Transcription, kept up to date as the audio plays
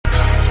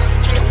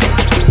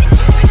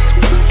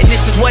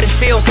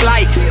feels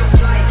like.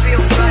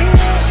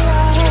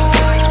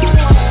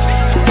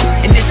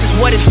 And this is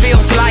what it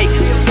feels like.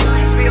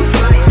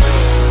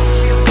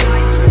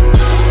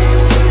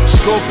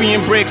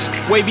 Scorpion bricks,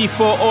 way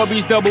before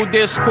Orbeez double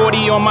disc.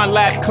 40 on my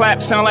lap,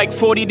 clap, sound like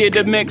 40 did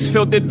the mix.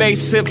 Filtered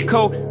bass, sip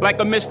coat, like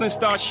a Michelin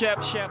star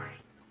chef.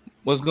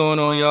 What's going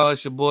on, y'all?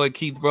 It's your boy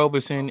Keith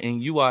Roberson,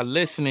 and you are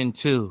listening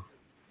to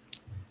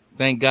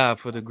Thank God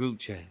for the Group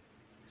Chat.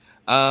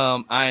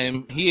 I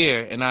am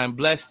here, and I'm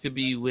blessed to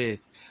be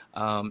with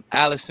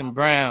Allison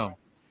Brown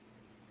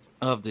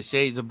of the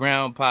Shades of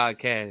Brown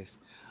podcast,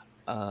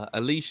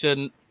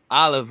 Alicia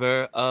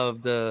Oliver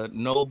of the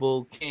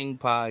Noble King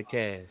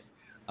podcast,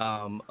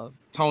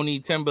 Tony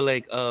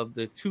Timberlake of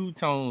the Two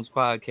Tones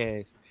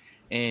podcast,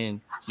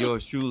 and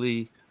yours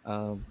truly.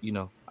 I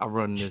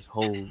run this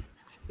whole thing.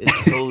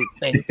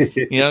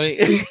 You know what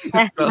I mean?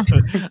 So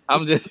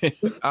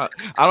I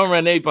don't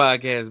run a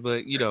podcast,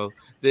 but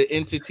the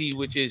entity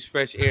which is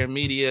Fresh Air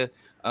Media.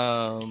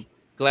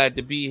 Glad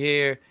to be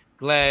here.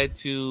 Glad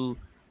to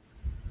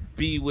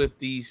be with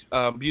these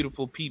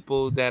beautiful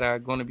people that are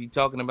going to be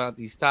talking about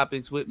these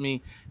topics with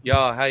me.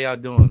 Y'all, how y'all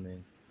doing,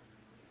 man?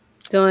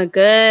 Doing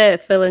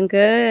good. Feeling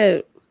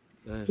good.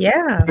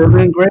 Yeah.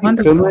 Feeling great.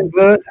 Wonderful. Feeling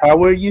good.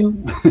 How are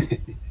you?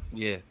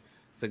 Yeah,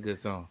 it's a good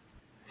song.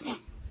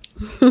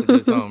 It's a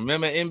good song.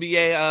 Remember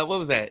NBA? What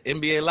was that?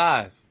 NBA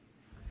Live.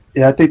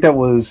 Yeah, I think that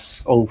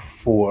was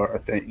 04, I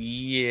think.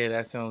 Yeah,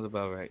 that sounds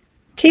about right.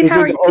 Keith, how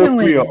are you doing?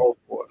 03 or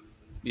 04.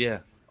 Yeah,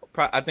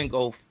 I think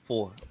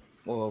 04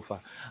 or 05.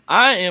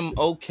 I am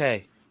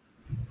okay.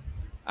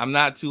 I'm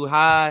not too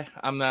high.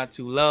 I'm not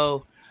too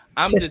low.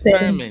 I'm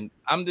determined.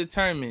 I'm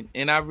determined.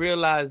 And I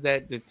realize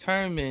that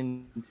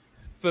determined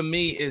for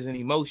me is an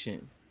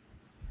emotion.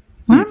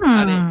 I'm Say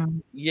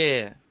determined.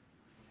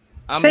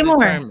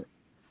 more.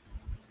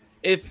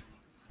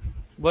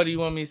 What do you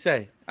want me to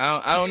say?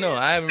 I don't know.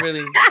 I haven't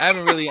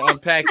really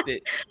unpacked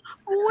it.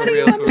 What For do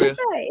you real, want for me real.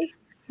 to say?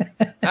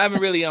 I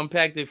haven't really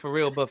unpacked it for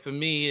real, but for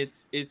me,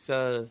 it's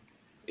an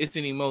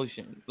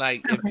emotion.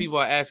 Like if people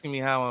are asking me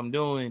how I'm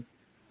doing,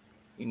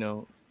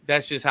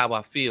 that's just how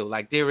I feel.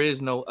 Like there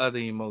is no other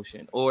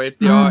emotion, or if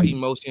there are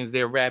emotions,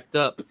 they're wrapped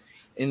up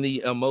in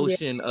the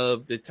emotion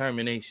of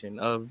determination,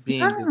 of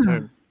being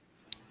determined.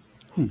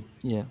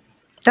 Yeah,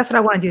 That's what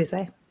I wanted you to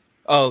say.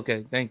 Oh,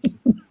 okay. Thank you.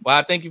 Well,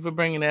 I thank you for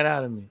bringing that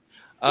out of me.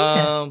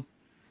 Yeah.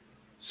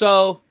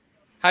 So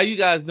how you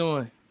guys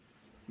doing?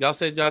 Y'all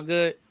said y'all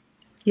good?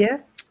 Yeah.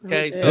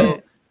 Okay,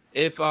 so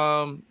if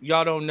y'all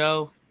don't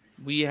know,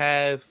 we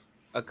have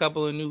a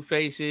couple of new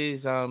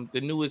faces.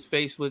 The newest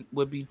face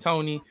would be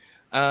Tony.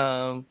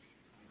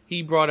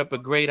 He brought up a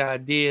great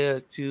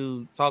idea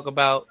to talk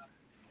about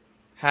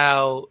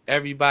how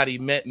everybody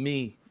met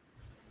me.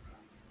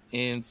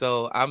 And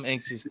so I'm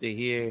anxious to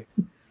hear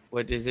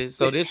what this is.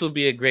 So this will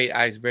be a great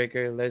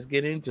icebreaker. Let's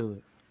get into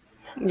it.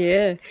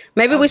 Yeah.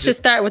 Maybe we should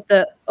start with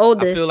the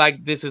oldest. I feel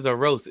like this is a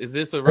roast. Is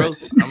this a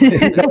roast?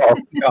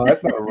 No,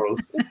 that's not a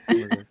roast.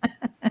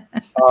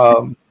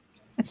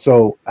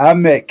 So I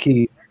met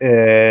Keith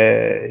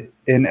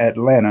in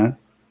Atlanta.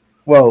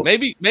 Well,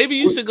 maybe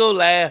you should go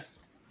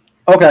last.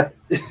 Okay.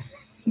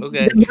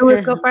 Okay. The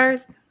newest go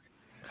first?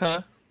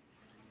 Huh?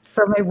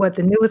 So maybe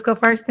the newest go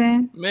first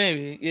then?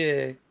 Maybe,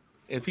 yeah.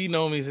 If he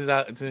known me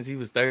since he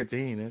was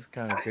 13, that's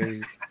kind of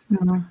crazy.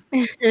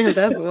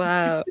 That's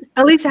wild.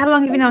 Alicia, how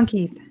long have you known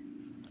Keith?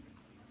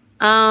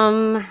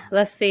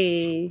 Let's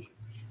see.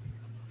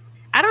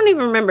 I don't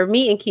even remember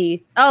meeting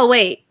Keith. Oh,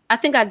 wait. I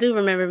think I do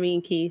remember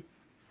meeting Keith.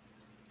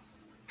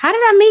 How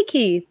did I meet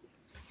Keith?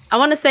 I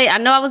want to say, I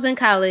know I was in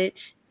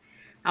college.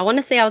 I want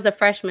to say I was a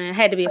freshman. I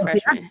had to be a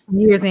freshman.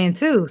 Years in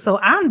too. So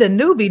I'm the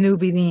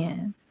newbie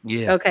then.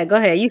 Yeah. Okay, go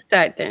ahead. You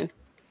start then.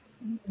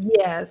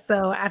 Yeah.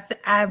 So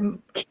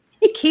I'm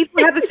Keith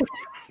will have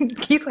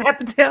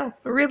to tell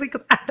really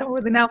because I don't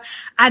really know.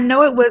 I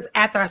know it was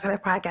after I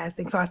started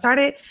podcasting. So I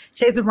started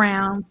Shades of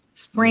Brown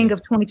spring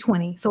of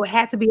 2020. So it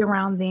had to be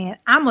around then.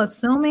 I'm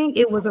assuming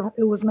it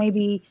was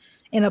maybe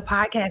in a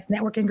podcast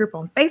networking group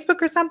on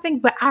Facebook or something,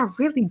 but I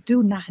really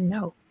do not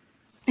know.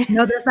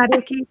 No, that's not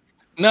it, Keith.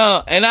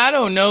 No, and I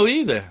don't know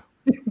either.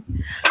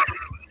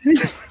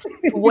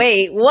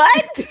 Wait,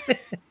 what?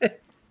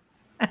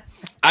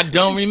 I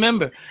don't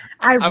remember.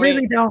 I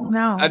really don't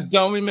know. I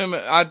don't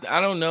remember. I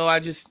don't know. I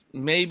just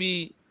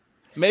maybe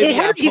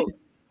Facebook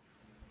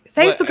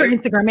or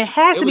Instagram. It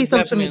has to be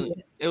social media.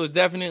 It was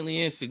definitely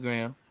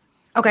Instagram.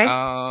 Okay.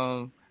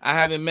 I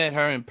haven't met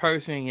her in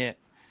person yet,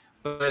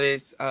 but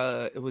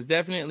it was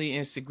definitely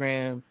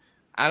Instagram.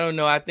 I don't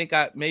know. I think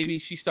maybe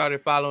she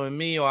started following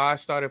me or I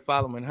started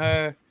following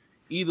her.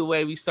 Either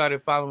way, we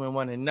started following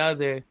one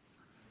another,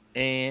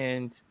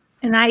 and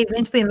I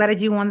eventually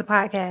invited you on the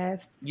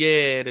podcast.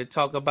 Yeah, to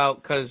talk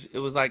about because it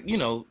was like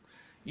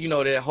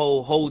that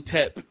whole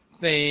Hotep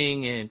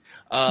thing, and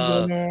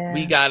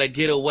we gotta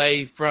get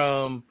away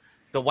from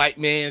the white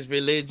man's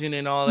religion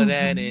and all of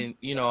that, and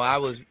I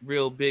was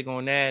real big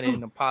on that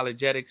and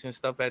apologetics and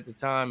stuff at the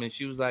time, and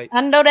she was like,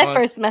 I know that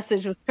first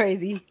message was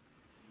crazy.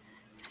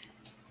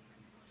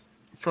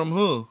 From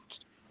who?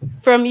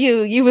 from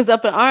you. You was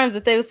up in arms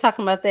if they was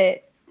talking about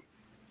that.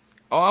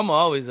 Oh, I'm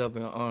always up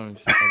in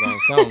arms about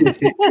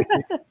something.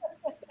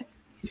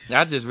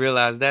 I just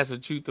realized that's the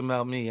truth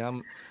about me.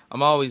 I'm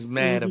always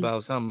mad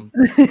about something.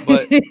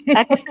 But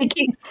I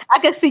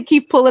can see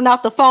Keith pulling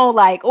out the phone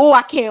like, oh,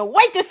 I can't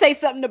wait to say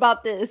something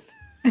about this.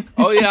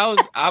 oh yeah,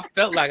 I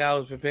felt like I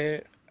was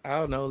prepared. I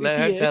don't know, let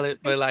her tell it,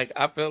 but like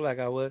I felt like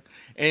I was.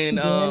 And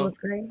It was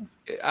great.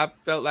 I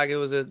felt like it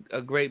was a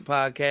great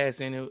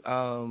podcast, and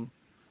it,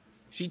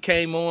 she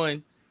came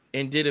on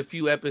and did a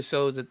few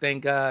episodes of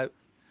Thank God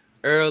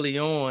early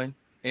on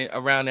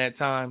around that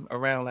time,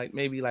 around like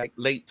maybe like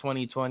late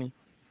 2020.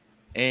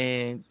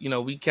 And you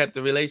know, we kept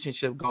the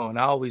relationship going.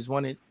 I always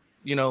wanted,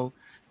 you know,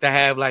 to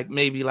have like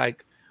maybe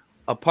like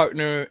a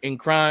partner in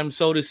crime,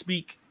 so to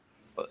speak,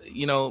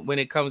 you know, when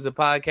it comes to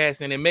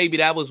podcasting. And maybe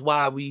that was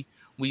why we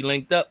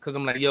linked up, because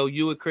I'm like, yo,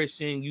 you a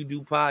Christian, you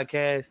do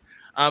podcasts.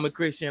 I'm a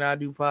Christian, I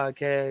do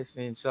podcasts.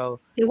 And so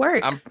It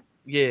works.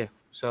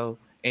 So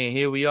and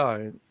here we are.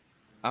 And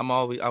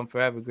I'm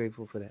forever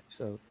grateful for that.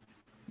 So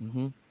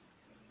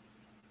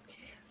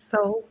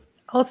So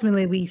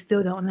ultimately, we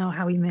still don't know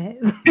how we met.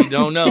 you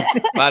don't know.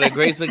 By the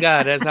grace of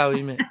God, that's how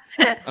we met.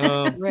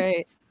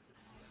 Right.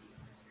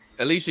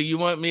 Alicia, you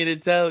want me to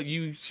tell?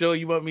 You sure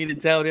you want me to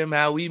tell them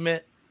how we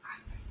met?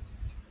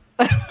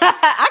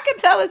 I can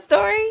tell a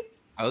story.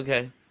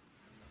 Okay.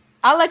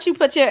 I'll let you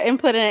put your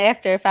input in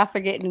after if I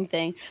forget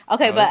anything.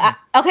 Okay, but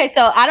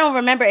so I don't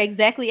remember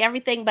exactly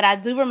everything, but I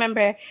do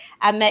remember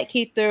I met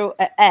Keith through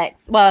an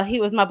ex. Well, he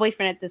was my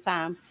boyfriend at the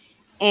time,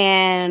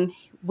 and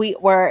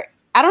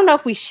I don't know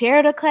if we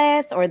shared a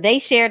class or they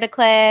shared a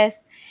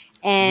class,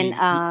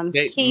 and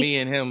Keith, me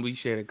and him, we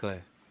shared a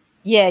class.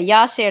 Yeah,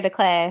 y'all shared a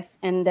class,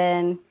 and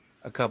then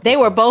a couple. They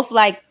were both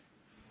like,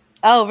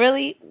 "Oh,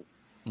 really?"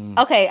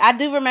 Okay, I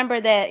do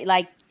remember that.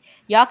 Like,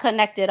 y'all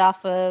connected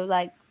off of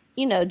like,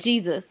 you know,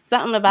 Jesus,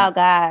 something about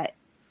God.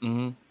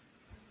 And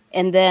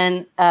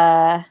then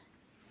I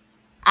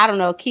don't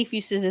know, Keith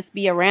used to just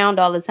be around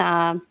all the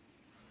time.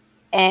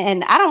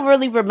 And I don't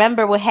really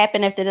remember what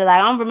happened after that. I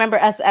don't remember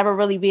us ever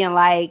really being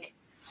like,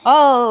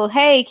 oh,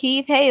 hey,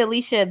 Keith, hey,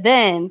 Alicia,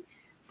 then.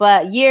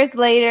 But years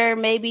later,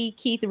 maybe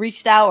Keith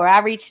reached out or I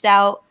reached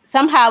out.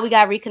 Somehow we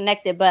got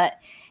reconnected. But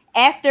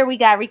after we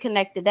got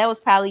reconnected, that was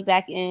probably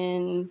back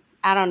in,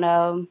 I don't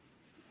know,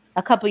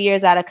 a couple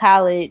years out of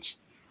college.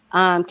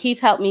 Keith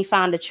helped me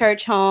find a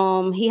church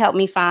home. He helped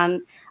me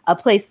find a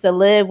place to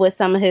live with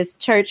some of his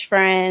church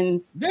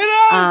friends. Did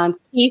I?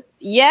 Keith,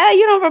 yeah,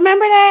 you don't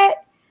remember that?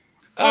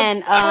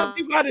 And I helped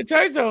you find a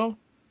church home.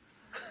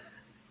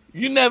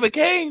 You never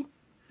came.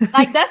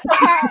 Like that's the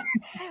part.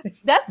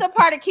 That's the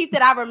part of Keith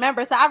that I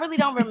remember. So I really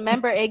don't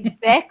remember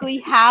exactly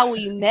how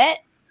we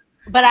met,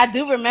 but I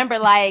do remember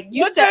like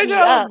you what set me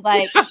up.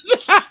 Like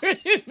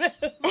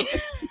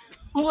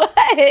what?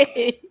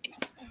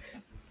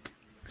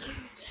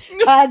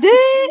 I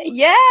did,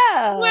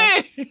 yeah.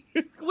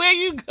 Where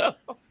you go?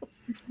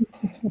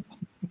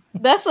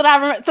 That's what I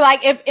remember. So,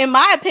 like, if in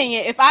my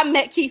opinion, if I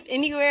met Keith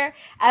anywhere,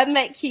 I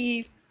met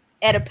Keith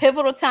at a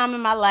pivotal time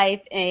in my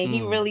life, and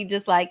he really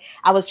just like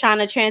I was trying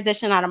to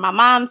transition out of my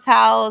mom's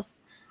house,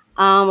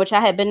 which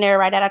I had been there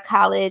right out of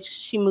college.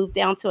 She moved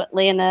down to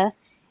Atlanta,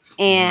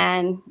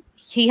 and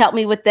he helped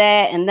me with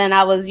that. And then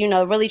I was, you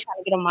know, really trying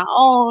to get on my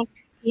own.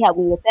 He helped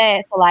me with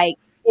that. So, like,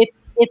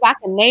 if I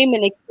can name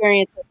an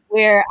experience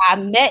where I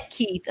met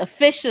Keith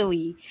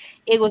officially,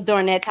 it was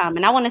during that time.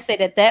 And I want to say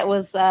that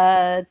was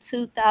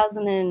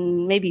 2000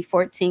 and maybe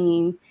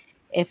 14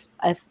 if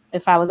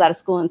I was out of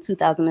school in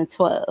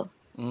 2012.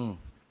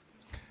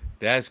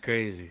 That's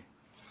crazy.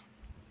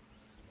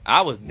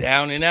 I was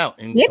down and out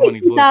in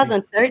maybe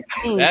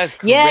 2013. That's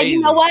crazy. Yeah,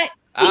 you know what?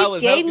 I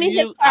was gave me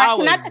his I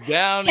was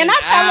down Can and I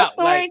tell out, a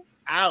story? Like,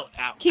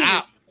 out.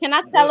 Can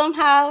I tell him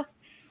how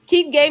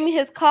Keith gave me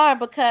his car?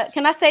 Because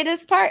can I say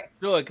this part?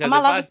 Sure, because if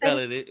I tell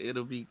it,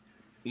 it'll be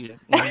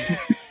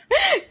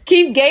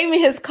Keith gave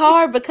me his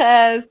car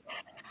because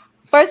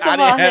first of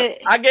all,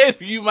 I gave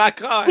you my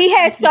car. He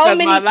had so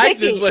many my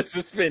tickets. license was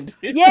suspended.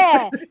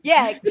 Yeah.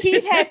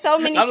 Keith had so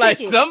many I'm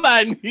tickets. like,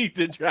 somebody needs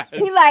to drive.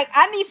 He like,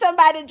 I need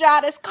somebody to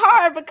drive this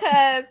car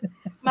because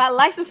my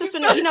license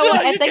suspended. You know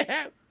what?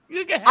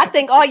 I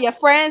think all your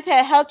friends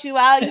had helped you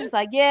out. He was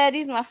like, yeah,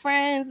 these are my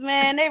friends,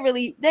 man. They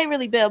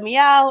really bailed me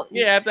out.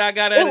 Yeah, after I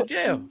got out of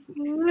jail.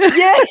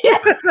 Yeah.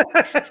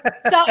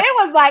 So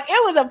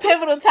it was a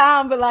pivotal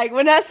time, but like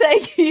when I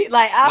say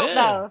like I don't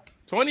know.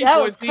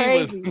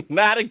 2014 was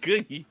not a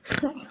good year.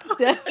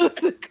 That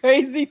was a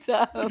crazy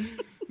time.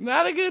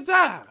 Not a good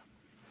time.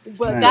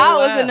 But God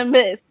was in the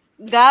midst.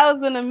 God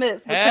was in the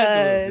midst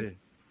because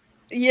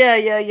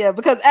yeah.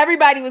 Because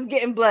everybody was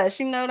getting blessed.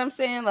 You know what I'm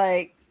saying?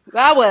 Like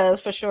I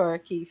was for sure,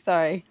 Keith.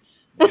 Sorry.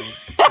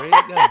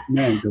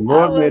 Man, the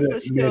Lord made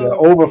an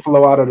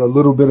overflow out of the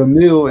little bit of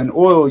meal and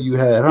oil you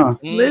had, huh?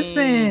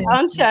 Listen,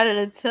 I'm trying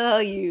to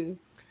tell you.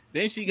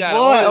 Then she got an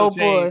oil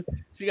change.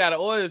 She got an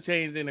oil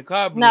change in the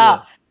car.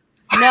 No.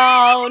 They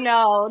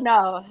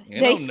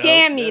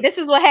scammed me. This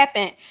is what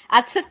happened.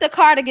 I took the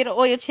car to get an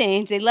oil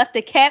change. They left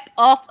the cap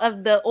off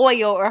of the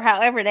oil or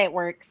however that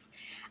works.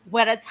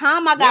 By the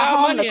time I got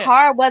home, the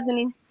car wasn't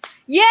even.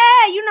 Yeah,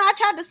 I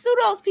tried to sue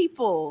those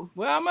people.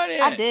 Well, how money?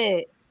 I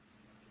did.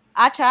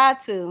 I tried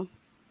to,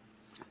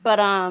 but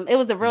it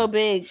was a real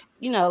big,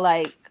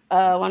 like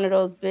one of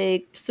those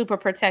big, super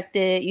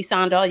protected. You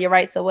signed all your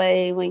rights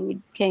away when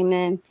you came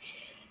in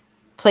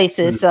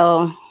places.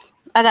 So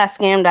I got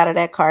scammed out of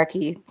that car,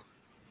 Keith.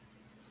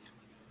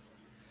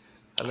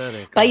 I love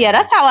that car. But yeah,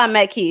 that's how I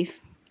met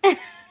Keith.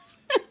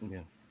 Yeah.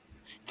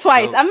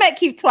 Twice. I met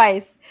Keith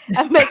twice.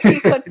 I met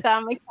Keith one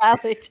time in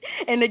college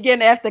and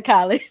again after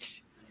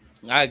college.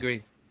 I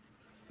agree.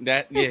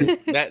 That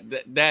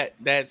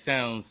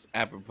sounds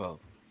apropos.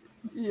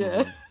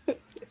 Yeah. Mm-hmm.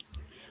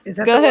 Is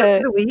that Go the ahead. word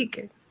of the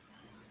week?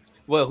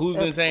 Well, who's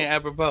been saying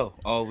apropos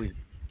all week?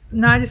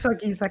 No, I just feel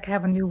like he's like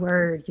have a new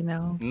word,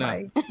 No,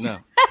 like. no.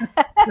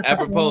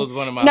 Apropos is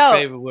one of my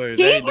favorite words.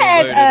 He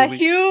has a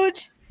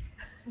huge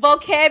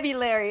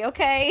vocabulary,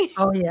 okay?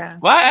 Oh yeah.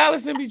 Why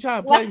Allison be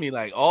trying to play me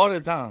like all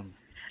the time?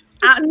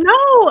 No,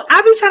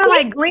 I be trying to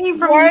like glean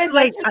from words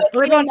like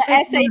on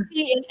the SAT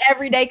in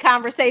everyday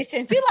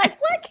conversations. You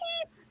like what,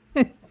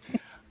 Keith?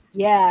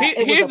 Yeah.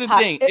 Here's the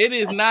thing. It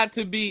is not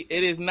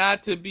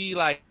to be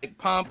like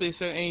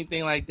pompous or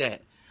anything like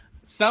that.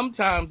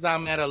 Sometimes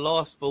I'm at a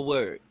loss for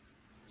words.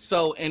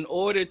 So in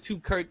order to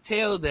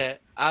curtail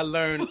that, I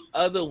learn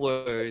other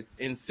words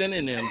and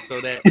synonyms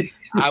so that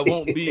I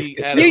won't be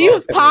at a loss. You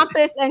use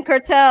pompous and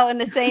curtail in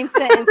the same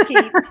sentence,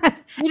 Keith.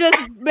 You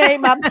just made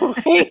my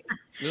point.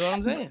 You know what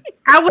I'm saying?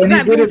 I was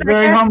not did it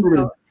very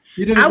humbly.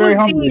 You did it very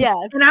humbly.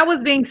 Yes. And I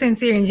was being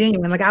sincere and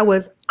genuine. Like I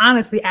was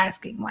honestly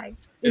asking, like,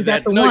 is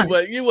that the one?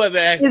 You wasn't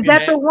asking. Is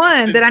that the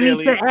one that I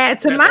need to add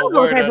to my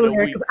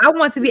vocabulary? Because I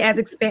want to be as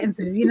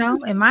expansive,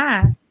 in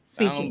my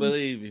speaking. I don't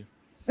believe you.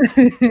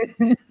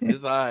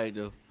 It's all right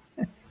though.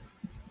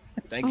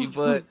 Thank you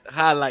for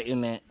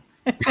highlighting that.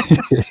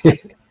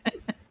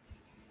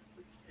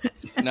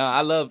 No,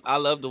 I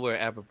love the word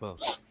apropos.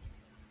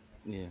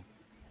 Yeah.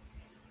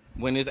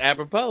 When it's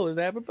apropos, it's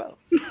apropos.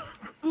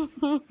 You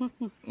know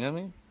what I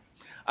mean?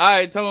 All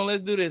right, Tone,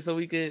 let's do this so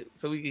we can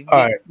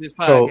get this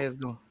podcast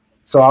going.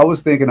 So I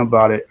was thinking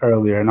about it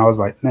earlier, and I was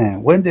like,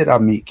 man, when did I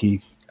meet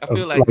Keith? I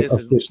feel like this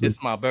is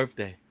my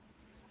birthday.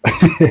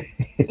 So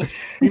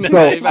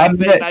I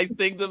say nice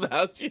things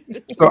about you.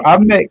 So I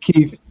met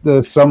Keith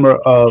the summer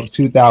of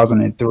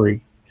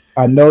 2003.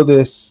 I know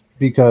this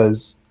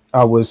because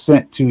I was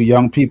sent to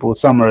Young People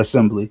Summer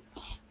Assembly,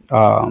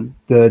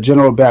 the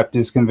General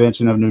Baptist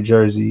Convention of New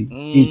Jersey.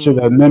 Each of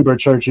the member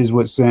churches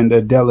would send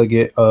a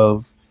delegate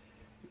of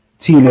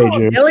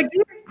teenagers.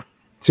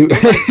 You've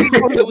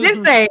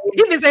been saying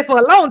for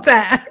a long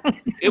time.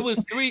 It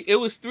was three.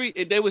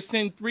 They would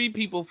send 3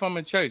 people from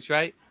a church,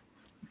 right?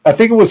 I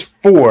think it was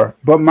 4,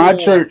 but my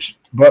church.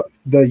 But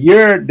the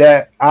year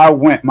that I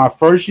went, my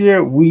first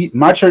year,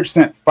 my church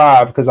sent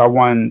 5 because I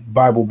won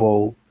Bible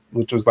Bowl,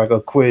 which was like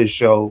a quiz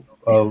show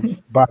of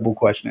Bible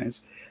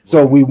questions.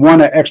 So we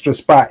won an extra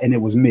spot, and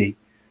it was me.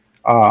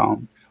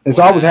 And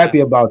so I was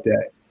happy about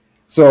that.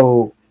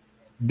 So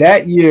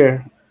that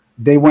year,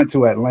 they went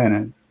to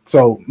Atlanta.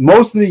 So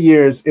most of the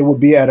years, it would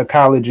be at a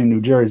college in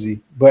New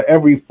Jersey, but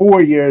every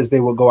 4 years, they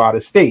would go out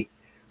of state.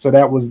 So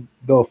that was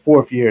the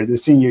 4th year, the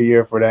senior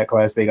year for that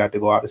class. They got to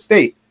go out of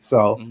state.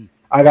 So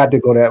I got to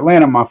go to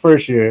Atlanta my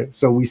first year.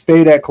 So we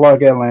stayed at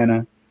Clark,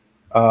 Atlanta,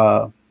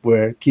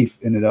 where Keith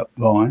ended up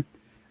going.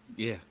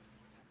 Yeah.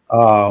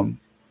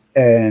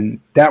 And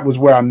that was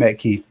where I met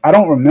Keith. I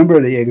don't remember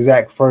the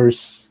exact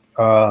first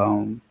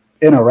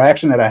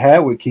interaction that I had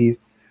with Keith,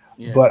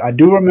 but I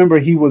do remember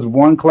he was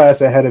one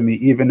class ahead of me,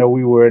 even though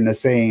we were in the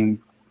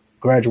same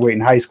graduating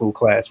high school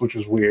class, which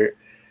was weird.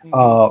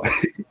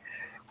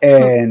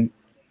 And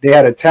they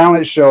had a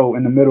talent show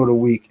in the middle of the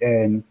week,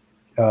 and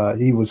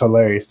he was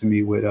hilarious to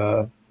me with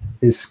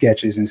his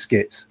sketches and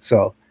skits.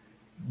 So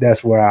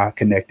that's where I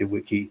connected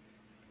with Keith.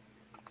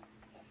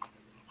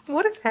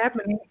 What is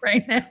happening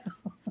right now?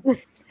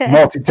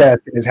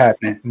 Multitasking is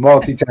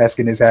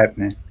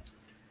happening.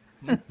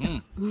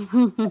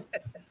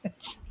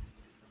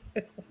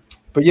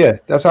 But yeah,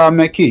 that's how I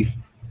met Keith.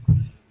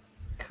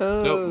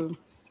 Cool.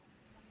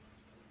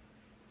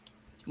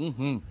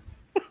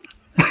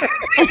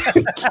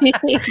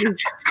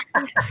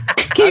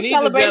 Keith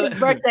celebrating his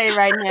birthday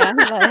right now.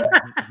 Like,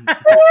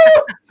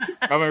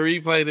 I'm gonna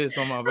replay this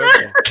on my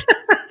birthday,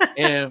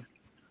 and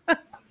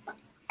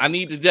I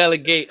need to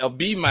delegate a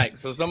B mic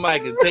so somebody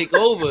can take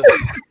over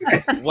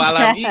while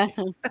I'm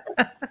eating.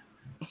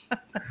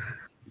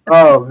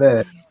 Oh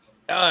man!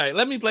 All right,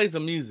 let me play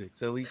some music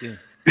so we can.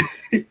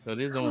 So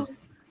this don't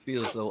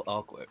feel so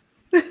awkward.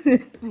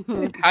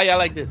 How y'all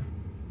like this?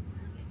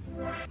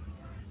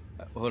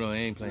 Hold on, I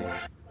ain't playing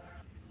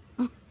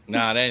it.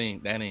 Nah, that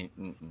ain't.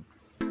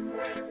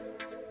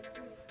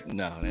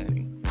 No, that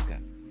ain't. Okay.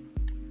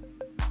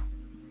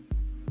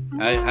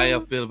 How y'all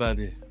feel about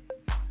this?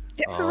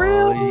 It's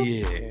real.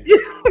 Yeah.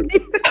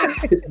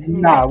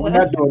 Nah, we're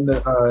not doing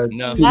the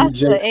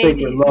TJ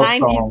Sacred Love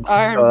Songs.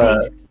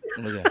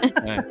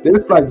 This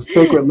is like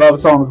Sacred Love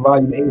Songs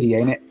Volume 80,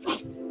 ain't it?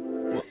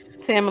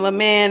 Tamala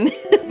Man.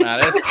 Nah,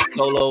 that's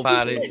solo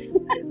pottage.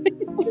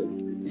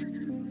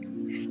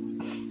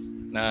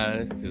 Nah,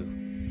 that's two.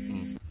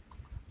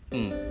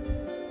 Here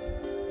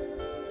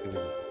we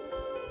go.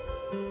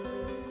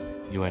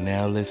 You are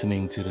now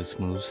listening to the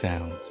smooth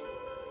sounds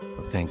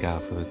of Thank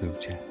God for the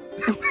Group Chat.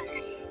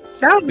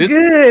 That was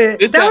good.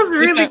 That sounds, was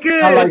really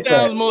good. I like This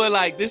sounds that. more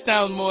like. This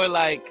sounds more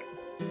like.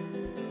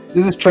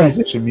 This is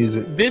transition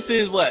music. This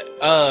is what?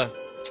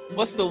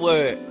 What's the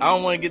word? I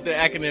don't want to get the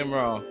acronym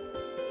wrong.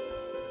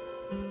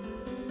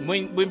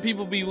 When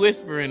people be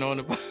whispering on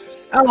the.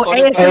 Oh, on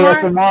the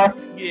ASMR. ASMR.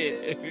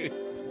 Yeah.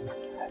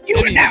 You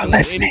are now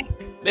listening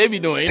They be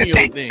doing to any old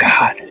Thank thing.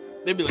 God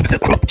They be for like, the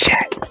Group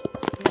Chat.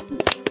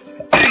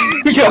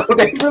 Yo,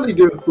 they really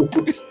do.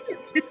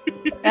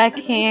 I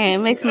can't. It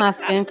makes my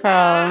skin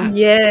crawl.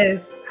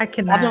 Yes, I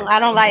cannot. I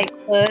don't like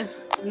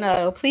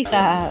no, please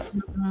stop.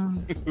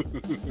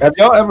 Have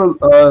y'all ever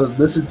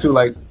listened to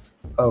like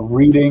a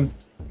reading,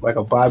 like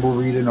a Bible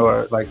reading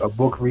or like a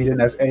book reading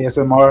that's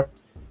ASMR?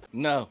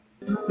 no.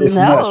 It's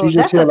No, nuts. You just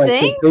that's hear a like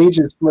thing? the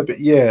pages flipping.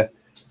 Yeah.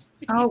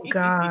 Oh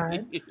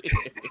God.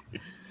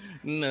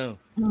 No.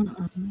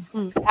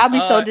 I'll be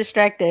so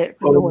distracted.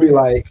 Or it'll be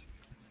like,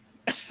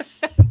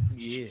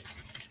 Yeah.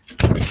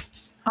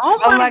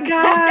 Oh Oh my my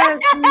God.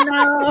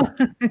 No.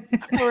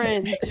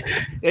 Cringe.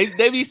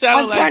 They be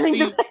sounding I'm like turning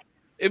Steve.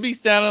 It be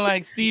sounding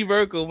like Steve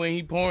Urkel when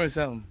he pouring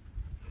something.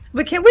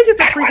 But can we just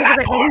appreciate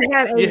the fact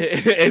that he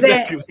had Yeah,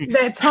 exactly.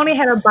 that Tony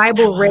had a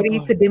Bible ready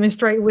to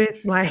demonstrate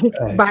with, like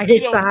by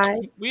his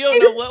side. We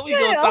don't know what we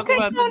gonna talk okay,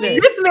 about Tony. today.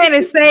 This man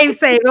is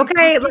saved,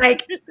 okay?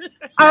 Like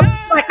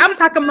I'm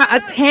talking about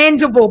a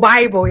tangible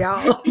Bible,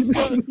 y'all.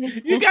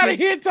 You gotta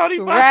hear Tony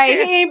podcast. Right,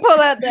 he ain't pull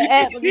out the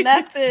app or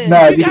nothing.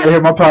 nah, you gotta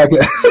hear my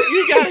podcast.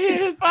 You gotta hear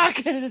his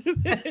podcast.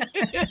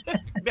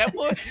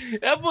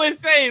 that boy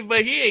saved,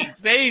 but he ain't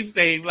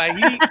saved. Like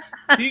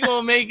he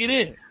gonna make it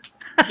in,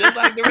 just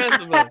like the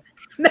rest of us.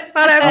 That's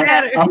all that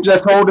matters. I'm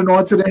just holding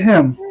on to the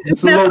hymn.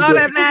 Just a That's little all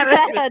bit.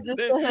 that matters.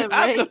 Just for him, That's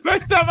right? the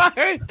first time I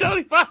heard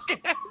Tony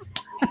podcast.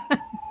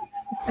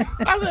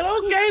 I said,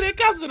 okay, they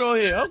cussing on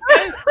here.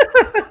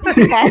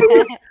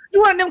 Okay.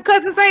 You want them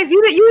cousin saints?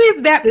 You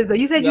is Baptist though.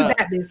 You said No. you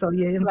Baptist, so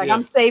yeah. Like Yeah.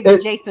 I'm saved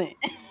adjacent.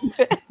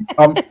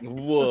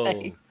 Whoa.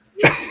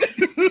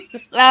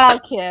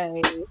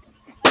 Okay.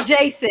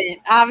 Jason,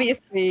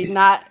 obviously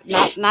not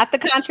the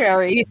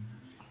contrary.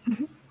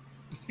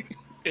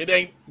 It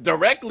ain't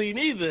directly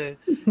neither.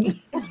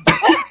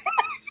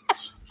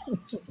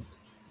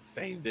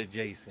 Saved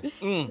adjacent.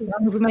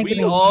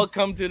 We all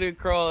come to the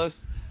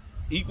cross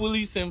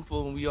equally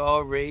sinful, and we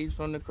all raised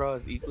from the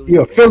cross equally.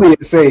 You're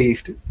affiliate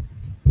saved.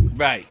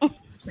 Right.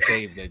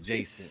 Saved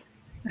adjacent.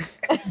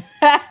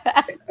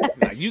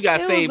 Like, you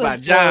got It saved was by a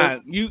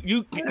John. You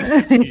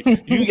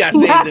got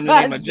saved in the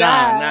name of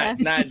John,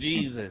 not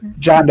Jesus.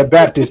 John the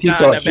Baptist, he John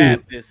taught the you.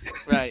 Baptist.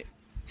 Right.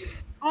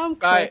 I'm All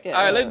right, cracking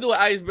let's up. do an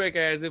icebreaker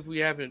as if we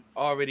haven't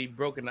already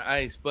broken the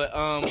ice. But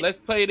let's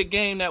play the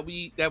game that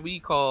we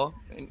call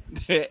and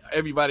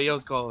everybody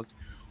else calls.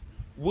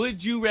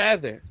 Would you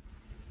rather?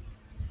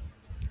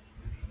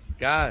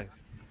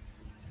 Guys,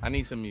 I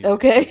need some music.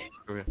 Okay.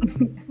 For real.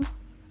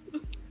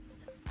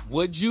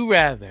 Would you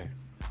rather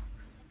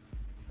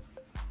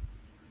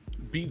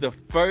be the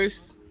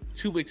first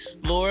to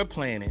explore a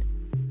planet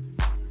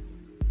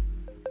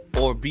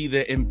or be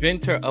the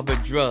inventor of a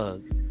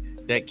drug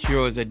that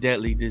cures a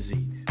deadly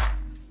disease?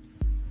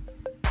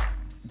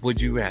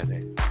 Would you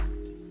rather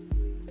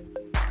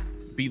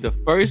be the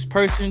first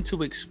person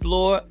to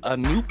explore a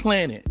new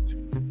planet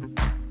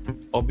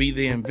or be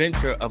the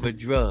inventor of a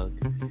drug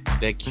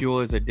that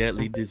cures a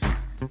deadly disease?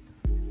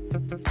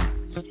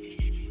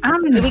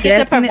 Do we get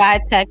to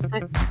provide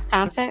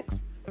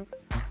context?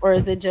 Or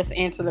is it just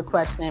answer the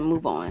question and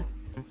move on?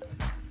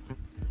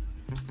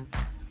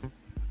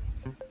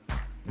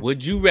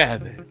 Would you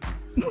rather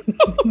be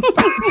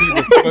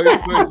the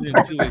first person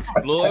to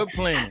explore a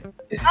planet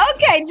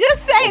Okay,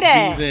 just say or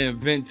that. be the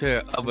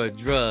inventor of a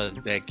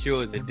drug that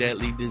cures a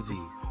deadly disease?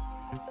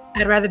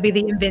 I'd rather be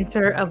the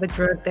inventor of a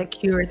drug that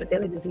cures a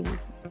deadly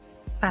disease.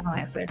 Final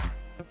answer.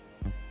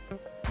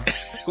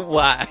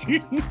 Why?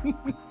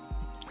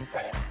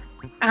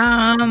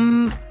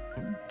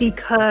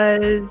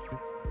 Because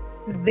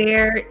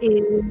there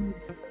is,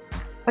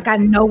 like, I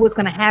know what's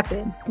going to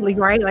happen, like,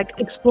 right? Like,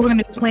 exploring a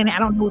new planet, I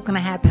don't know what's going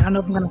to happen. I don't know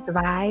if I'm going to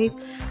survive.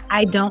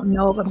 I don't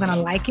know if I'm going to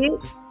like it.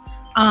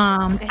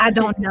 I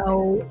don't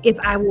know if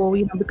I will,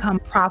 become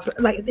profit,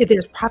 like if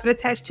there's profit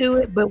attached to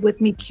it. But with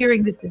me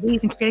curing this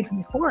disease and creating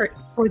something for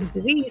this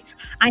disease,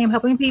 I am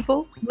helping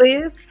people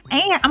live,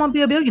 and I'm gonna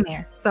be a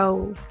billionaire.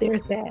 So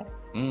there's that.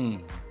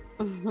 Mhm.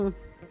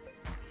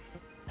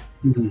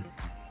 Mhm.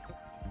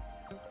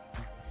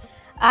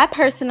 I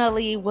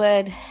personally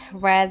would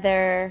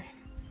rather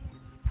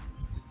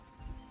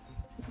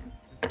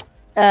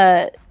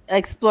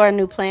explore a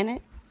new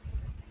planet.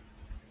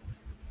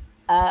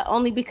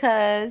 Only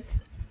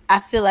because I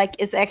feel like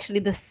it's actually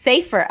the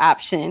safer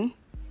option.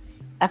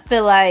 I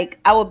feel like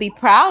I would be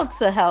proud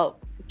to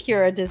help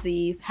cure a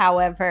disease.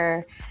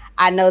 However,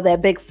 I know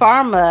that big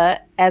pharma,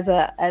 as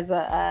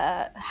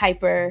a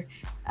hyper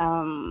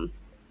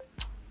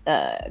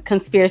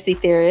conspiracy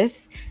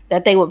theorists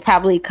that they would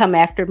probably come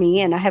after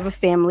me, and I have a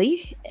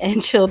family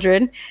and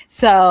children,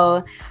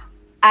 so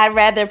I'd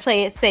rather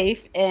play it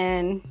safe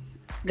and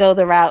go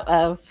the route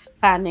of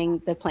finding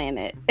the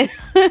planet.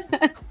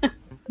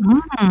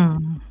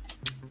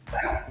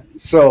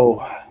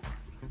 So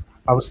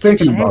I was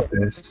thinking about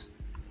this,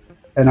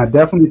 and I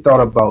definitely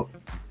thought about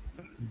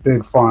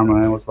Big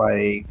Pharma and was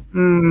like,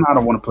 I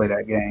don't want to play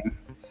that game.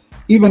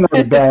 Even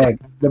though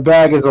the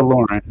bag is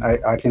alluring,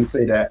 I can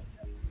say that.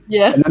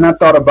 Yeah. And then I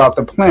thought about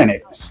the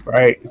planets,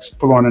 right?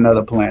 Exploring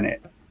another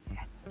planet.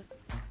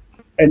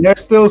 And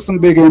there's still some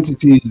big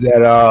entities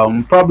that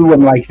probably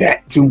wouldn't like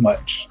that too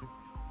much.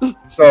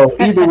 So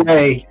either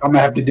way, I'm gonna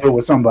have to deal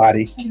with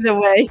somebody. Either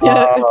way,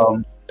 yeah.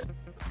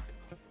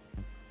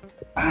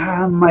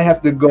 I might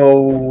have to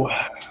go.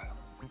 I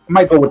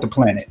might go with the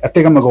planet. I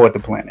think I'm gonna go with the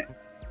planet.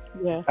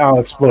 Yeah. I'll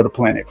explore the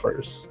planet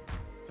first,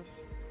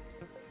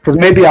 because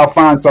maybe I'll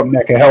find something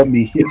that can help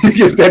me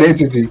against that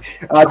entity.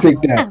 I'll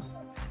take that.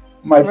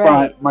 Might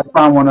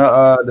find one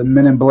of the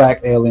Men in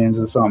Black aliens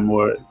or something,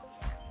 or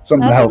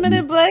something to help Men me.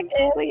 in Black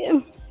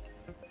alien.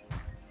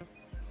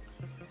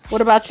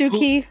 What about you,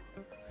 Keith?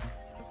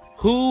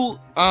 Who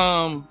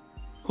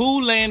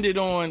landed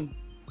on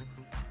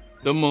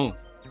the moon?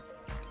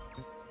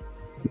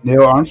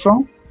 Neil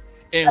Armstrong?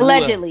 And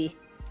Allegedly.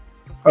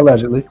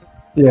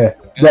 Yeah,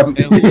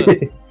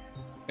 definitely.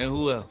 And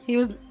who else? He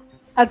was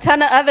a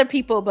ton of other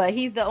people, but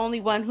he's the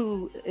only one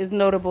who is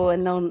notable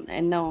and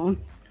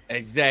known.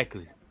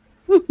 Exactly.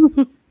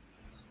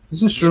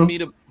 This is true.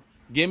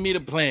 Give me the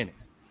planet.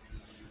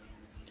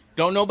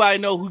 Don't nobody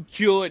know who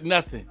cured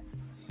nothing.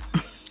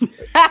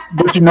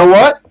 But you know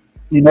what?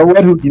 You know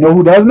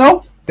who does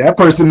know? That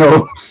person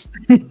knows.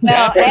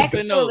 Well,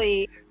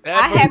 actually,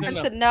 I happen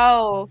to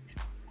know.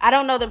 I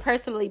don't know them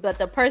personally, but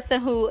the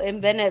person who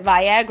invented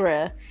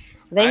Viagra,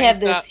 they have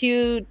this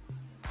huge.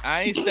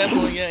 I ain't stepping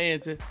on your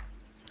answer.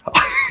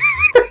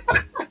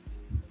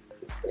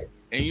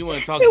 And you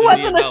want to talk to me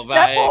about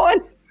Viagra?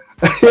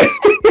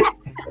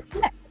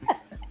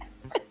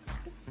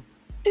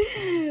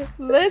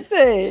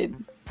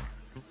 Listen.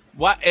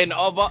 Why and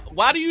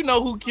why do you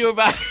know who cured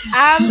Viagra?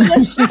 I'm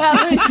just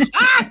telling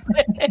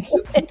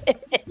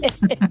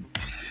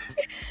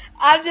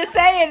I'm just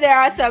saying there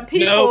are some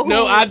people.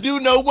 No, I do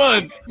know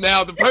one.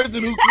 Now the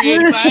person who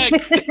created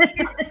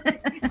Viagra.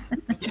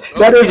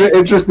 That is an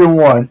interesting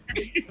one.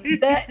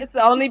 That's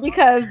only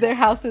because their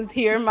house is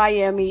here in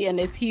Miami and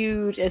it's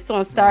huge. It's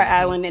on Star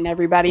Island and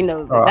everybody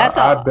knows it. That's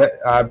all.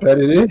 I bet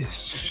it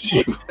is.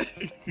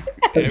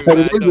 I bet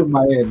it is in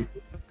Miami.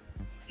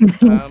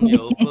 I'm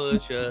your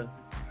pusher.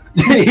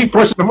 He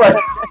pushing the right.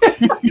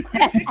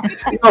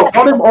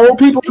 All them old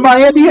people in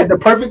Miami had the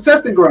perfect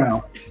testing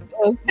ground.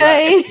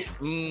 Okay.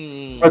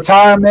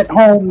 Retirement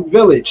home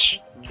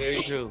village.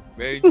 Very true.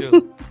 Very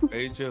true.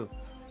 Very true.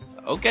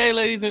 Okay,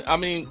 ladies.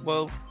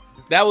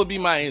 That would be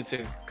my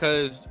answer,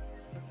 because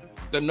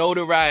the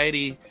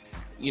notoriety,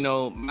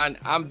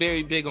 I'm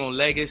very big on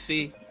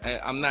legacy.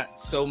 I'm not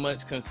so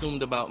much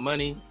consumed about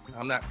money.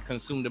 I'm not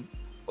consumed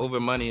over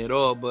money at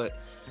all, but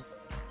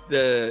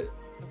the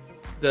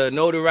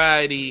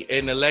notoriety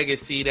and the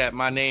legacy that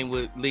my name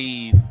would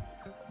leave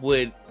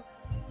would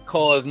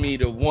cause me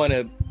to want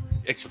to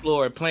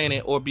explore a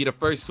planet or be the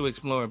first to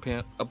explore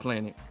a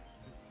planet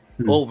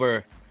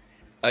over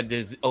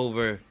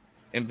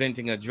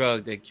inventing a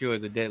drug that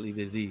cures a deadly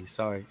disease.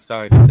 Sorry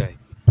to say.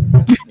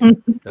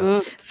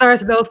 Sorry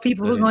to those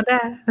people who are gonna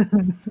die.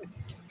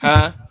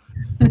 Huh?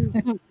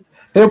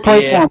 He'll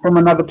pray for him from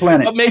another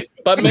planet.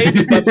 But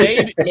maybe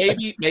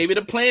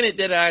the planet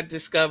that I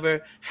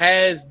discover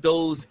has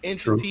those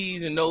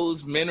entities and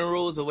those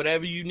minerals or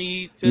whatever you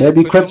need to.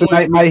 Maybe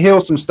kryptonite might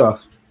heal some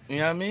stuff. You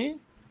know what I mean?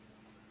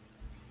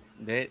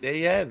 There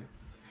you have it.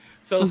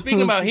 So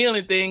speaking about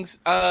healing things,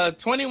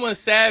 21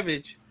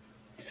 Savage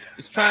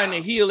is trying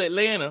to heal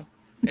Atlanta,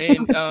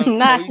 and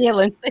not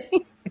healing.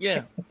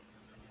 Yeah.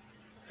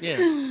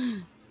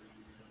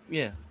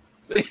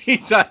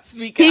 He's trying to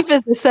speak. Keith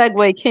is the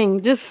segue king.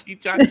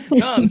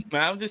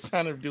 I'm just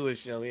trying to do a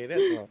show here.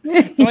 That's all.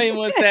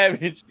 21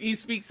 Savage. He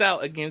speaks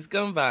out against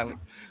gun violence.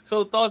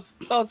 So thoughts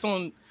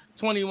on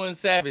 21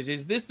 Savage?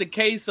 Is this the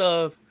case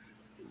of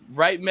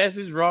right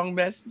message, wrong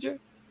messenger?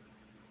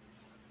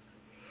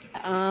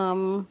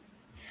 Well,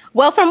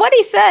 from what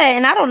he said,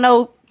 and I don't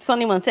know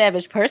 21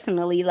 Savage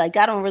personally, like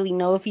I don't really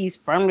know if he's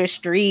from the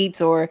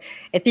streets or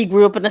if he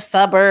grew up in the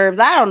suburbs.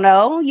 I don't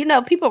know.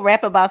 People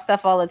rap about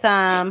stuff all the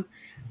time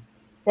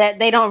that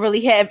they don't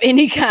really have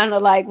any kind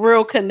of like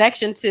real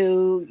connection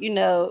to,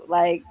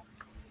 like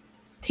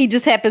he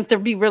just happens to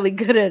be really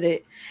good at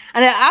it.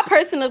 And I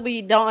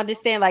personally don't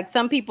understand, like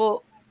some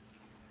people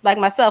like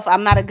myself, I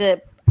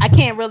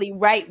can't really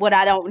write what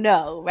I don't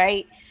know.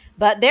 Right.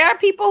 But there are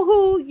people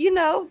who,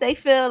 they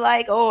feel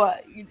like, oh,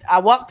 I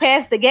walked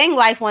past the gang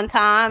life one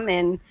time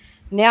and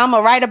now I'm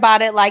gonna write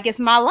about it like it's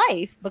my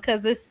life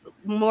because it's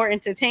more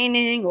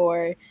entertaining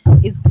or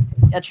it's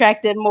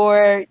attracted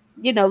more,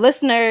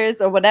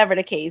 listeners or whatever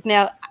the case.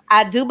 Now,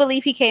 I do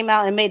believe he came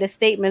out and made a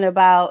statement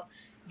about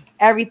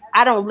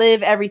I don't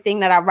live everything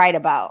that I write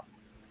about.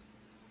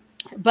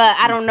 But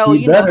I don't know,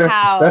 He better,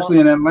 especially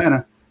in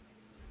Atlanta.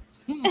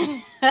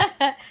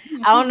 I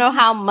don't know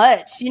how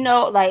much,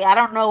 like I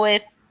don't know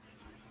if,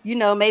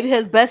 maybe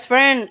his best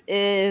friend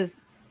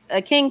is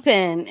a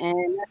kingpin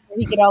and that's where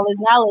he get all his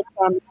knowledge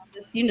from.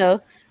 Just,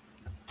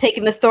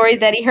 taking the stories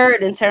that he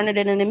heard and turning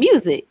it into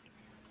music.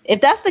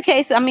 If that's the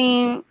case, I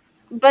mean,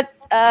 but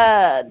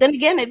then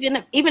again,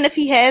 even if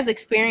he has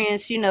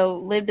experience,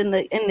 lived in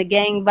the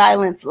gang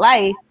violence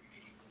life,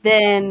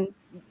 then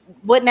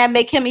wouldn't that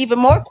make him even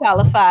more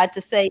qualified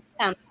to say it's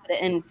time to put an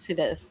end to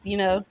this,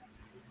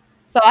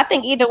 So I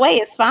think either way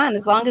is fine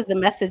as long as the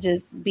message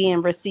is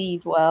being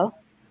received well.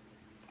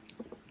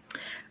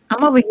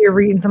 I'm over here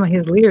reading some of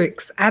his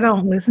lyrics. I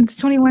don't listen to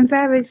 21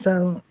 Savage,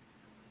 so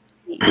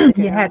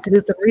you had to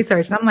do some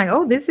research. And I'm like,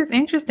 oh, this is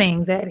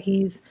interesting that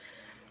he's,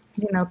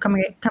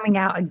 coming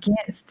out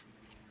against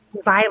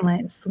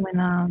violence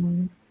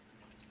when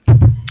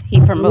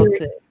he promotes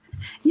it.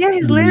 Yeah,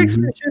 his lyrics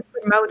for sure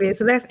promote it.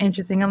 So that's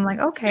interesting. I'm like,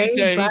 okay. He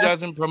said he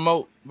doesn't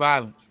promote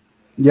violence.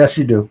 Yes,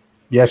 you do.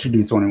 Yes, you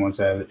do, 21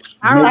 Savage.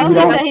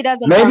 He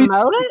doesn't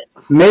promote it?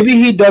 Maybe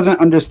he doesn't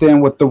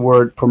understand what the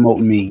word promote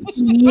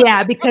means.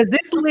 Yeah, because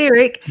this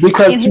lyric...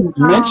 Because to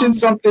mention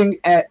something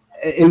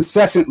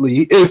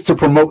incessantly is to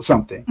promote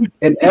something.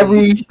 In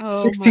every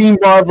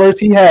 16-bar verse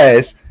he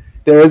has,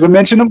 there is a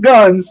mention of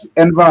guns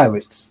and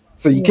violence.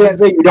 So you can't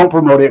say you don't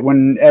promote it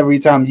when every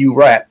time you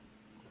rap,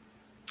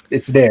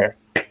 it's there.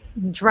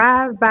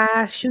 Drive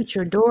by, shoot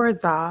your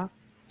doors off,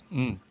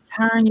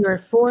 turn your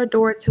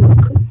 4-door to a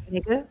coupe,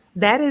 nigga.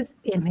 That is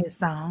in his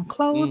song.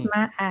 Close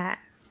my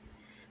eyes.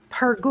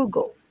 Per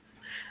Google.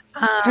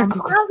 Sounds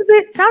a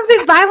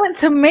bit violent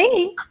to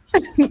me.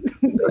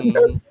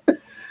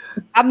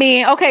 I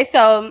mean, okay,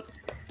 so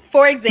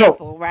for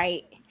example,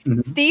 right?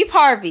 Steve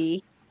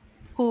Harvey,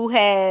 who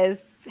has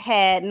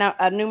had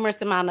a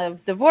numerous amount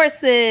of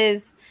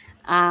divorces,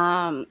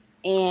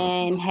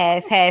 and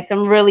has had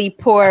some really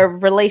poor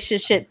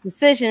relationship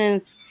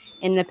decisions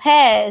in the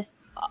past,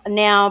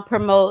 now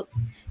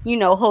promotes,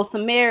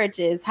 wholesome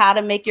marriages, how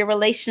to make your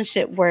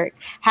relationship work,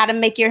 how to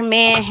make your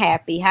man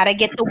happy, how to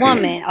get the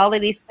woman, all of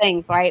these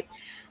things, right?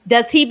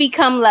 Does he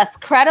become less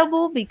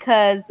credible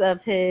because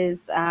of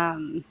his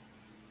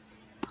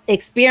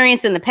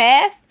experience in the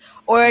past,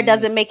 or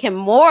does it make him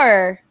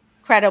more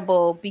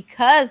credible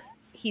because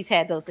he's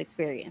had those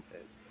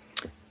experiences?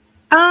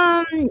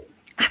 I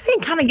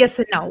think kind of yes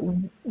and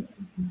no.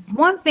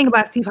 One thing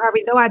about Steve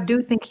Harvey, though, I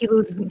do think he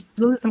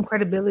loses some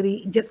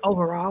credibility just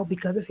overall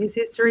because of his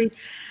history.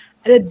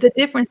 The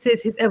difference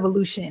is his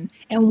evolution.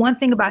 And one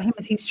thing about him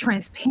is he's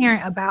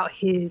transparent about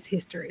his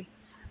history,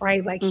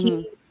 right? Like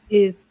he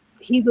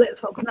lets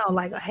folks know,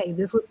 like, hey,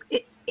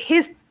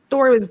 his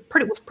story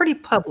was pretty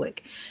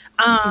public.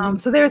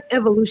 So there's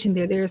evolution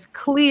there. There's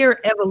clear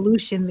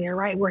evolution there,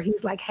 right? Where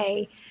he's like,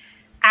 hey,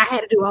 I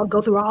had to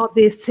go through all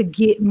this to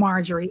get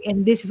Marjorie,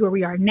 and this is where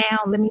we are now.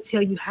 Let me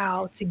tell you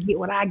how to get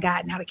what I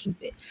got and how to keep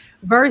it.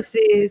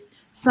 Versus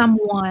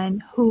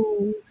someone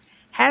who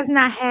has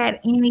not had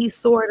any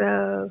sort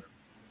of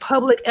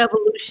public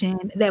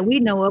evolution that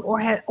we know of, or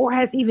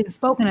has even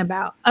spoken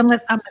about,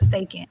 unless I'm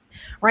mistaken,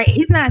 right?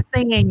 He's not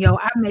saying, yo,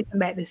 I've made some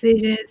bad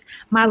decisions.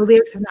 My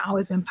lyrics have not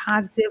always been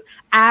positive.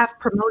 I've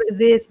promoted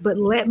this, but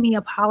let me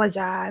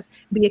apologize,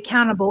 be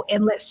accountable,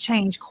 and let's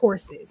change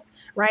courses,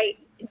 right?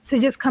 To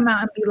just come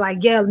out and be like,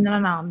 yeah,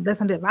 no,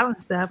 that's not the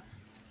violent stuff.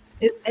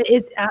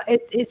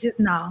 It's just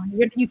no.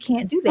 You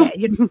can't do that.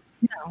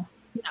 No.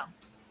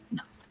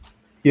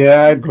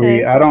 Yeah, I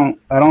agree. I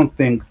don't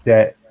think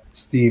that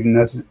Steve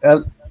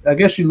necessarily. I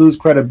guess you lose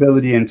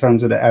credibility in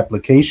terms of the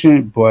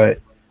application, but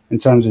in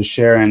terms of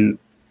sharing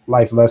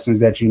life lessons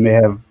that you may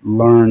have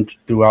learned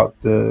throughout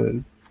the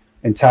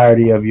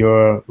entirety of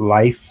your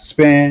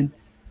lifespan,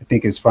 I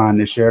think it's fine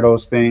to share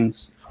those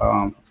things.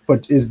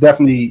 But it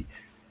definitely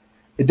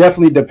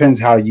depends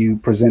how you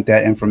present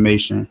that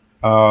information.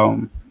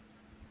 Because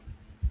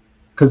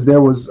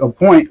there was a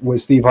point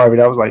with Steve Harvey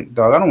that I was like,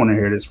 dog, I don't want to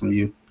hear this from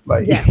you.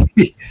 Like,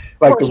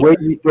 like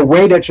the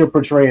way that you're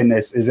portraying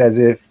this is as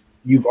if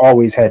you've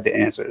always had the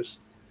answers.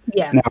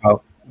 Yeah.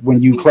 Now,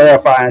 when you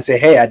clarify and say,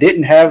 hey, I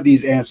didn't have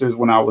these answers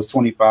when I was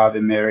 25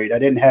 and married. I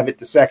didn't have it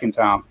the second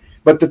time.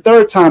 But the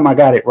third time I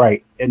got it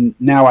right. And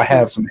now I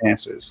have some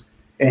answers.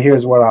 And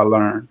here's what I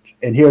learned.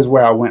 And here's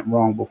where I went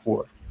wrong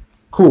before.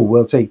 Cool,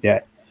 we'll take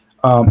that.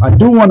 I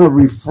do want to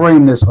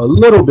reframe this a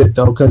little bit,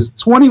 though, because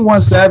 21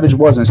 Savage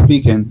wasn't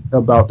speaking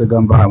about the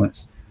gun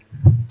violence.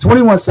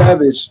 21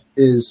 Savage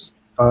is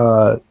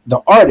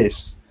the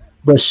artist.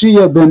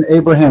 Bashia bin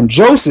Abraham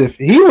Joseph,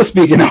 he was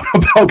speaking out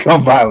about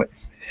gun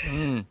violence.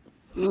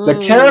 The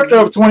character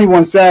of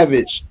 21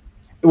 Savage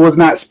was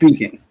not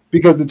speaking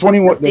because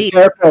the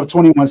character of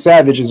 21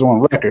 Savage is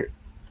on record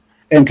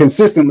and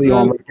consistently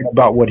on record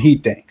about what he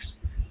thinks.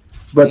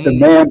 But the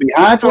man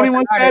behind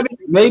 21 Savage,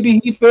 maybe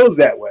he feels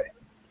that way.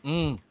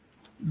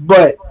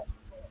 But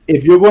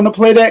if you're going to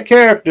play that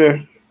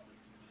character,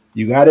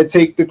 you got to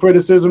take the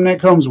criticism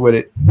that comes with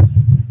it.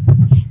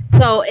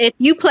 So if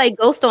you play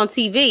Ghost on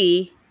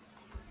TV,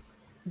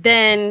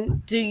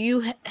 then do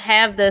you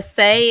have the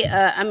say?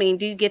 I mean,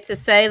 do you get to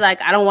say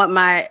like, I don't want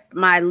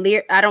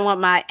I don't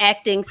want my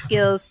acting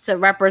skills to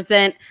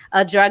represent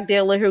a drug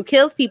dealer who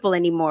kills people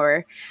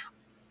anymore?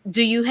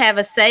 Do you have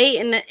a say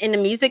in the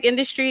music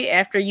industry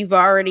after you've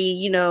already,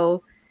 you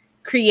know,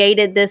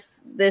 created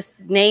this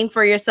name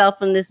for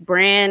yourself and this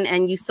brand,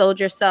 and you sold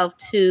yourself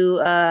to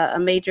a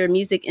major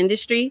music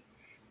industry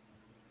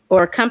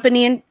or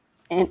company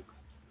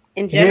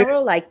in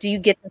general? Like, do you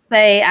get to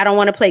say, I don't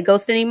want to play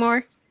Ghost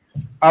anymore?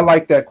 I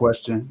like that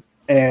question.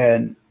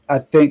 And I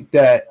think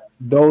that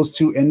those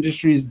two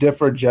industries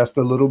differ just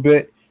a little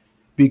bit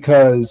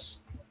because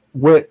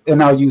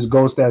and I'll use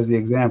Ghost as the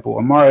example.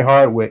 Amari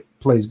Hardwick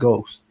plays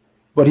Ghost,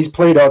 but he's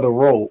played other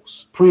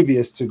roles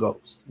previous to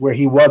Ghost where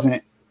he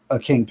wasn't a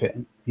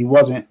kingpin. He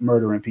wasn't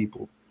murdering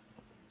people.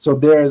 So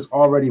there's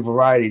already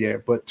variety there.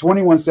 But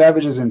 21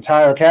 Savage's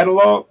entire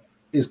catalog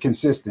is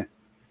consistent.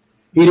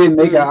 He didn't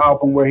make an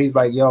album where he's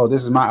like, yo,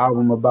 this is my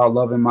album about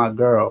loving my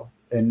girl.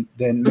 And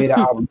then made an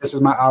album, this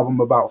is my album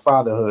about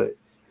fatherhood.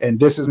 And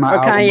this is my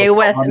album. Kanye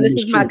West, and this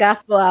is my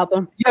gospel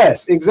album.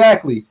 Yes,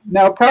 exactly.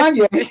 Now,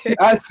 Kanye,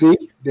 I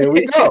see. There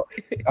we go.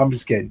 I'm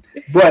just kidding.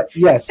 But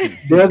yes,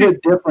 there's a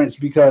difference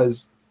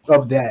because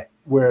of that,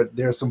 where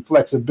there's some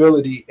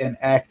flexibility in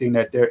acting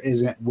that there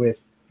isn't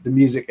with the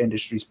music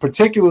industries,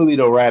 particularly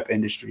the rap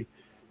industry.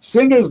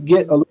 Singers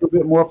get a little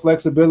bit more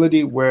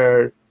flexibility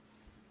where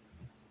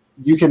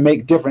you can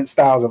make different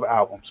styles of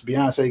albums.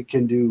 Beyonce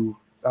can do,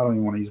 I don't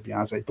even want to use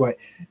Beyonce, but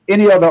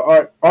any other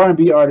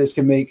R&B artist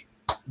can make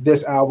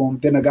this album,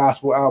 then a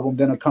gospel album,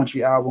 then a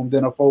country album,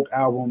 then a folk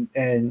album,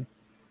 and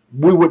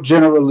we would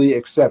generally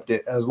accept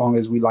it as long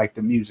as we like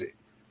the music.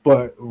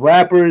 But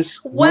rappers,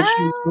 once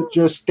you put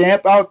your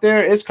stamp out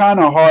there, it's kind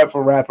of hard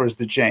for rappers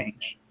to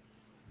change.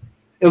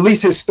 At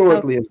least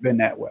historically, it's been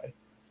that way.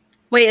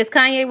 Wait, is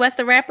Kanye West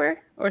a rapper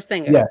or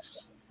singer?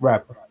 Yes,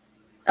 rapper.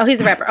 Oh,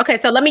 he's a rapper. Okay,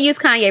 so let me use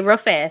Kanye real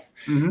fast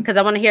because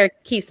I want to hear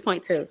Keith's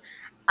point too.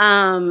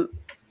 I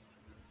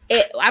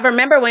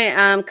remember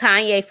when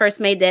Kanye first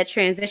made that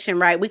transition,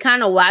 right? We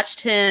kind of watched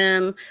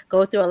him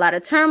go through a lot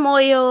of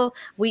turmoil.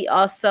 We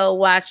also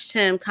watched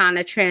him kind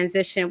of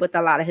transition with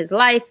a lot of his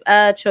life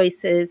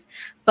choices.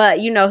 But,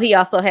 you know, he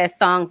also has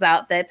songs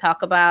out that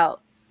talk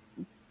about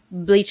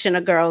bleaching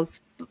a girl's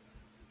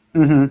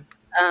private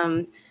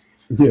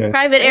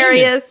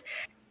areas.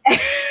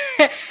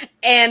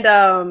 And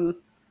I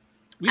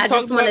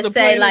just want to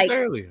say, like,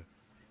 earlier.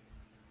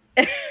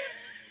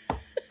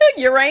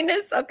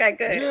 Uranus. Okay,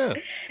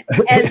 good.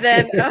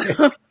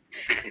 Yeah.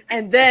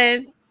 And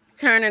then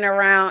turning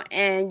around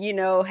and, you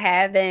know,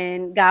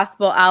 having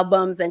gospel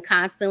albums and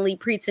constantly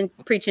preaching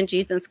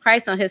Jesus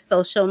Christ on his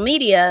social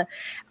media.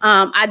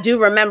 I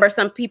do remember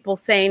some people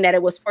saying that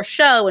it was for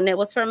show and it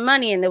was for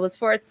money and it was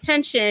for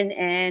attention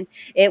and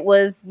it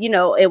was, you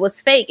know, it was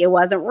fake. It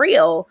wasn't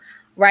real,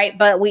 right?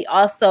 But we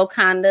also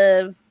kind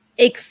of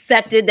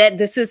accepted that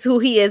this is who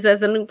he is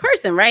as a new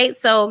person, right?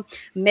 So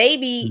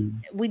maybe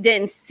we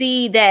didn't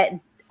see that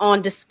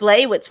on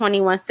display with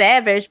 21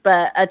 Savage,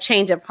 but a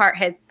change of heart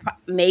has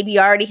maybe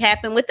already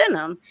happened within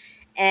him.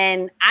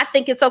 And I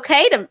think it's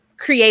okay to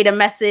create a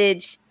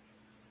message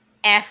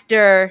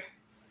after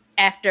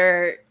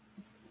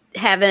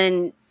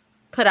having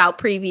put out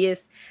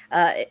previous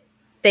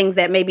things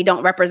that maybe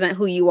don't represent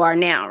who you are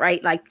now,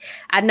 right? Like,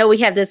 I know we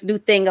have this new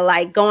thing of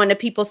like going to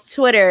people's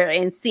Twitter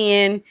and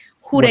seeing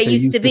who they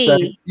used to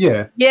be.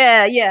 Yeah.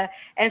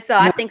 And so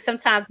I think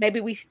sometimes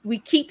maybe we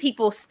keep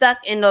people stuck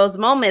in those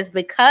moments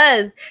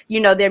because, you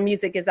know, their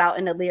music is out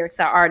and the lyrics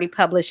are already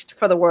published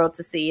for the world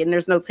to see and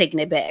there's no taking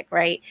it back,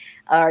 right?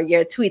 Or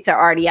your tweets are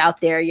already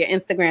out there, your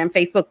Instagram,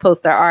 Facebook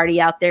posts are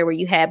already out there where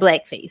you had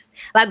blackface,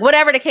 like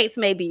whatever the case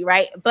may be,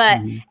 right? But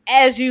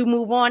as you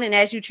move on and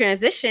as you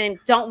transition,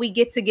 don't we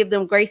get to give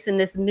them grace in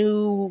this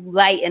new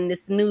light and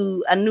this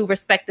new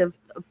respective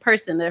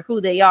person or who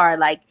they are,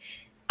 like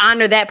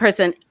honor that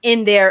person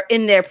in their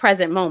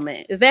present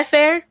moment. Is that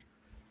fair?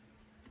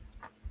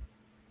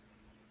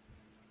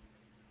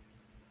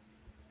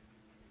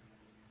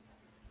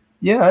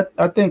 Yeah,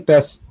 I think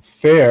that's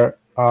fair.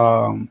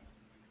 And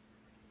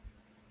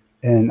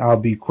I'll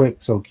be quick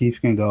so Keith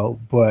can go.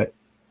 But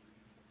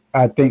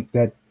I think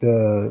that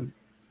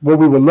what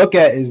we would look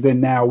at is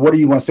then now, what are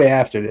you going to say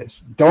after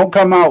this? Don't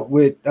come out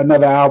with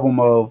another album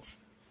of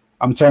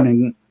I'm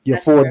turning your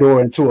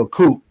four-door into a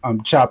coupe.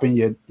 I'm chopping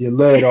your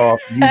lid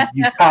off. You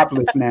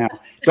topless now.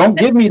 Don't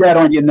give me that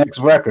on your next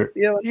record.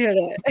 You don't hear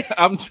that.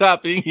 I'm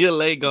chopping your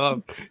leg off.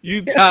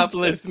 You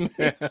topless now.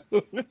 He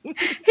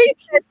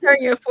said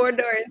turn your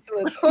four-door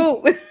into a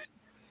coupe.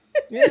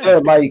 Yeah,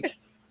 like,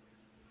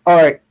 all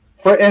right,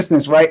 for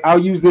instance, right, I'll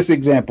use this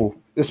example.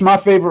 It's my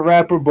favorite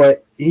rapper,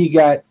 but he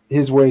got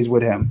his ways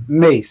with him.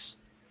 Mace.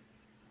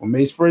 When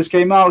Mace first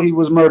came out, he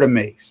was Murder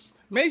Mace.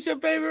 Mace your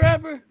favorite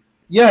rapper?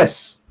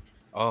 Yes.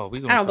 Oh, I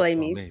don't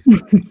blame you.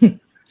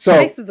 So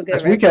Mace is a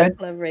good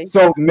rapper.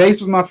 So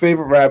Mace was my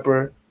favorite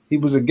rapper. He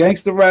was a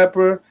gangster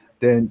rapper.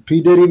 Then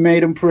P. Diddy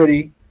made him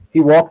pretty.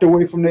 He walked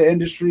away from the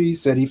industry,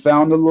 said he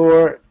found the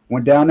Lord,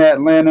 went down to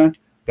Atlanta,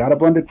 got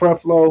up under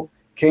Creflo,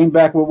 came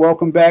back with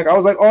Welcome Back. I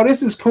was like, oh,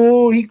 this is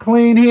cool. He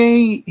clean.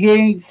 He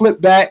ain't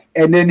flipped back.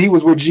 And then he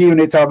was with G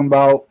Unit talking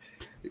about,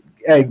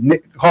 hey,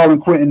 Nick, calling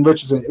Quentin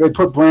Richardson. They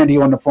put Brandy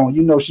on the phone.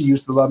 You know she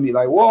used to love me.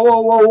 Like,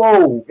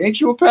 whoa.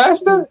 Ain't you a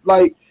pastor?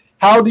 Like,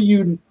 how do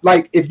you,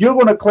 like, if you're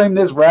going to claim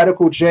this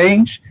radical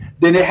change,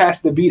 then it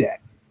has to be that.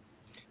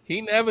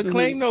 He never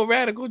claimed no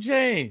radical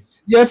change.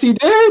 Yes, he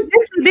did.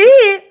 Yes, he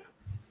did.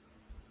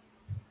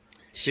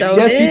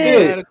 Yes, he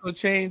did. Radical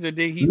change, or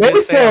did he? They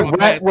said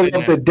rap was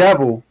of the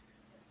devil.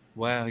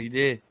 Wow, he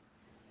did.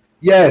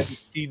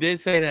 Yes, he did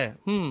say that.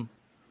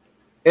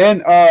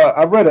 And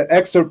I read an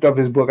excerpt of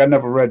his book. I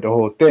never read the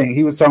whole thing.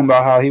 He was talking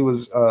about how he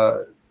was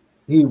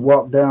he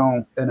walked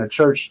down in a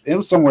church. It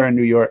was somewhere in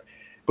New York,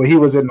 but he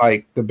was in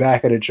like the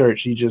back of the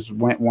church. He just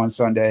went one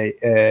Sunday,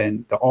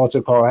 and the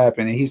altar call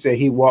happened. And he said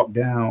he walked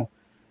down.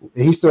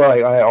 He still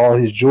like had all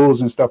his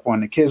jewels and stuff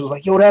on. The kids was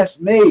like, "Yo, that's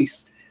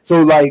Mace."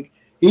 So like.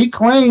 He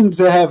claims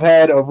to have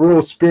had a real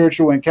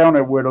spiritual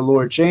encounter where the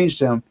Lord changed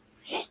him.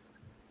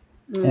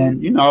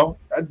 And, you know,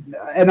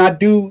 and I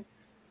do,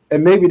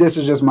 and maybe this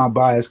is just my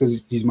bias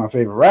because he's my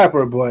favorite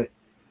rapper, but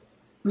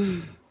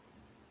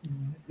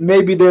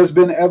maybe there's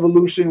been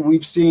evolution.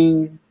 We've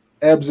seen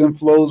ebbs and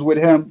flows with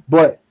him,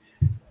 but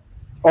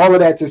all of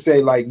that to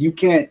say, like, you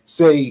can't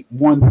say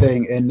one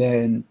thing and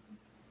then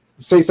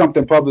say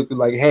something publicly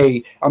like,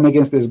 hey, I'm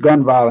against this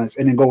gun violence,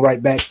 and then go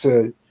right back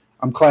to,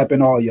 I'm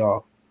clapping all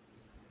y'all.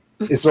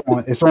 It's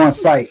on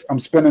site. I'm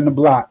spinning the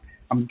block.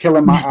 I'm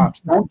killing my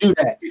ops. Don't do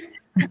that.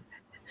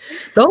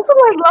 Those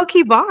are like low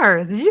key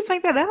bars. Did you just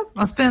make that up?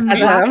 I'm spinning the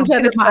block. I'm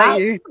trying to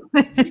tell you.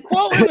 You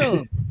quoting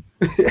them.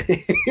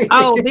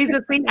 Oh, these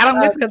are things I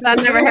don't listen because I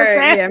never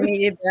heard. Yeah, me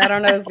either. I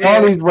don't know.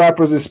 All these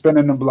rappers is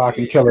spinning the block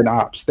and killing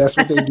ops. That's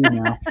what they do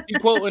now. You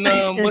quoting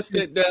what's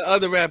the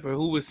other rapper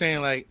who was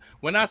saying like,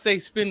 when I say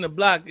spin the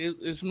block,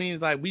 it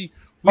means like we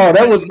oh,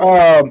 that was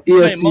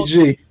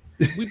ESTG.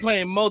 We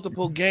playing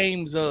multiple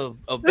games of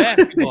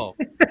basketball.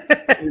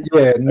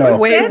 Yeah, no.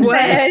 Wait,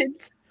 what?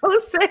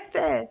 Who said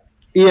that?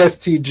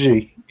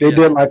 ESTG. They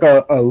did like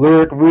a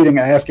lyric reading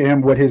asking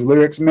him what his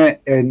lyrics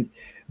meant. And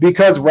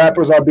because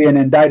rappers are being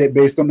indicted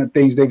based on the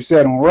things they've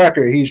said on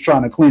record, he's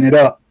trying to clean it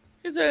up.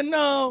 He said,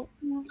 no,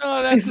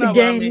 that's not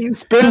what I mean.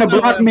 Spin the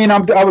block mean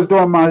I was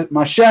doing my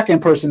Shaq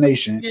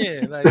impersonation.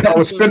 Yeah, like I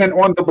was spinning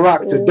on the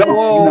block to dunk. You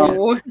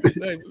know?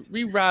 Like,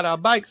 we ride our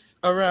bikes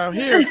around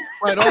here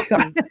quite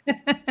often.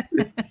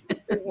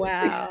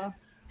 Wow.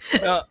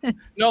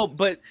 No,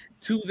 but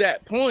to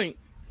that point,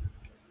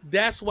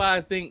 that's why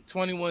I think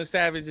 21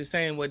 Savage is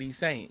saying what he's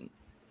saying.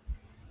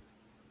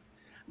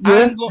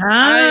 Yeah.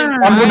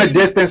 I'm going to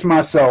distance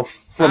myself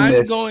from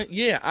this.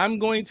 I'm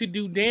going to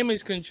do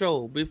damage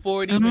control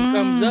before it even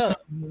comes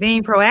up.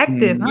 Being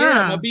proactive.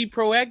 Yeah, I'm going to be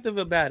proactive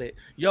about it.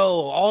 Yo,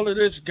 all of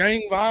this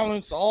gang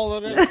violence, all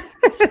of this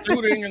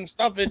shooting and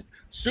stuff,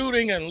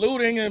 shooting and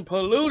looting and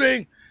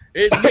polluting,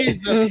 it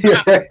needs to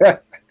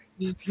stop.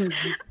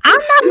 I'm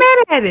not mad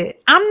at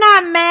it. I'm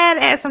not mad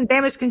at some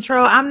damage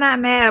control. I'm not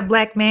mad at a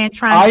black man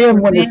trying I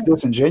am when it's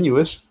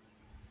disingenuous.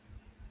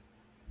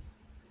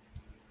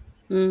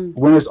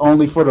 When it's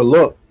only for the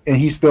look, and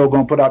he's still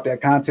going to put out that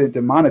content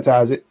to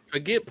monetize it.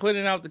 Forget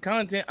putting out the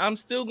content. I'm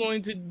still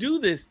going to do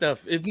this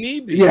stuff if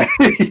need be. Yeah,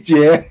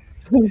 yeah.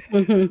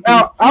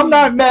 Now, I'm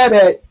not mad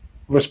at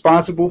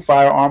responsible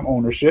firearm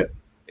ownership.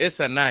 It's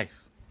a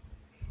knife.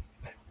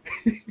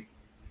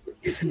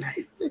 It's a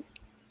knife.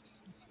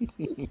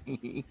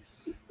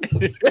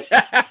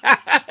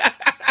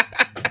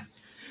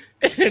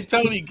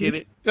 Tony get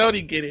it.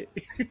 Tony get it.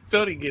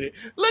 Tony get it.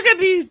 Look at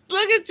these.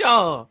 Look at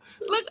y'all.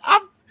 Look,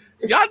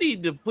 y'all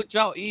need to put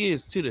y'all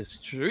ears to the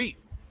street.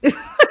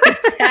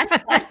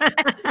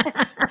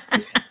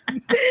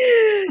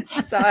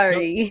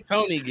 Sorry.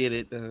 Tony get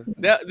it though.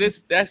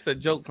 That's a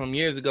joke from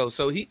years ago.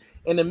 So he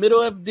in the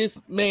middle of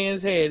this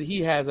man's head,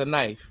 he has a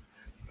knife.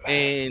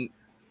 And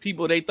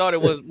people they thought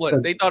it was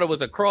what? They thought it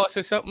was a cross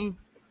or something.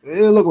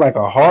 It looked like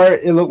a heart.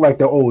 It looked like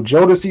the old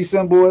Jodeci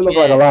symbol. It looked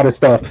like a lot of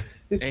stuff.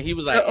 And he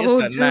was like,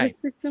 it's a knife.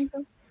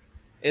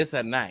 It's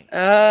a knife.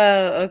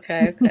 Oh,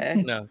 okay.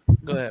 No,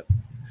 go ahead.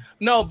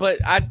 No, but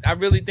I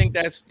really think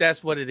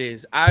that's what it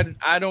is.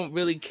 I don't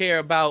really care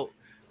about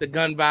the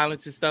gun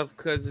violence and stuff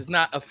because it's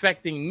not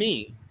affecting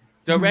me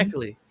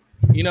directly.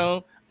 Mm-hmm. You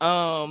know,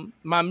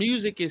 my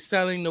music is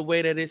selling the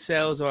way that it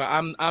sells, or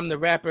I'm the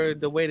rapper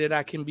the way that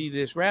I can be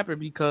this rapper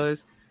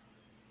because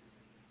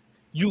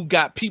you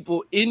got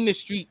people in the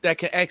street that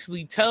can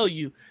actually tell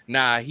you,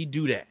 nah, he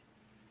do that.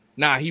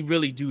 Nah, he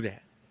really do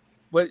that.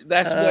 But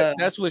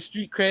that's what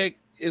street cred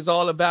is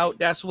all about.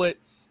 That's what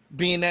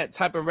being that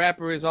type of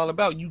rapper is all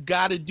about. You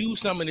got to do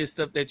some of this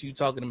stuff that you're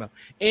talking about.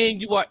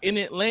 And you are in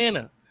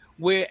Atlanta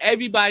where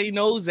everybody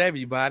knows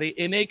everybody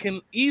and they can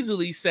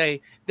easily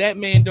say that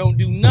man don't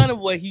do none of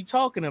what he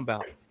talking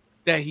about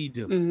that he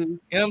do. Mm-hmm. You know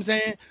what I'm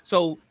saying?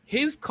 So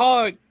his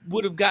card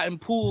would have gotten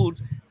pulled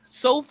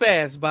so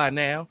fast by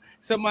now.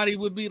 Somebody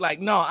would be like,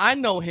 "No, I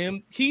know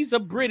him. He's a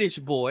British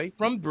boy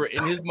from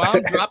Britain. His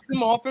mom dropped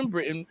him off in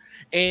Britain,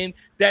 and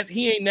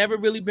he ain't never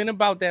really been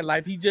about that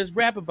life. He just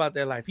rap about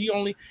that life. He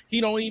don't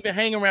even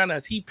hang around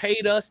us. He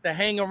paid us to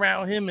hang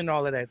around him and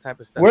all of that type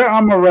of stuff." Where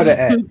Amaretta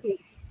at?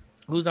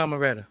 Who's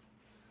Amaretta?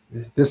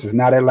 This is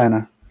not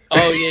Atlanta.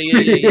 Oh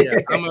yeah.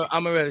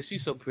 Amaretta.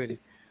 She's so pretty.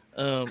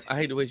 I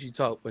hate the way she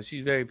talks, but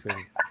she's very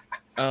pretty.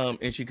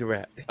 And she can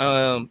rap.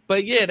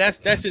 But yeah, that's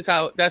just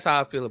how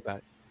I feel about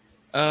it.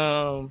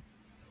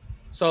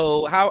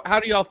 So how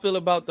do y'all feel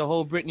about the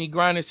whole Brittany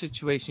Griner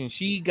situation?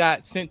 She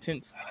got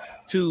sentenced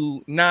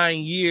to 9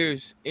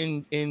 years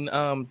in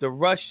the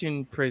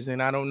Russian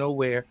prison, I don't know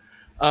where,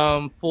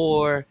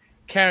 for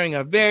carrying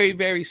a very,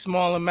 very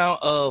small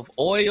amount of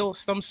oil,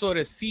 some sort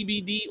of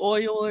CBD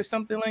oil or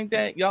something like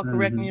that. Y'all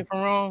correct me if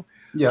I'm wrong.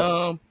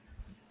 Yeah.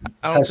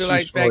 I don't feel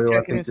like fact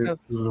checking and stuff.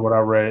 This is what I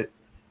read.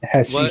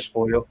 Hashish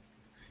oil.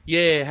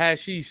 Yeah,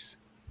 hashish.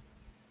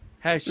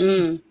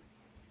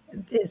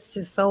 It's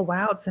just so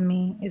wild to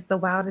me. It's the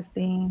wildest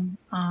thing.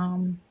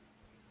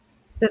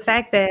 The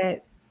fact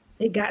that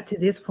it got to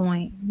this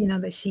point,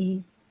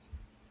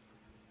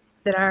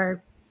 that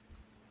our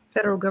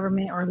federal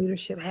government or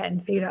leadership hadn't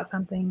figured out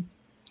something.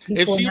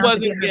 If she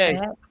wasn't gay,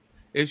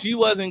 is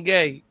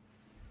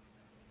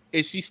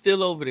she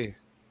still over there?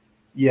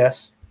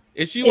 Yes.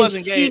 If she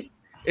wasn't gay,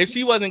 is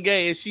she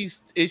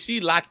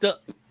locked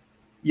up?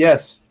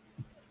 Yes.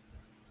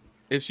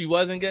 If she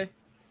wasn't gay?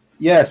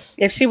 Yes.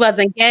 If she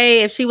wasn't gay,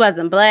 if she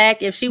wasn't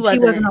black, if she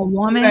wasn't a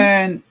woman,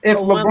 and if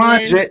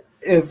LeBron,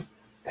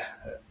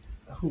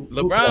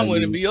 LeBron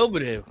wouldn't be over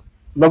there.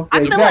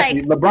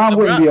 Exactly. Like LeBron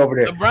wouldn't be over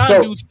there.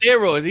 LeBron do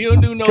steroids. He don't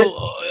do no.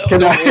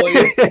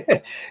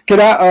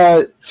 Can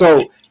I?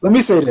 So let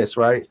me say this,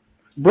 right?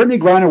 Brittany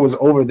Griner was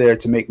over there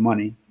to make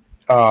money,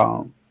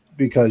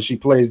 because she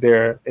plays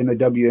there in the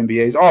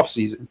WNBA's off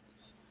season.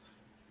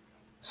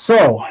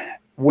 So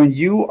when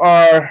you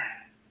are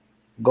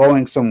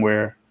going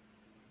somewhere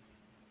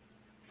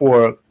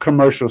for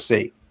commercial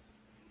sake,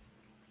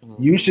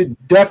 you should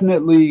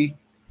definitely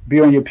be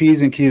on your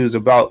P's and Q's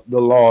about the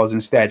laws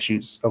and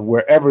statutes of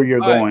wherever you're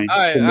going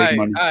to make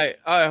money. All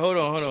right, hold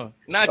on.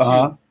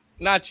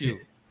 Not you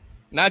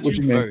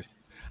first.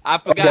 I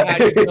forgot Okay.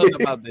 how you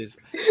felt about this.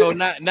 So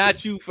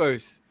not you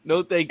first.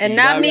 No, thank you. And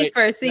not me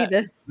first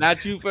either.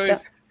 Not you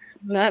first.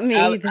 Not me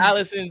either.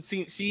 Allison,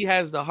 she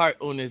has the heart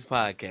on this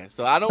podcast,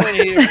 so I don't want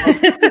to hear.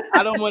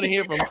 I don't want to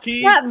hear from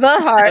Keith, Not the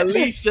heart.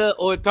 Alicia,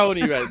 or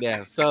Tony right now.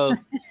 So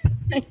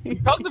we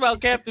talked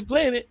about Captain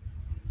Planet.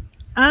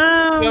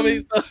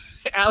 So,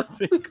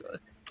 Allison,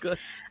 go.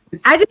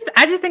 I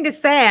just think it's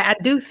sad.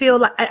 I do feel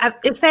like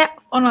it's sad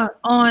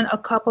on a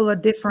couple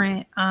of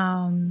different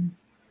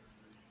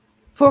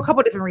for a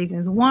couple of different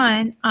reasons.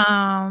 One,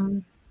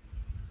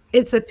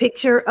 it's a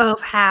picture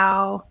of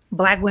how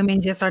Black women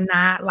just are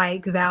not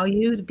like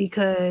valued,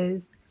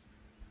 because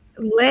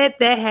let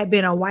that have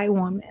been a white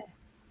woman,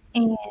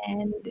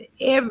 and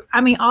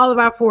all of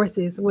our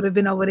forces would have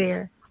been over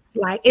there.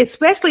 Like,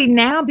 especially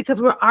now,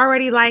 because we're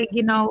already like,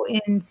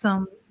 in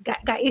some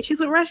got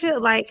issues with Russia.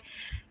 Like,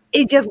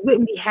 it just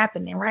wouldn't be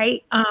happening,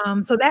 right?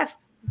 So that's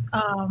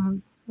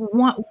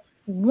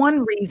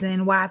one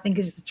reason why I think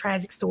it's just a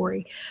tragic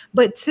story.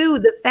 But two,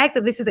 the fact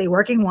that this is a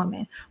working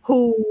woman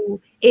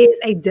who is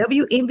a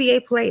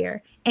WNBA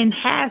player and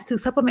has to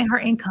supplement her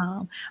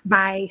income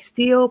by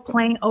still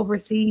playing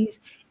overseas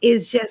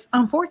is just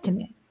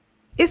unfortunate.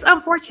 It's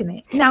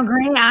unfortunate. Now,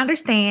 granted, I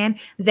understand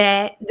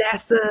that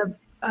that's a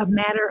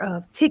matter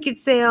of ticket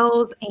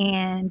sales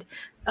and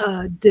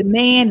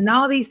demand and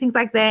all these things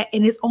like that.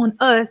 And it's on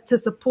us to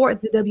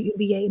support the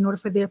WNBA in order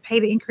for their pay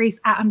to increase.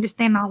 I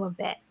understand all of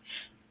that.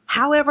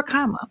 However,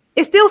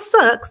 it still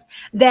sucks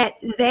that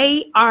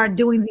they are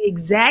doing the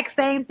exact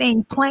same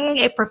thing, playing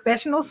a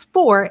professional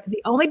sport.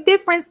 The only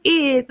difference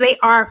is they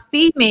are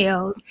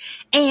females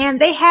and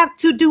they have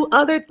to do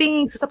other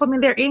things to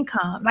supplement their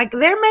income. Like,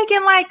 they're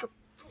making like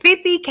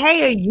 $50K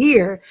a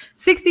year,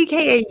 $60K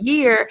a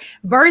year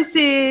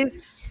versus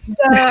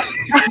I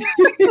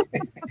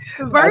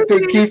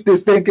think Keith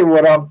is thinking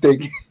what I'm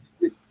thinking.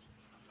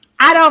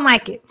 I don't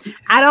like it.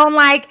 I don't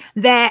like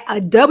that a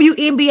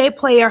WNBA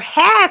player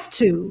has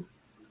to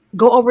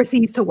go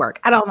overseas to work.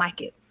 I don't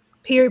like it.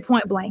 Period,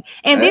 point blank.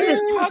 And then this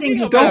thing,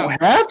 you don't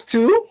have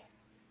to.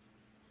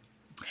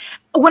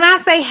 When I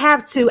say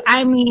have to,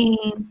 I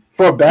mean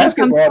for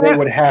basketball they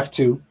would have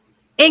to.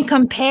 In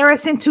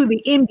comparison to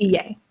the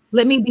NBA,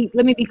 let me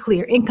be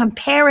clear. In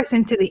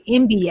comparison to the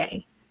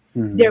NBA,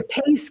 their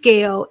pay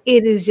scale,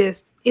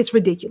 it's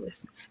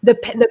ridiculous.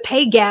 The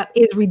pay gap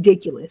is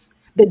ridiculous.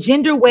 The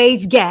gender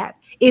wage gap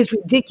is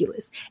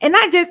ridiculous, and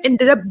not just in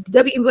the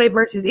WNBA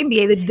versus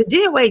NBA.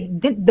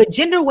 The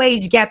gender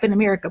wage gap in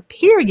America,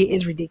 period,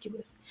 is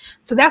ridiculous.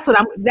 So that's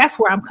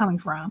where I'm coming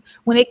from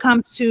when it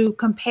comes to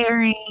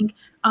comparing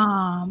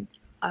a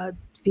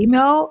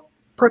female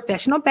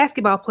professional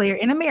basketball player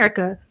in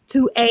America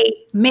to a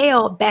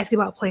male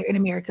basketball player in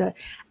America.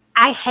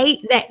 I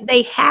hate that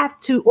they have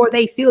to, or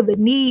they feel the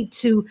need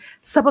to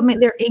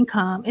supplement their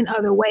income in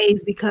other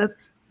ways, because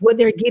what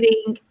they're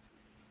getting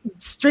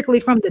strictly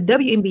from the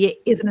WNBA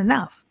isn't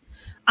enough.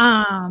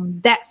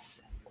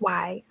 That's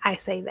why I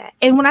say that.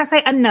 And when I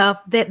say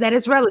enough, that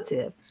is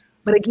relative.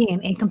 But again,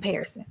 in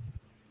comparison,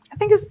 I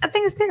think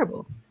it's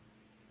terrible.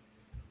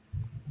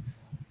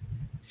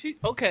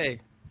 Okay.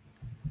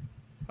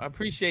 I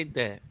appreciate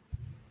that.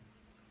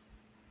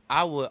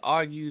 I would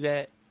argue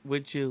that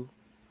with you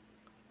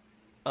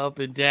up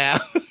and down.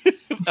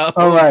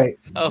 All right.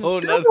 Oh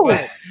no,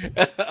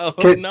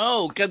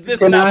 because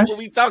this is not what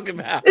we talking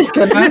about.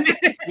 Can I?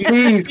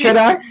 Please, can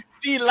I?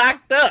 She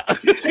locked up.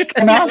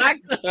 Can I?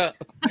 Locked up.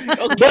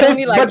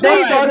 Okay. But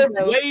that's part of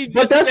wage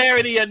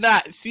disparity or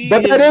not.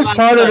 But that is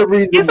part of the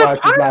reason why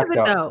she's locked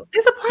up. Though.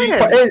 It's a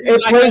part of it.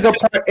 It plays a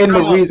part in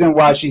the reason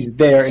why she's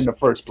there in the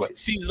first place.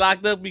 She's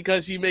locked up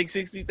because she makes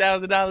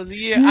 $60,000 a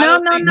year. No.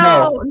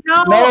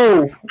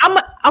 No.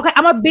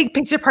 I'm a big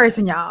picture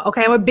person, y'all.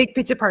 Okay, I'm a big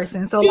picture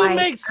person. So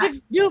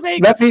you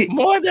make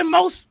more than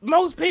most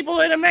people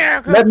in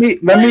America. Let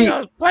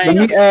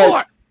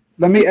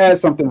me add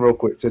something real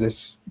quick to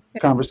this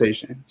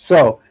conversation.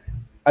 So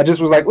I just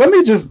was like, let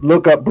me just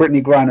look up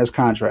Brittany Griner's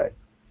contract.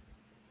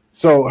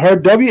 So her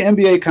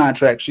WNBA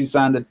contract, she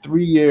signed a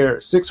 3-year,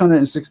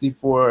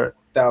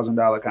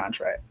 $664,000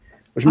 contract,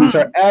 which means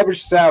her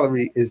average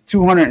salary is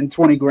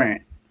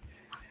 $220,000.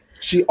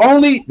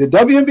 The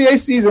WNBA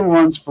season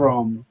runs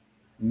from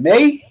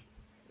May, I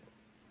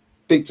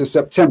think, to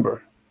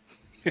September.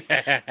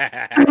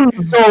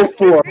 So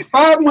for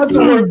 5 months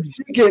of work,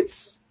 she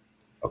gets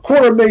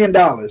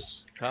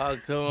 $250,000.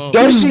 Talk to him.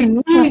 Does she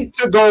need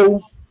to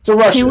go to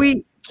Russia?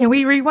 Can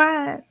we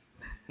rewind?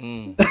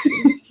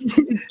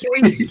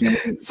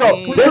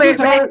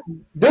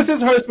 This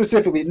is her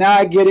specifically. Now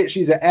I get it.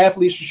 She's an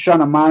athlete. She's trying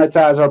to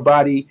monetize her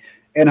body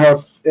in her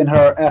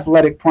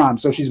athletic prime.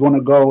 So she's going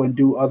to go and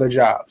do other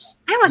jobs.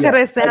 I like how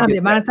that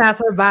sounded. Monetize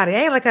her body.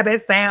 I ain't like how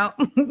that sound.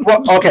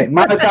 Well, okay.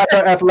 Monetize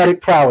her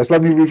athletic prowess.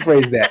 Let me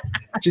rephrase that.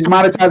 She's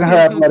monetizing her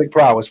athletic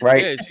prowess,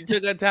 right? Yeah, she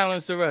took her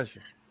talents to Russia.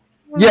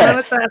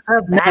 Yes.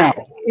 Now,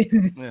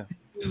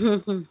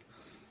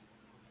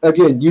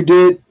 again, you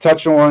did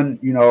touch on,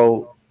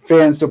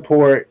 fan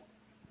support,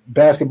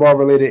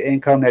 basketball-related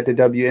income that the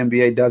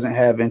WNBA doesn't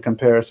have in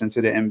comparison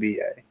to the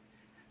NBA.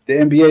 The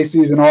NBA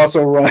season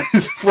also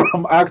runs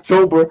from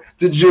October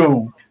to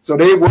June, so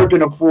they work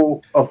in a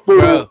full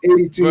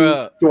 82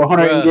 to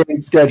 100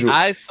 game schedule.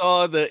 I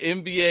saw the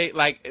NBA,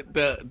 like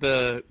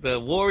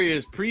the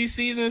Warriors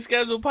preseason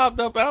schedule popped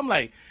up, and I'm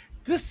like,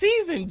 the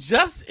season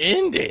just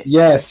ended.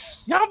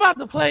 Yes. Y'all about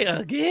to play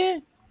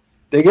again?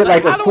 They get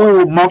like a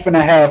full month and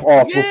a half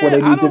off before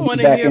they need to be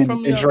back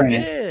in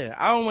training. Yeah,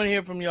 I don't want to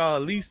hear from y'all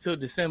at least till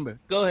December.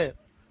 Go ahead.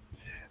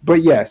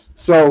 But yes,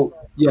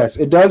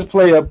 it does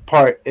play a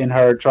part in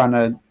her trying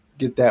to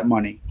get that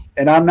money.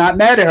 And I'm not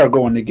mad at her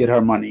going to get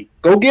her money.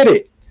 Go get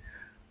it.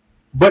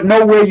 But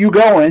know where you're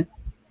going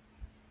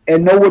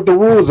and know what the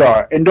rules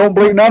are. And don't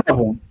break none of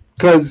them.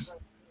 Because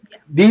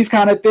these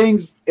kind of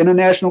things,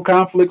 international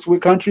conflicts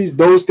with countries,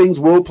 those things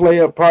will play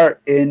a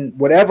part in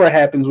whatever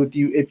happens with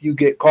you if you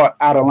get caught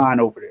out of line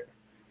over there.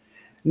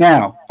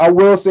 Now, I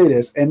will say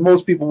this, and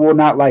most people will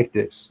not like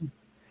this.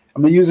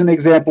 I'm gonna use an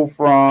example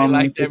from. I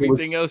liked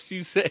everything else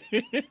you said.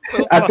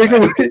 I think it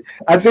was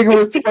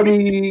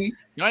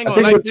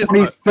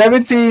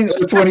 2017 or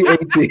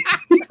 2018.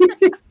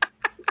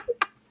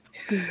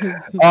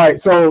 All right,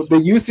 so the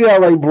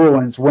UCLA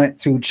Bruins went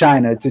to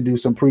China to do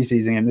some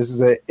preseason, and this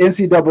is an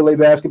NCAA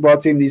basketball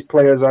team. These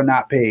players are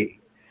not paid.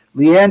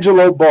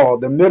 LiAngelo Ball,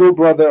 the middle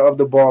brother of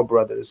the Ball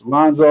brothers,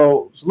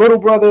 Lonzo's little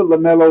brother,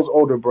 LaMelo's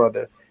older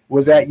brother,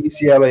 was at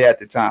UCLA at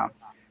the time.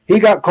 He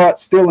got caught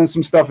stealing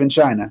some stuff in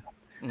China.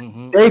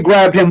 Mm-hmm. They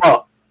grabbed him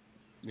up.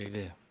 They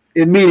did.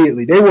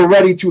 Immediately. They were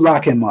ready to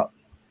lock him up.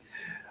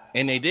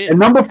 And they did. And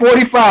number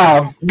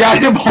 45 got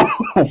him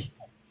home.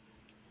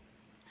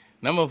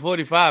 Number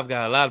 45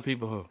 got a lot of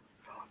people home.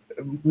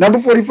 Number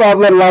 45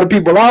 let a lot of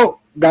people out,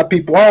 got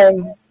people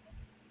home.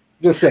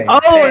 Just saying.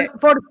 Oh,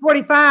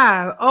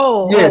 45.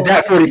 Oh. Yeah,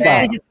 that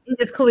 45.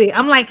 It's clear.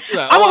 I'm like,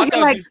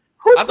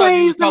 who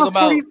plays number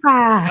 45?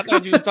 I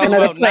thought you was talking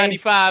about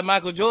 95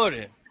 Michael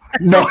Jordan.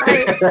 No.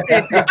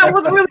 I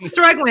was really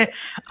struggling.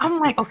 I'm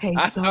like, okay.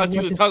 I thought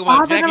you was talking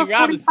about Jackie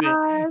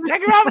Robinson.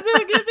 Jackie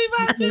Robinson, give me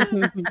my chance.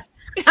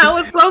 I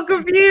was so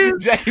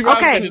confused. Jackie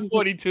Robinson is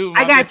 42.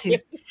 I got you.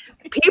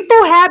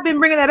 People have been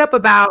bringing that up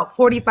about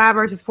 45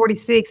 versus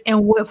 46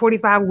 and what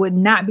 45 would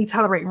not be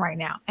tolerating right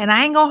now. And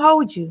I ain't going to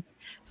hold you.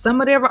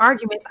 Some of their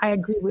arguments I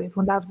agree with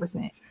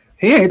 1,000%.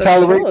 He ain't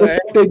tolerating what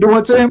stuff they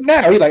doing to him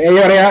now. He's like, hey,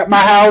 they at my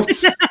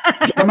house.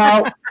 Come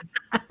out.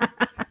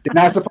 They're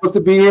not supposed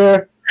to be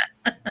here.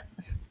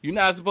 You're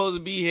not supposed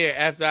to be here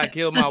after I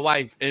killed my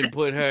wife and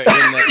put her in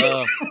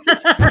the.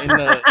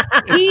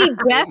 He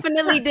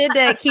definitely did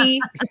that,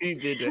 Keith. He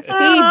did that.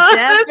 He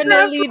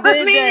definitely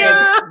did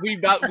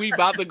that. We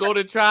about to go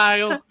to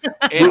trial,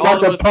 and we about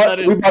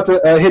to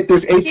hit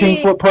this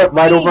 18-foot putt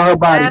right over her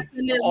body.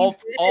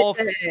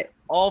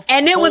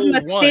 And it was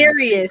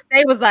mysterious.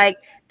 They was like,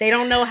 they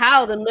don't know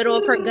how the middle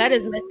of her gut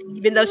is missing,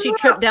 even though she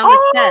tripped down the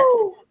steps.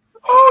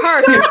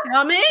 Her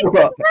stomach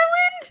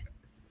ruined.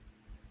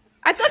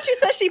 I thought you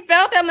said she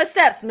fell down the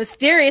steps.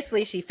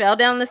 Mysteriously, she fell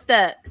down the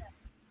steps.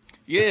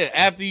 Yeah,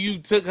 after you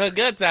took her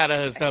guts out of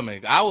her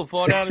stomach, I would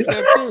fall down the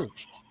steps too.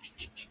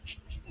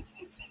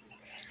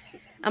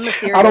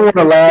 I don't want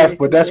to laugh,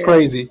 but that's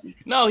crazy.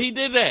 No, he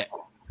did that.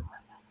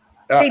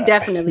 He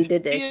definitely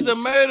did that. He is a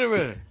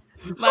murderer.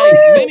 Like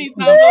many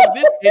times over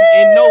this,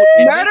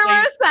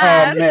 murderer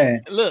side. Oh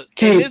man, look,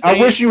 Keith, I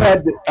wish you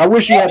had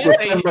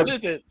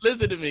the.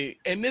 Listen to me,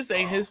 and this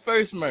ain't his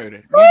first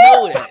murder. You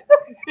know that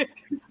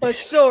for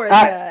sure.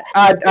 I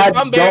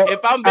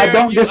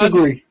don't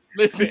disagree.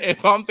 Listen,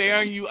 if I'm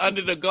burying you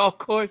under the golf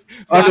course,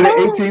 under the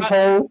 18th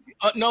hole.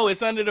 No,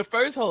 it's under the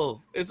first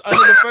hole. It's under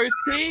the first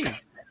tee.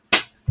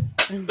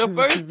 The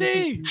first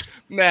tee.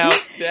 Now,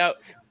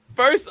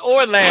 first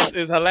or last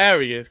is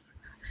hilarious.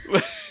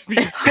 But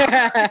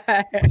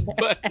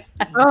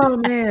oh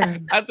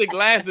man, I think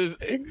last is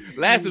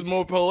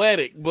more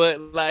poetic, but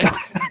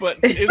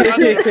it's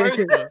under the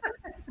first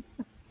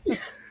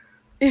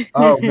one.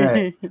 Oh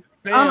man.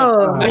 I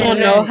don't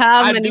know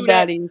how many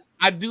bodies.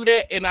 I do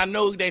that, and I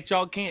know that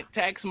y'all can't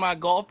tax my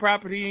golf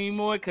property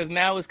anymore because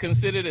now it's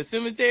considered a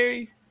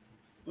cemetery.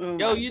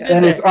 Yo, you did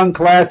and that. It's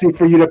unclassy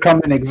for you to come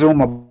and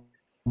exhume a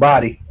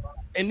body.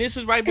 And this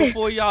is right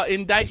before y'all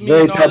indict it's me.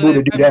 very taboo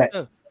to do that.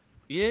 Stuff.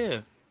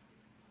 Yeah,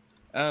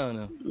 I don't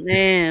know,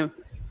 man.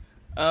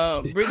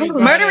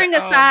 Murdering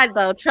aside,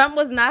 though, Trump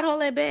was not all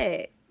that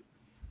bad.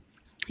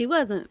 He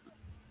wasn't.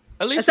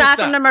 Aside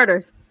from the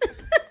murders.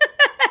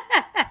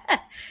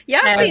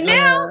 Y'all see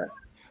now.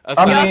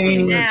 I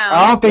mean,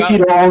 I don't think he's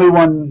the only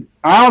one.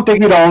 I don't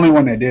think he's the only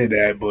one that did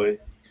that, but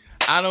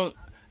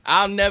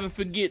I'll never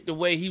forget the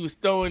way he was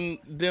throwing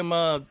them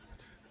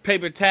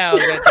paper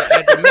towels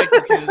at the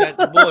Mexicans at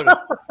the border.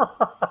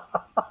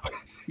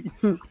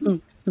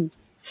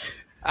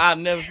 I'll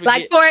never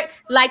forget.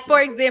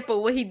 For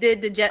example, what he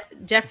did to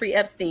Jeffrey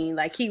Epstein.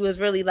 Like he was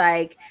really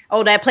like,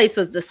 oh, that place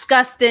was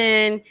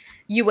disgusting.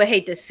 You would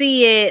hate to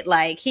see it.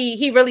 Like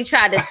he really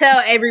tried to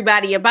tell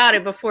everybody about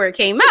it before it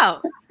came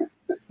out.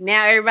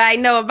 Now everybody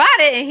know about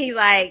it, and he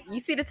like, you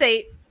see the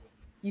tape.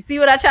 You see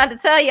what I tried to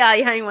tell y'all?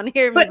 Y'all ain't want to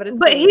hear me,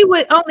 but he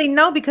would only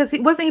know because he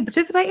wasn't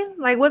participating.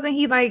 Like, wasn't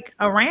he like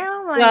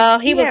around? Like, well,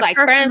 he was like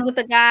friends with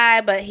the guy,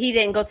 but he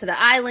didn't go to the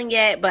island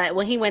yet. But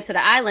when he went to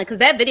the island, because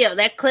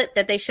that clip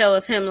that they show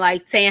of him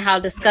like saying how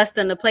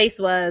disgusting the place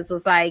was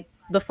like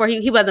before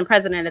he wasn't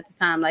president at the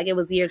time. Like it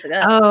was years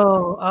ago.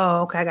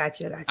 Oh, okay, I got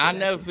you. I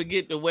never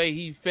forget the way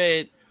he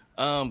fed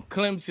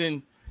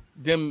Clemson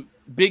them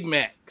Big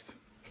Macs.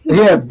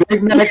 Yeah,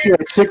 Big Macs, yeah,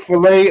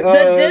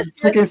 Chick-fil-A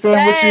chicken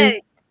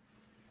sandwiches.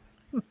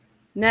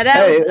 Now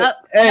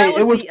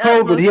that was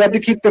COVID. He had to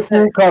keep the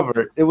food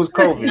covered. It was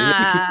COVID. He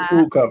had to keep the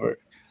food covered.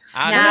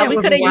 We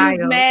could have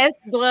used masks,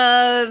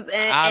 gloves,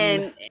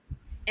 and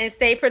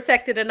stay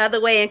protected another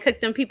way and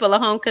cook them people a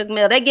home cooked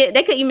meal. They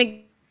could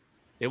even.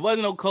 There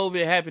wasn't no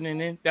COVID happening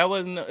then. That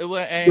wasn't. It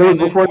was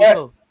before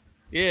that.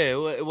 Yeah,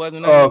 it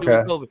wasn't nothing to do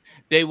with COVID.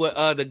 They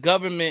were the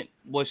government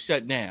was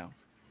shut down.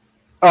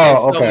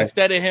 Oh, so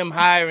instead of him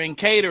hiring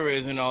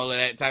caterers and all of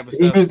that type of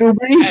stuff,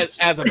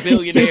 as a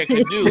billionaire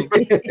could do,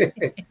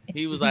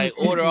 he was like,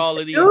 order all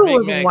of these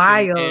Big Macs.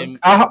 Wild. And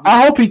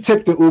I hope he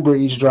tipped the Uber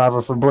Eats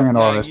driver for bringing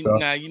all that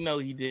stuff. Nah, you know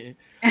he didn't.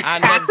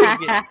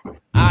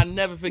 I'll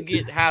never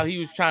forget how he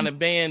was trying to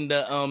ban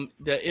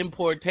the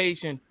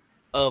importation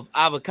of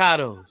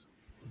avocados.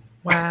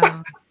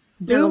 Wow.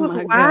 Dude was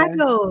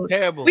wild.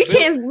 Terrible. We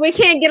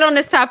can't get on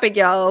this topic,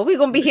 y'all. We're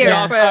gonna be here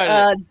for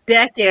a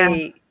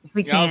decade.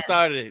 Y'all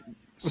started it.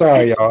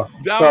 Sorry, y'all.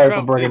 Sorry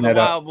for bringing that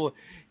up. Boy.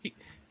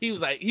 He was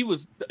like he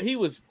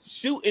was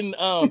shooting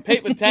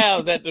paper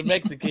towels at the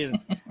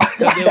Mexicans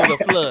because there was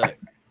a flood.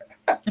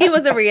 He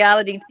was a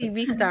reality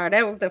TV star.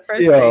 That was the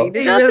first thing.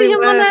 Did y'all see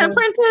him on The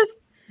Apprentice?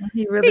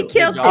 He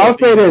killed. I'll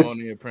say this: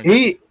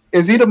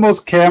 he the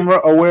most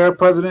camera-aware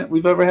president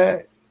we've ever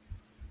had.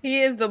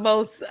 He is the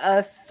most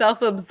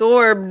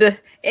self-absorbed.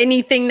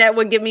 Anything that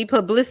would give me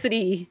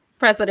publicity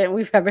president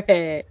we've ever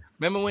had.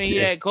 Remember when he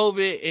had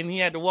COVID and he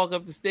had to walk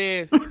up the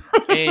stairs and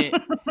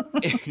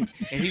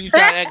he was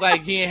trying to act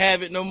like he didn't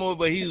have it no more,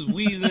 but he was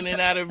wheezing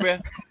and out of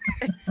breath.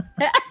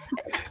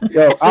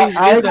 Yo,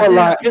 I ain't gonna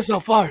lie. It's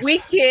a farce. We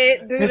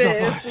can't do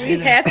this. We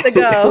have to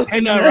go.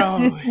 Ain't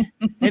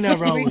nothing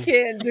wrong. We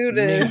can't do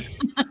this.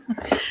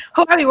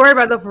 Who I be worried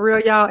about though for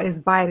real, y'all,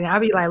 is Biden. I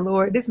be like,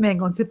 Lord, this man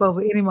gonna tip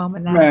over any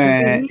moment now.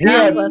 Man,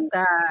 I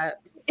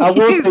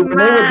will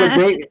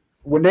say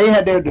when they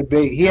had their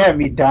debate, he had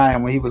me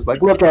dying when he was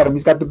like, look at him,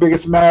 he's got the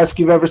biggest mask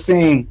you've ever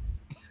seen.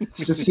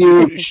 It's just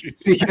huge.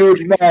 It's a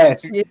huge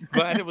mask.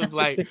 But it was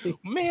like,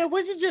 man,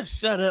 would you just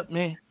shut up,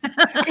 man?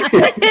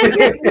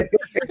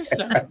 Just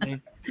shut up,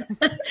 man.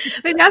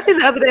 I seen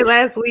the other day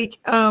last week.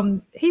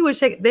 He was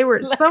shaking.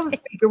 Some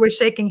speaker was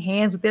shaking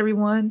hands with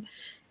everyone,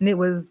 and it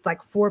was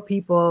like 4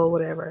 people,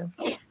 whatever.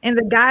 And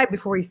the guy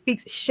before he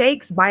speaks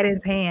shakes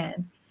Biden's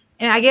hand,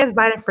 and I guess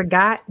Biden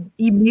forgot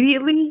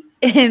immediately.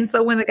 And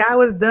so when the guy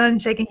was done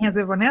shaking hands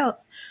with everyone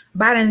else,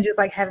 Biden's just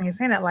like having his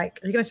hand out, like,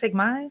 "Are you gonna shake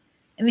mine?"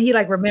 And then he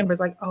like remembers,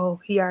 like, "Oh,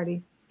 he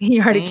already He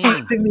already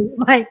came to me.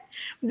 Like,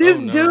 this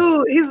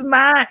dude, his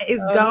mind is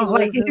gone.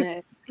 Like, he's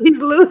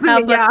losing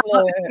it,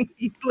 y'all.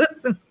 He's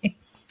losing it.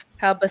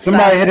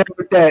 Somebody hit him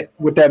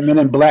with that Men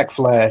in Black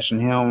flash,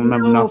 and he don't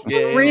remember nothing.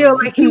 For real,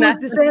 like he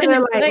was just saying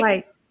there,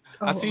 like.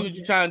 I see what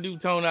you're trying to do,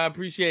 Tony. I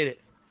appreciate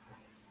it.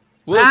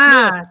 Will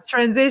Smith,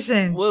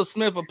 transition. Will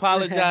Smith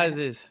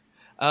apologizes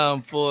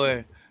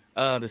for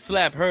the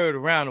slap heard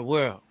around the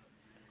world.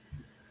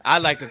 I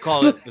like to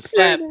call it the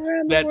slap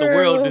that the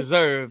world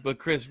deserved, but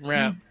Chris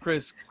Rock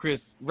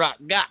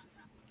got.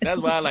 That's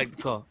what I like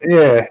to call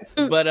it.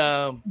 Yeah. But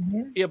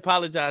he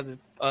apologizes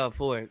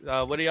for it.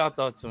 What are y'all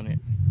thoughts on it?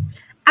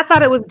 I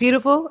thought it was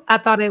beautiful. I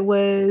thought it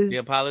was the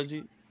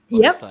apology.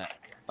 Yep.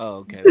 Oh,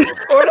 okay. It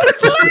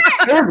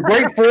was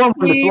great form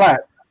for the slap.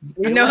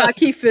 You know how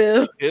Keith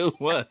feel. It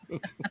was.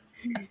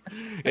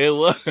 It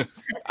was.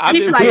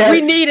 He's like,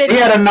 we needed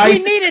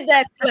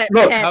that slap.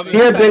 Look,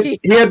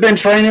 he had been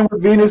training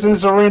with Venus and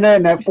Serena,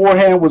 and that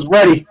forehand was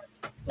ready.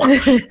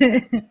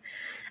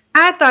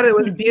 I thought it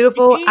was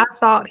beautiful. I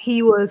thought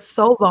he was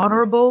so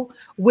vulnerable,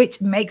 which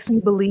makes me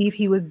believe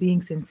he was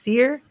being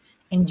sincere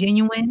and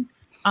genuine.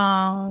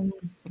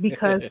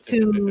 Because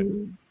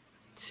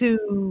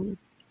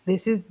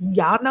this is,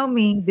 y'all know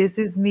me. This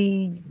is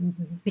me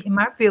in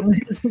my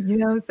feelings. You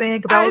know what I'm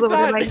saying? Because I was over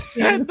there like,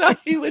 I thought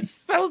he was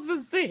so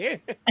sincere,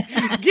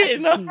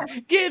 getting on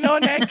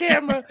that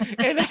camera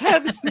and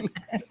practicing.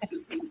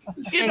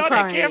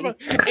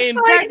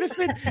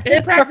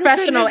 This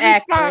professional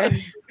actor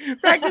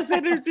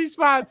practicing his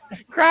response,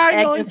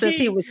 crying on since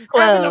he was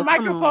 12. having a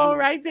microphone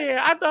right there.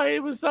 I thought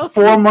it was so.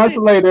 4 months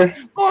later.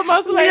 4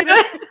 months later.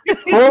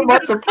 4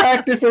 months of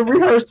practice and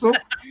rehearsal.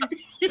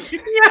 Yo,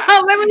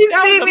 let me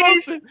see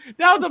this.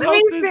 That was the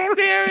most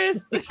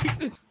sincerest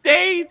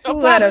stage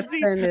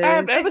apology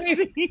I've ever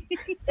seen.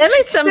 At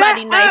least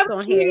somebody nice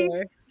on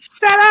here.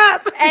 Shut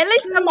up. At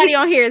least somebody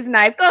on here is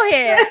nice. Go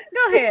ahead,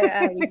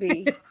 Ali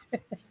B.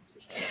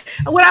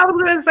 What I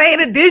was going to say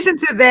in addition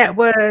to that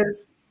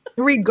was,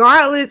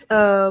 regardless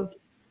of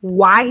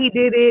why he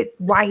did it,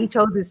 why he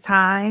chose his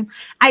time,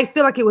 I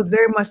feel like it was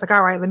very much like,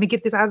 all right, let me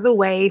get this out of the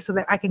way so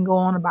that I can go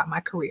on about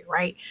my career,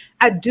 right?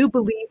 I do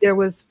believe there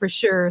was for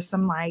sure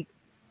some, like,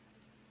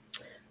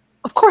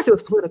 of course it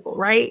was political,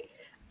 right?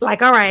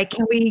 Like, all right,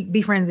 can we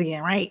be friends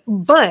again, right?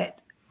 But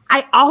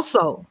I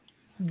also,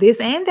 this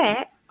and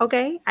that,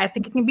 okay? I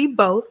think it can be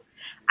both.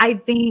 I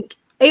think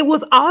it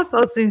was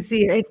also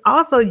sincere and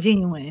also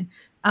genuine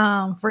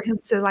for him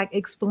to like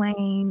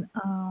explain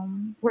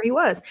where he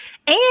was.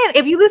 And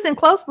if you listen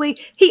closely,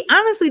 he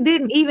honestly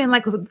didn't even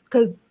like,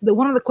 because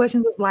one of the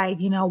questions was like,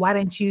 you know, why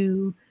didn't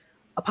you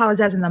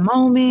apologize in the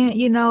moment,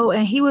 you know?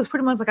 And he was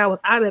pretty much like, I was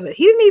out of it.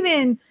 He didn't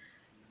even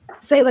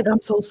say like,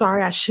 I'm so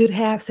sorry, I should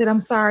have said I'm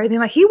sorry. Then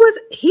like he was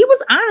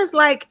honest.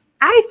 Like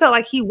I felt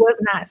like he was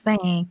not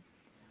saying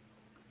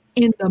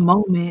in the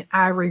moment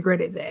I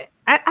regretted that.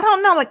 I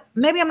don't know, like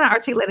maybe I'm not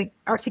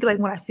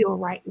articulating what I feel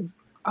right.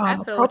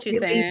 I feel what you're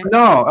saying.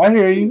 No, I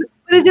hear you.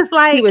 But it's just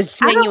like he was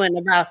genuine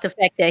about the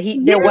fact that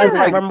there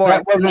wasn't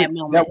remorse in that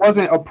moment. That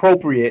wasn't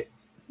appropriate.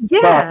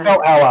 Yeah, but I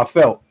felt how I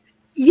felt.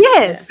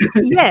 Yes,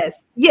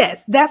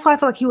 yes. That's why I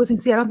feel like he was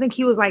sincere. I don't think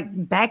he was like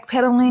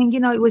backpedaling. You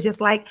know, it was just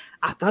like,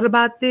 I thought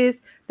about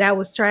this. That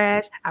was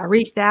trash. I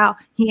reached out.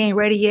 He ain't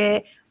ready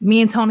yet. Me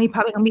and Tony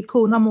probably gonna be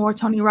cool no more.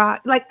 Tony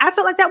Rock. Like I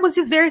felt like that was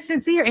just very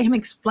sincere, and him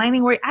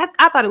explaining where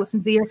I thought it was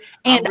sincere.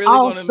 And I'm really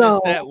also gonna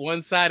miss that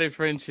one-sided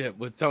friendship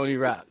with Tony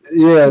Rock.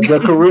 Yeah, the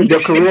career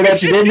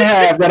that you didn't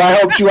have that I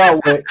helped you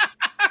out with.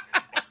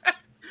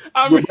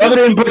 Your brother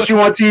didn't put you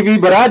on TV,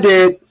 but I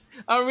did.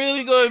 I'm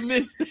really gonna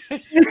miss that.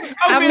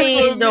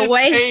 The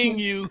way paying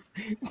you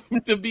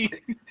to be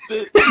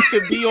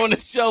on the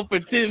show for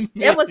 10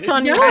 minutes. It was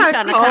Tony Rock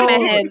trying to come at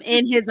him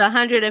in his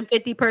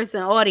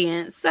 150-person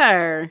audience,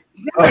 sir.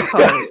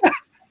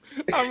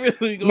 I'm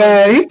really going.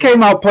 Man, he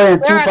came out playing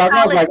Tupac.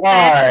 I was like,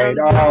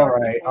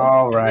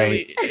 all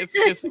right.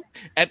 It's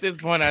at this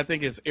point, I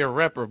think it's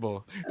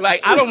irreparable.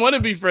 Like, I don't want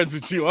to be friends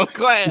with you. I'm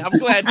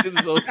glad this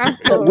is over.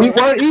 We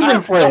weren't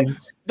even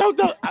friends.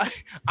 Don't.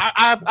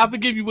 I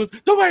forgive you.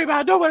 Don't worry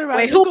about it.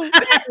 Wait,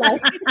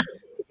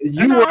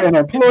 you were an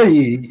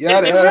employee.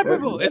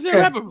 It's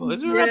irreparable.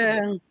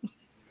 Yeah.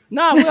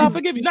 No, I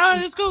forgive you. No,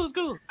 it's cool.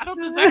 I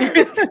don't deserve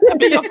it. I'll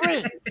be your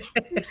friend.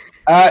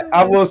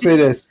 I will say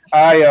this.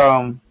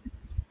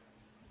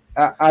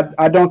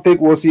 I don't think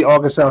we'll see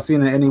August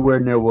Alsina anywhere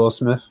near Will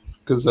Smith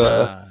because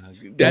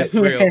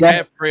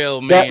that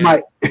frail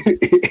man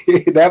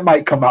that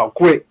might come out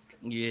quick.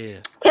 Yeah.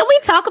 Can we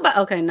talk about?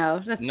 Okay,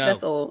 no,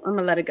 that's old. I'm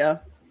gonna let it go.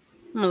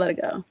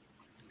 Jada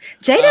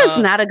is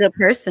not a good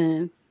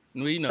person.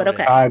 We know. But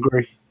okay, I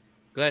agree.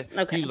 Glad.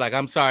 Okay. He was like,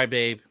 "I'm sorry,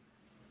 babe.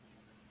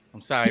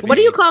 I'm sorry." What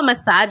do you call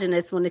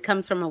misogynist when it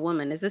comes from a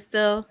woman? Is it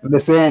still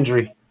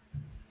misandry?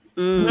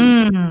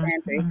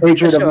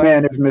 Hatred of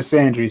man is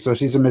misandry, so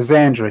she's a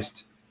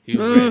misandrist. He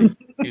was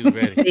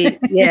ready.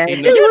 Yeah,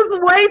 he was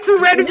way too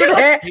ready for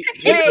that.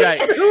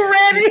 Too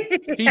ready.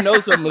 He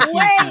knows some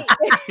masseuses.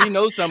 He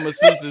knows some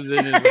masseuses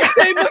in his.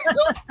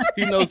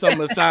 He knows some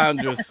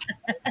misandrists.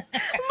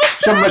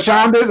 Some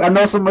Mashondas. I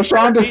know some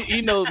Mashondas.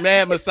 He knows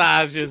mad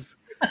massages.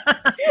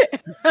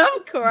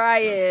 I'm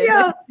crying.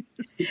 Yeah.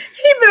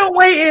 He been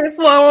waiting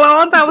for a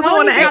long time. I was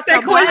going to ask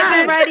that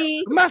question.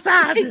 Ready.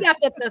 Massage. He got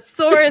the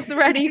thesaurus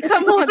ready.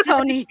 Come on,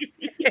 Tony.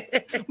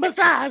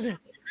 Massage.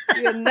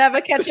 You'll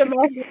never catch him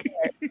off guard.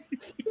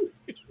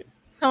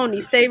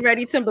 Tony, stay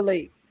ready,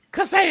 Timberlake.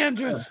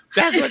 Cassandras.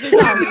 That's what they call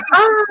it.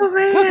 Oh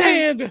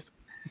man.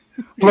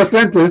 Cassandras.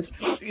 Placentas.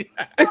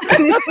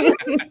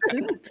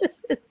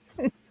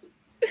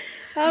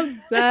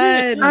 I'm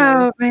done.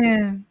 Oh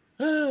man.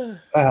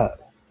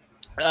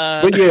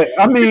 But yeah,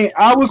 I mean,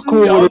 I was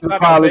cool Y'all with his trying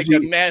to make apology. a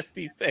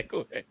nasty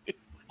segue.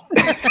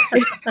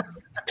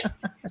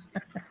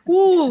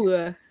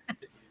 Ooh.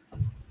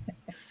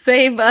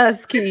 Save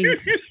us, Keith.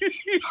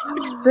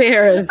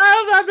 Spare us. I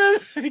was about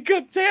to make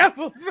a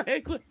terrible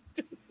segue.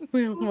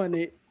 We don't want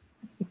it.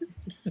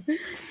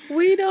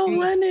 We don't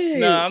want it.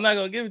 No, I'm not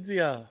gonna give it to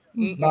y'all.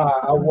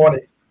 Nah, I want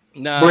it.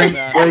 Nah, Bring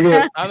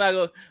it. I'm not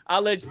gonna.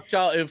 I'll let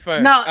y'all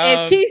infer. No,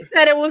 if Keith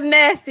said it was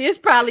nasty, it's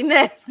probably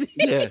nasty.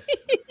 Yes,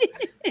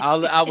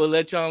 I will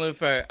let y'all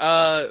infer.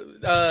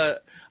 A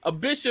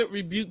bishop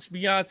rebukes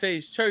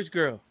Beyonce's church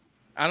girl.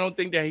 I don't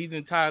think that he's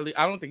entirely.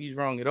 I don't think he's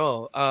wrong at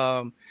all.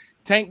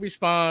 Tank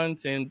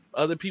responds, and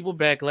other people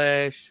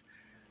backlash,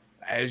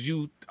 as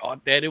you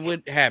thought that it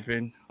would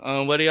happen.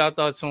 What are y'all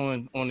thoughts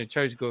on the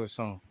church girl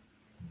song?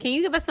 Can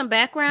you give us some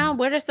background?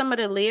 What are some of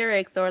the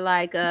lyrics, or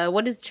like,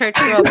 what is Church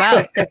Girl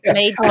about? That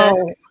made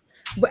the...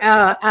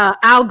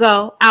 I'll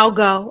go.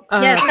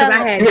 Yes,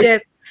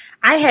 'cause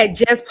I had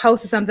just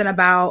posted something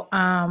about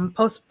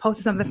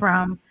posted something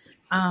from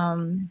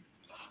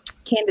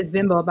Candace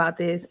Bimbo about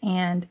this,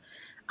 and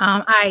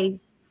I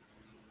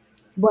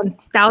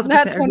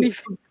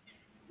 1000%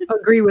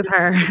 agree with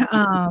her.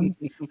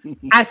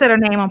 I said her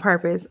name on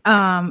purpose.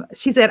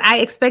 She said, "I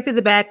expected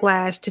the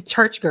backlash to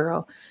Church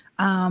Girl.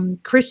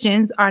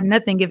 Christians are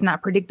nothing if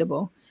not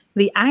predictable.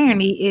 The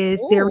irony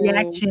is their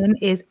reaction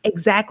is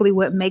exactly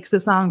what makes the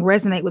song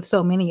resonate with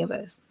so many of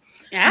us."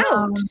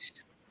 And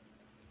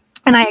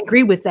I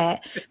agree with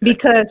that,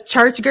 because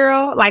Church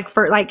Girl,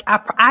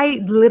 I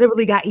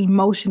literally got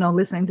emotional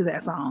listening to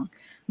that song,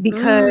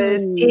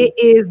 because it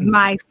is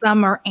my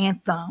summer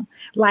anthem.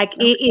 Like,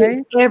 it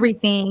is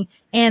everything.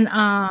 And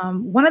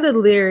one of the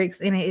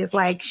lyrics in it is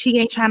like, she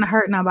ain't trying to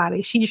hurt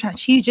nobody. She's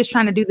just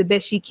trying to do the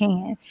best she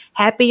can.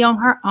 Happy on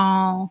her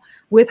own,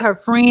 with her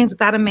friends,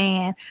 without a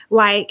man.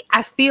 Like,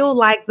 I feel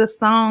like the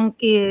song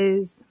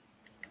is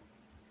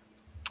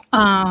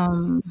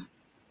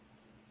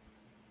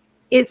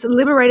it's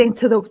liberating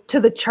to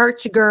the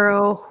church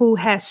girl who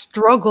has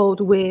struggled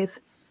with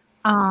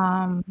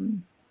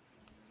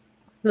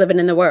living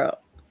in the world.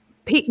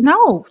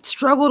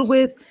 Struggled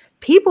with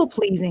people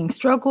pleasing,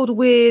 struggled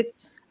with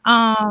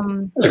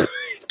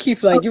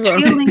Keep like you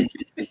feeling,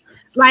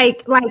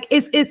 like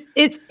it's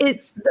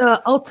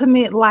the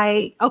ultimate,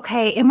 like,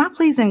 okay, am I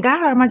pleasing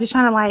God, or am I just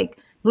trying to like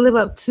live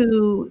up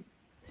to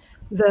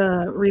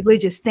the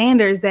religious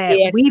standards that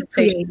we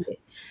created?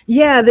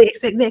 Yeah, the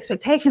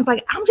expectations.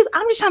 Like, I'm just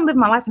trying to live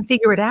my life and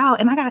figure it out,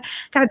 and I gotta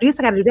do this,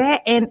 I gotta do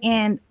that,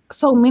 and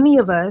so many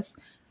of us,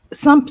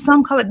 some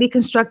call it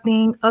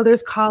deconstructing,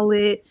 others call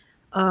it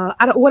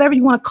whatever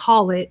you want to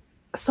call it.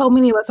 So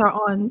many of us are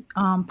on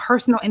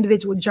personal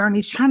individual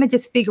journeys, trying to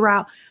just figure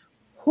out,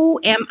 who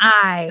am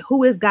I?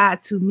 Who is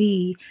God to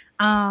me?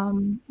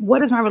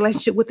 What is my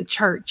relationship with the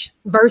church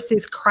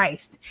versus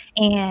Christ,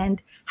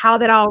 and how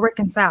that all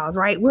reconciles,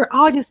 right? We're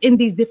all just in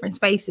these different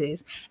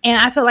spaces.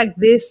 And I feel like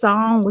this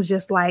song was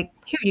just like,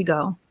 here you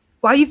go.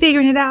 While you're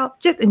figuring it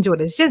out, just enjoy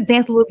this. Just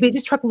dance a little bit,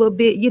 just truck a little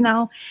bit,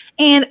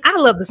 And I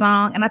love the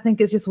song, and I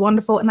think it's just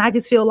wonderful. And I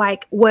just feel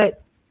like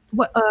what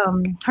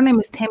her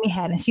name is Tammy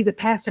Haddon. She's a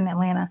pastor in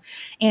Atlanta.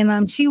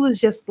 And she was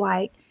just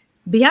like,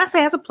 Beyonce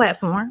has a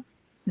platform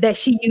that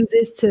she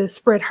uses to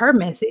spread her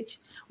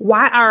message.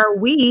 Why are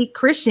we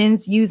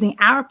Christians using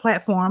our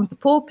platforms, the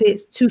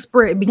pulpits, to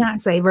spread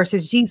Beyonce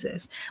versus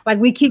Jesus? Like,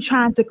 we keep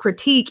trying to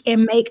critique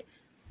and make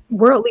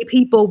worldly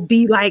people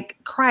be like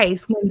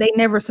Christ when they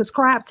never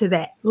subscribe to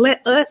that.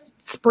 Let us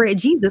spread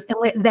Jesus and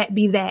let that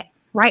be that,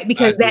 right?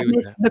 Because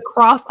the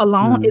cross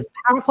alone is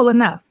powerful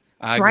enough.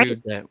 I right? agree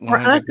with that. 100%. For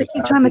us to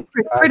keep trying to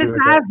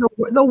criticize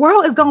the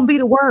world is going to be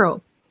the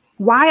world.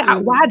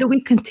 Why do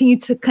we continue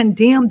to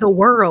condemn the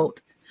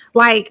world?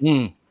 Like,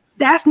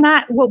 that's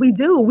not what we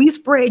do.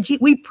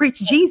 We preach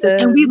Jesus,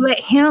 and we let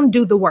him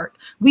do the work.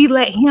 We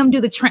let him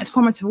do the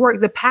transformative work.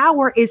 The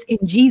power is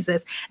in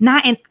Jesus,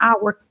 not in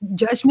our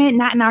judgment,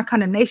 not in our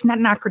condemnation, not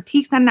in our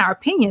critiques, not in our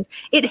opinions.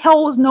 It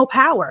holds no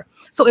power.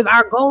 So if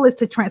our goal is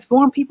to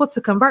transform people,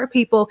 to convert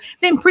people,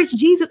 then preach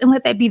Jesus and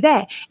let that be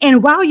that.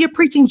 And while you're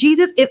preaching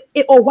Jesus,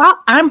 while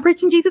I'm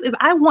preaching Jesus, if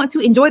I want to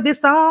enjoy this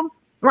song,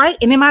 right,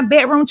 and in my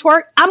bedroom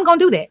twerk, I'm gonna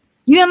do that.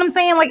 You know what I'm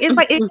saying? Like, it's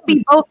like, it could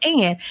be both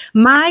and.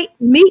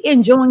 Me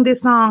enjoying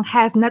this song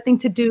has nothing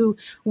to do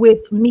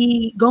with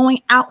me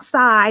going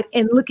outside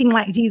and looking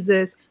like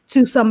Jesus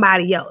to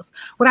somebody else.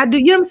 What I do,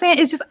 you know what I'm saying?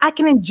 It's just, I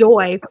can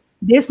enjoy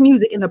this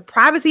music in the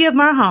privacy of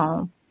my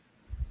home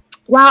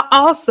while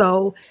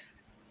also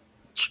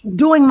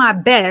doing my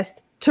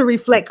best to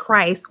reflect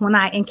Christ when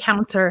I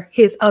encounter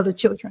his other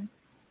children.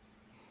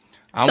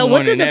 So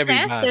what did the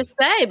pastor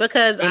say?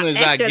 Because as soon as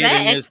I after get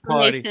that in this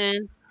party,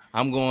 explanation,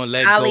 I'm going to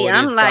let Ali, go of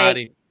I'm this like-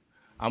 body.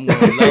 I'm going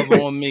to love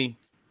on me.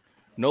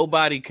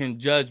 Nobody can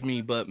judge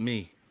me but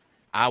me.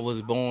 I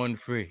was born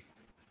free.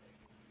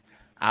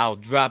 I'll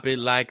drop it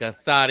like a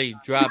thotty,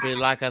 drop it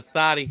like a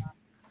thotty.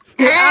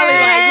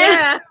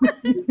 yeah.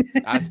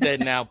 I said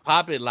now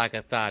pop it like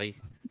a thotty.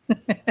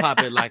 Pop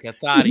it like a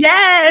thotty.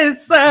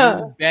 Yes.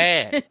 You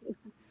bad.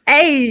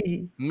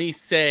 Hey. Me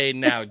say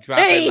now drop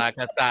it like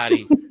a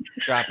thotty.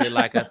 Drop it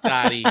like a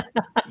thotty.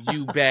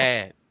 You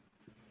bad.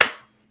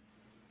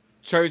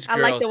 Church girls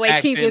I like the way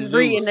Keith is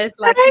reading this.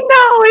 Like, I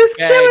know, it's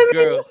bad killing me.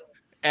 girls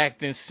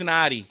acting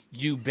snotty.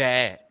 You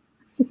bad.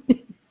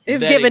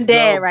 it's Let giving it go,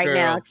 dad right girl.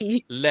 now,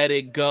 Keith. Let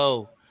it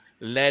go.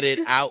 Let it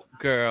out,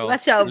 girl.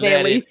 Watch out,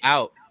 Let Bailey. it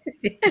out.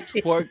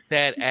 Twerk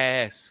that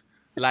ass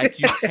like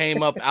you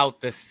came up out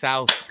the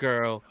South,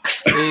 girl.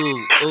 Ooh,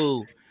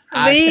 ooh.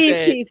 I Please,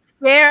 said, Keith,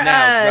 spare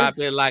now us.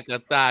 drop it like a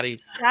thotty.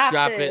 Stop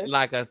Drop this. it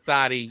like a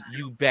thotty.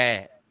 You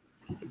bad.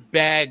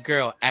 Bad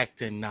girl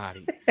acting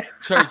naughty.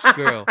 Church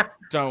girl,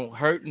 don't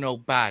hurt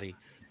nobody.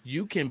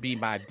 You can be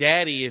my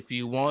daddy if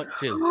you want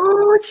to.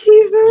 Oh,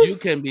 Jesus. You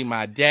can be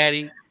my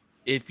daddy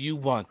if you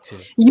want to.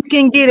 You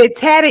can get it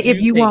tatted if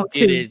you can want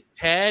get to. it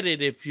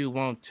tatted if you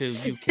want to.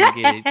 You can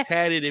get it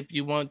tatted if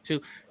you want to.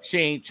 She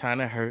ain't trying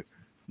to hurt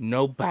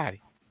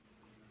nobody.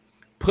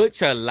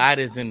 Put your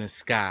lighters in the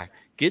sky.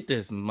 Get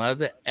this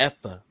mother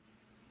effer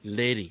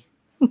Liddy.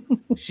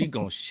 She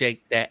gonna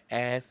shake that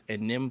ass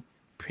and them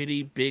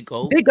pretty big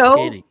old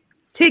titty.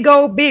 Tig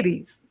old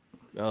bitties.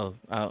 Oh,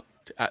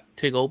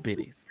 tig old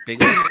bitties.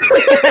 Big old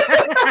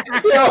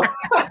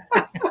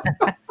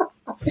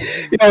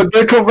Yo,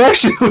 good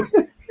correction.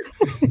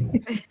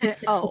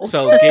 Oh,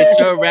 So get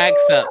your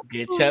racks up.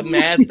 Get your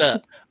math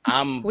up.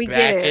 I'm we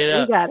back get it it.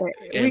 up. We got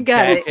it. And We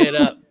got back it.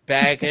 up.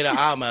 Back it up.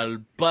 I'ma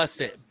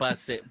bust it.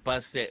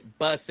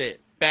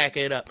 Back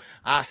it up.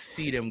 I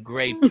see them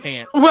gray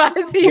pants. Why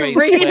is he Gray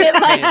reading it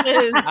like sweatpants.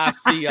 this? I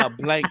see a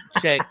blank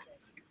check.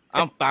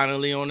 I'm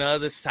finally on the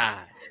other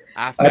side.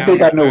 I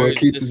think I know where birds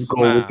Keith to is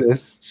going with smile.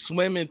 this.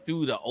 Swimming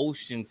through the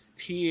ocean's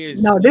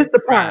tears. No, we this the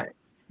cry. part.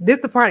 This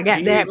the part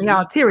that got Tears me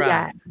all we teary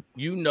cry. eyed.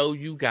 You know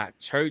you got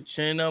church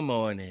in the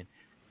morning,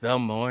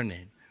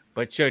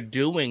 but you're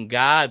doing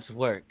God's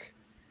work.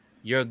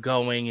 You're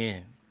going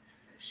in.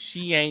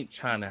 She ain't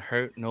trying to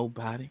hurt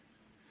nobody.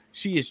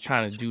 She is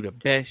trying to do the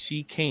best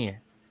she can.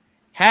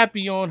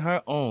 Happy on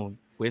her own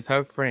with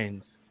her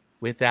friends,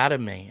 without a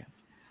man.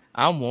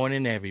 I'm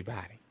warning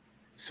everybody.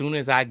 Soon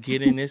as I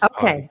get in this party,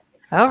 Okay.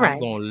 All I'm right.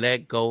 gonna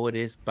let go of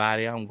this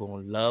body. I'm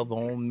gonna love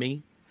on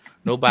me.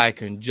 Nobody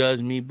can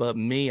judge me but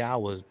me. I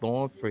was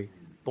born free.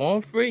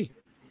 Born free.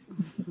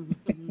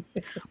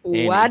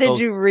 Why did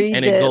you read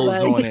And that? it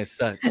goes like, on as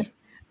such.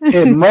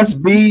 It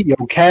must be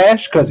your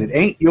cash because it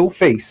ain't your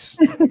face.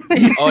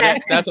 Oh,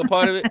 that's a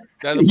part of it?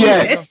 That's a part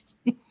Yes.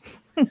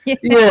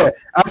 Yeah.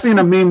 I seen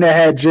a meme that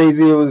had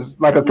Jay-Z. It was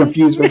like a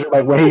confused face.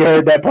 Like when he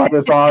heard that part of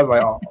the song, I was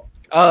like, oh.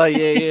 Oh,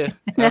 yeah.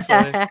 That's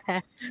funny.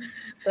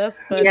 That's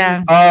funny.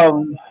 Yeah.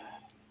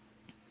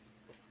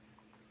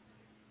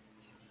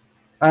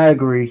 I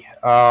agree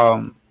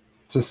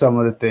to some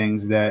of the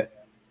things that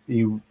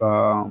you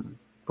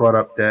brought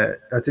up. That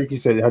I think you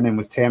said her name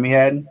was Tammy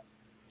Hadden.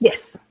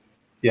 Yes.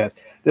 Yes,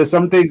 there's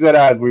some things that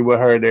I agree with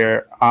her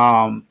there.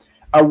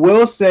 I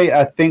will say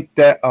I think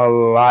that a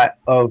lot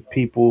of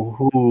people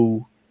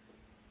who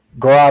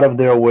go out of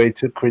their way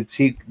to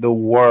critique the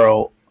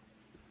world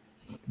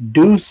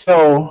do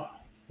so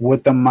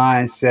with the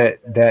mindset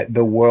that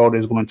the world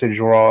is going to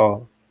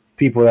draw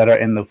people that are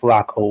in the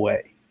flock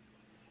away.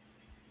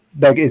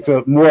 Like it's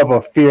a more of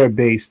a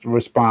fear-based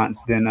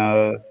response than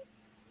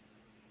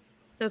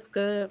That's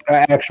good.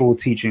 an actual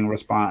teaching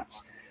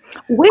response.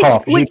 Which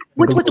Cough. I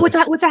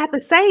Glucose. have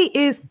to say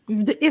is,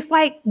 it's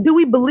like, do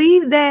we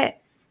believe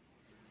that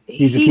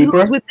He's a he who's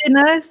keeper? within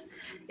us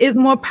is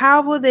more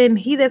powerful than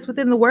he that's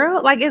within the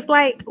world? Like, it's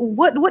like,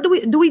 what do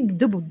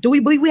we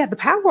believe we have the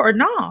power or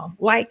no?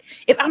 Like,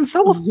 if I'm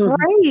so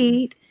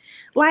afraid,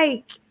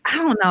 like, I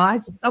don't know.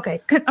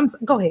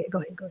 Go ahead.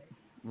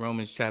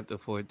 Romans chapter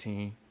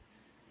 14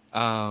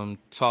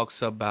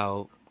 talks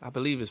about, I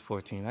believe it's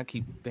 14. I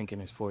keep thinking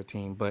it's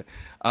 14, but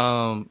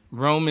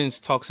Romans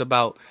talks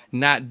about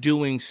not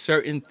doing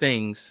certain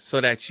things so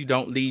that you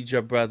don't lead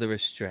your brother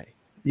astray.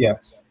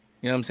 Yes.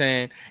 You know what I'm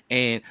saying?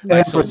 And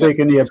And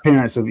forsaking the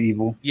appearance of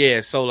evil.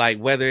 yeah, so like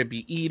whether it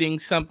be eating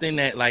something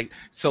that like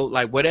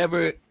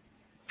whatever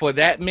for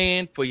that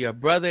man, for your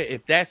brother,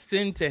 if that's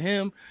sin to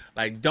him,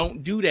 like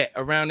don't do that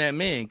around that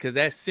man because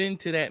that's sin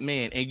to that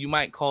man and you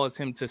might cause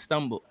him to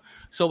stumble.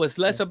 So it's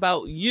less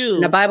about you.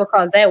 And the Bible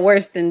calls that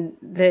worse than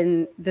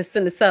the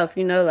sin itself,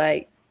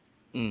 like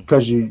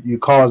Because you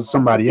cause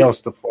somebody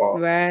else to fall.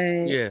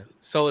 right. Yeah.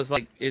 So it's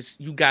like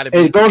you gotta be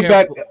It goes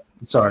back. careful.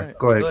 Sorry,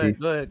 go ahead, Keith.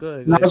 Go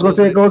ahead. No, I was gonna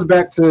say it goes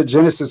back to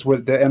Genesis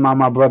with the "Am I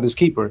my brother's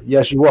keeper?"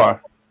 Yes, you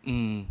are.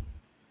 Yeah.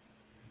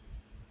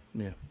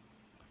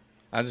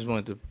 I just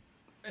wanted to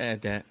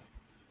add that.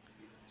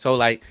 So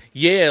like,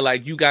 yeah,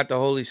 like you got the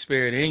Holy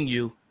Spirit in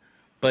you,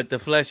 but the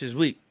flesh is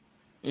weak.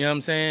 You know what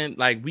I'm saying?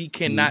 Like we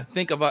cannot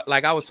think about,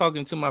 like I was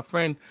talking to my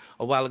friend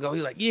a while ago.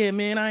 He's like, yeah,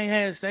 man, I ain't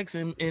had sex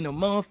in a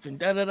month and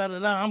da.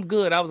 I'm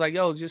good. I was like,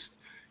 yo, just,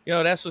 you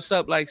know, that's what's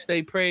up. Like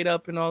stay prayed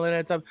up and all of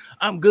that stuff.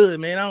 I'm good,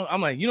 man. I'm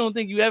like, you don't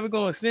think you ever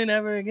gonna sin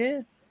ever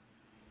again?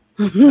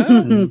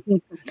 Huh?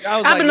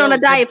 I've been on a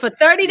diet for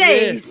 30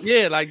 days.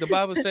 Yeah, like the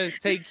Bible says,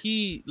 take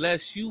heed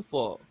lest you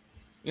fall.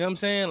 You know what I'm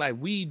saying? Like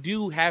we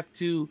do have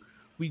to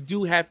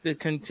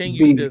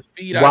continue to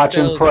feed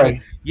ourselves. Watch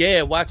and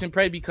pray. Watch and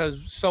pray,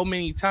 because so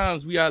many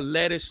times we are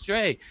led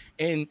astray.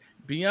 And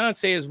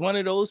Beyonce is one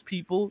of those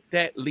people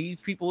that leads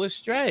people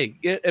astray.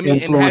 I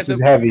mean, and has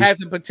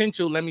the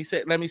potential. Let me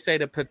say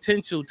the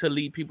potential to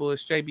lead people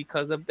astray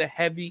because of the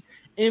heavy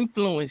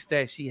influence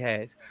that she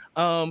has.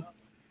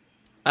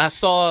 I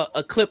saw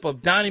a clip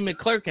of Donnie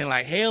McClurkin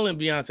like hailing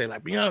Beyonce,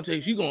 like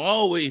Beyonce, she gonna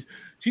always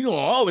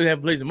have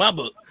a place in my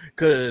book,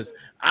 because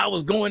I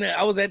was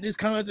at this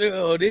concert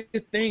or this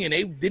thing and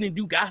they didn't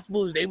do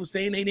gospel. They were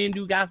saying they didn't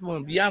do gospel,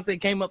 and Beyonce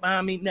came up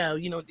behind me. No,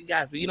 you don't do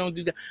gospel. You don't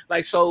do that.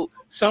 Like, so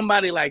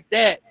somebody like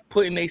that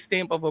putting a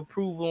stamp of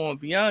approval on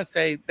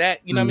Beyonce,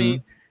 that, you know what I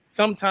mean?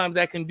 Sometimes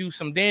that can do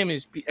some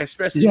damage,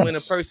 especially when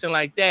a person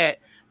like that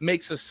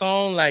makes a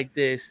song like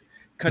this,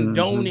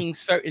 condoning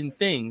certain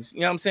things.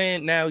 You know what I'm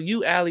saying? Now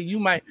you, Allie, you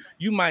might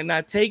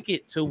not take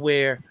it to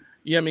where,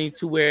 you know what I mean,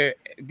 to where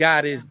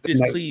God is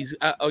displeased,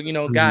 or, you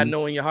know, God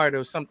knowing your heart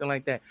or something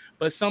like that.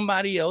 But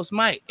somebody else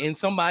might, and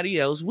somebody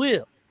else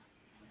will.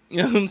 You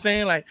know what I'm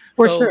saying? Like,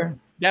 sure.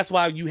 That's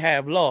why you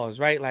have laws,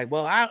 right? Like,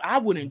 well, I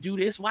wouldn't do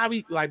this. Why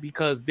we like,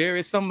 because there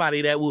is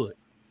somebody that would.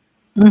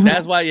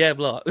 That's why you have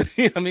laws.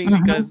 You know what I mean?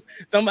 Because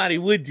somebody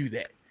would do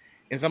that.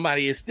 And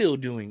somebody is still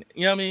doing it.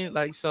 You know what I mean?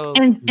 Like, so.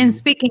 And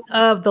speaking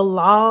of the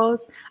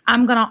laws,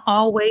 I'm gonna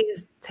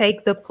always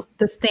take the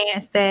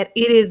stance that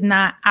it is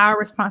not our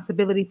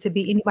responsibility to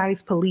be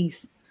anybody's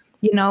police.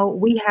 You know,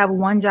 we have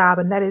one job,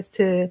 and that is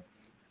to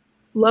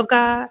love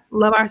God,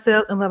 love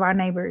ourselves, and love our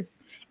neighbors,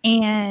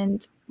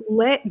 and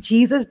let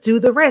Jesus do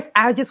the rest.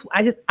 I'll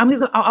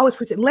always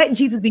preach it. Let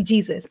Jesus be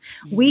Jesus.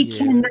 We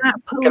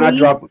cannot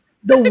police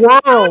the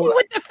world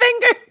with the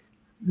finger.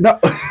 No.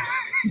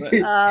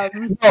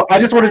 No, I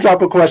just want to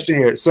drop a question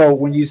here. So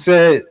when you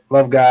said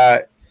love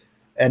God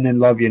and then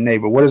love your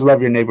neighbor, what does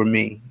love your neighbor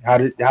mean? How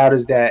does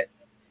that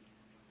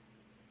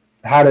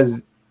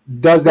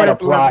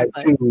apply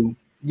to,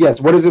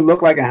 yes, what does it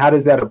look like, and how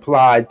does that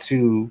apply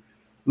to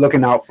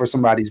looking out for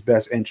somebody's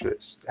best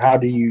interest? How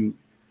do you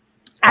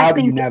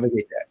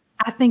navigate that?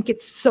 I think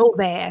it's so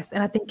vast,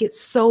 and I think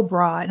it's so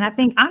broad, and I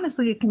think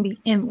honestly it can be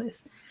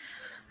endless.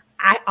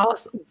 I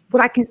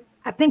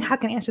think how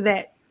can I answer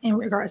that in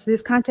regards to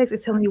this context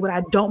is telling you what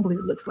I don't believe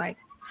it looks like.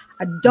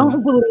 I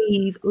don't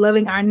believe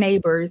loving our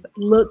neighbors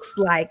looks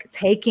like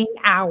taking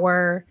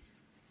our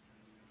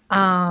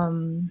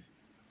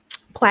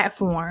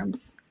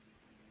platforms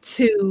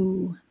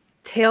to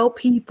tell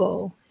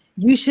people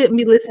you shouldn't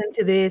be listening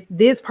to this.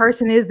 This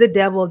person is the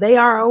devil. They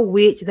are a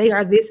witch. They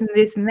are this and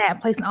this and that,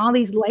 placing all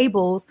these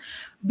labels,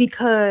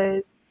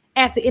 because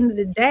at the end of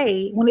the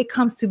day, when it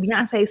comes to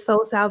Beyonce's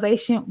soul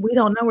salvation, we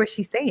don't know where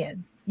she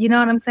stands. You know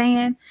what I'm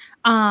saying?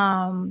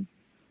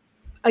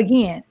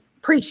 Again,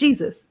 preach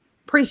Jesus,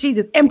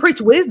 and preach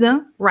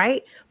wisdom,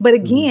 right? But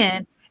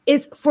again,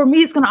 it's going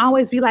to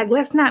always be like,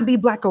 let's not be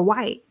black or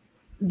white,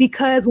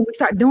 because when we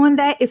start doing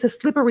that, it's a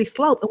slippery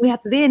slope, and we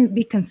have to then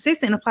be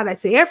consistent and apply that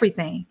to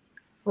everything,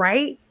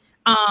 right?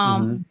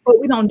 But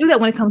we don't do that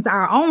when it comes to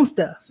our own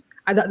stuff,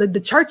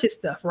 the church's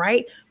stuff,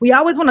 right? We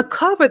always want to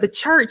cover the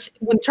church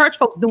when church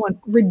folks doing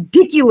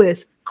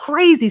ridiculous,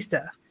 crazy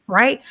stuff.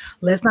 Right?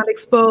 Let's not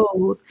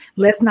expose.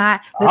 Let's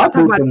not talk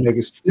about them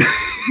niggas.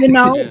 You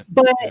know,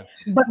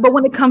 but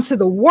when it comes to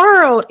the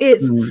world,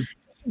 it's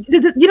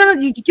you know,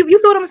 you feel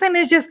what I'm saying?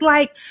 It's just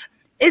like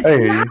it's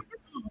not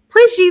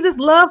preach Jesus,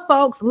 love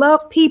folks,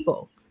 love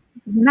people,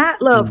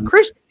 not love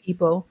Christian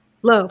people,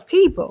 love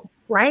people,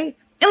 right?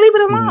 And leave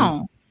it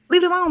alone.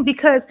 Leave it alone,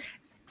 because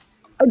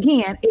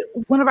again,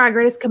 one of our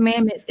greatest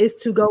commandments is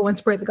to go and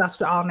spread the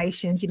gospel to all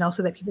nations, you know,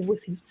 so that people will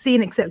see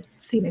and accept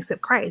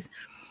Christ.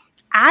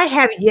 I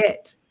have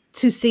yet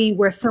to see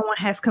where someone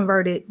has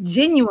converted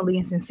genuinely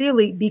and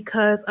sincerely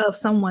because of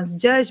someone's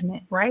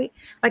judgment, right?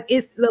 Like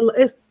it's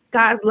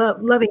God's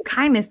loving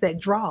kindness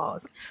that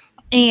draws.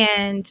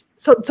 And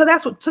so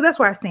that's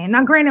where I stand.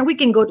 Now, granted, we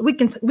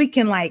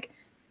can like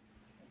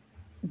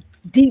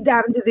deep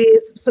dive into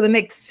this for the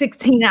next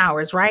 16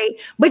 hours, right?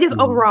 But just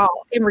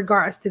overall, in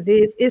regards to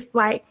this, it's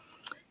like,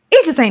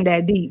 it just ain't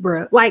that deep,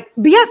 bro. Like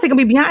Beyonce can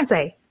be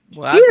Beyonce.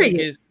 Well,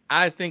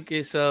 I think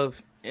it's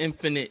of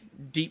infinite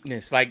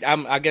deepness. Like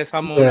I guess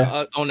I'm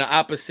on the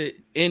opposite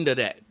end of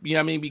that. You know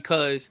what I mean?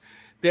 Because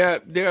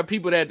there are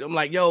people that I'm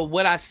like, yo,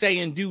 what I say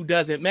and do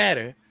doesn't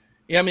matter.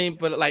 You know what I mean?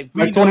 But like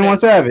 21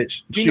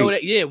 Savage. We know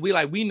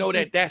that, we know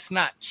that that's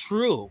not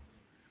true.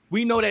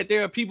 We know that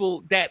there are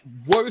people that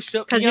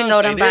worship Beyonce. You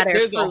know them by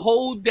there's a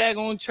whole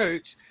daggone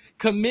church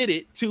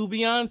committed to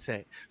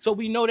Beyonce. So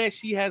we know that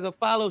she has a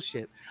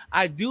fellowship.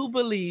 I do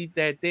believe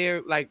that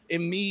they're like,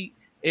 in me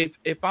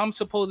if I'm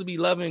supposed to be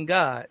loving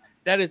God,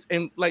 that is,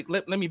 and like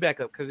let me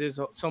back up because there's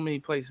so many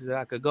places that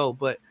I could go.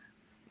 But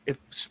if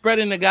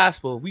spreading the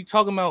gospel, we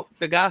talking about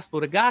the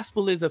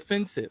gospel is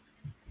offensive.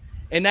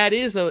 And that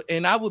is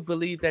and I would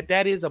believe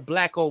that is a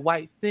black or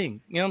white thing.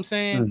 You know what I'm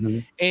saying? Mm-hmm.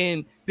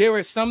 And there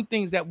are some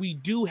things that we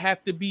do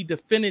have to be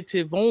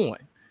definitive on.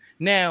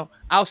 Now,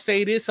 I'll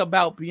say this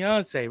about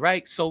Beyonce,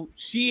 right? So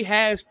she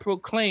has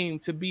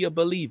proclaimed to be a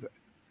believer.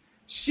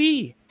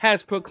 She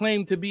has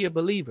proclaimed to be a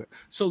believer.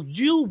 So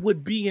you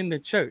would be in the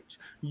church.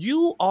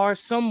 You are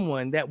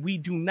someone that we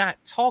do not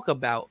talk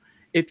about.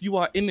 If you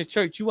are in the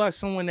church, you are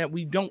someone that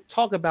we don't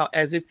talk about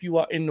as if you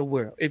are in the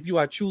world. If you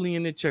are truly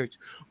in the church,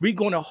 we're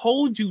going to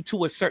hold you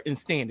to a certain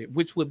standard,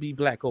 which would be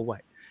black or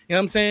white. You know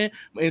what I'm saying?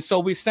 And so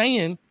we're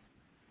saying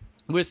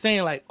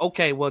like,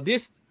 okay, well,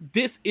 this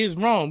is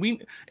wrong.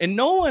 And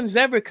no one's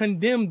ever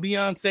condemned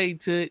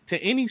Beyonce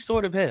to any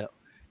sort of hell.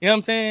 You know what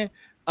I'm saying?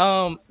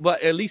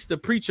 But at least the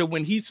preacher,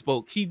 when he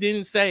spoke, he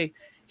didn't say,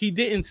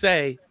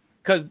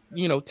 because,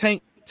 you know,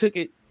 Tank took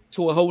it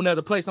to a whole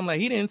nother place. I'm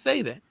like, he didn't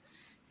say that.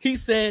 He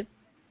said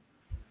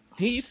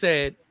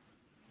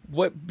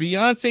what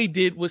Beyonce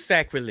did was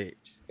sacrilege.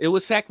 It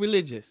was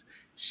sacrilegious.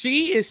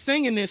 She is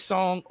singing this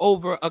song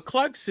over a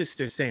Clark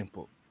Sister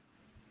sample.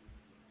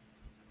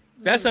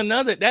 That's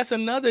another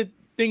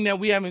thing that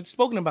we haven't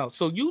spoken about.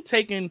 So you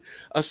taking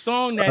a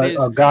song that is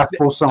a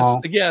gospel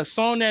song, a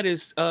song that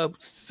is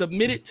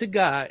submitted to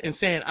God and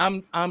saying,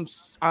 I'm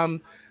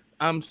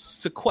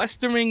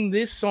sequestering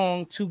this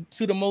song to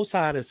the Most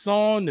High, the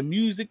song, the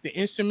music, the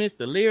instruments,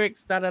 the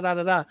lyrics,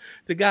 to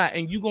God,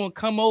 and you're gonna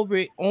come over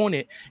it on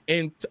it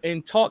and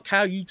talk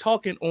how you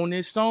talking on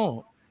this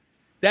song.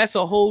 That's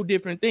a whole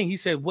different thing. He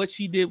said what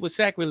she did was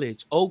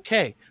sacrilege.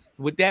 Okay,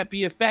 would that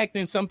be a fact?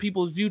 In some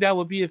people's view, that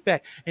would be a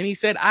fact. And he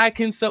said, I'm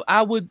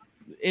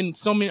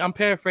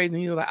paraphrasing.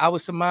 He was like, I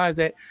would surmise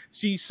that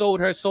she sold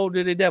her soul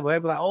to the devil.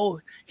 I'd be like,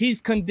 oh,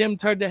 he's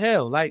condemned her to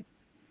hell. Like,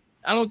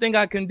 I don't think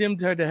I condemned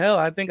her to hell.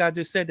 I think I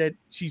just said that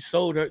she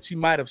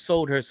might have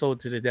sold her soul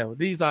to the devil.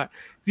 These are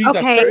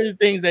certain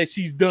things that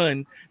she's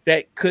done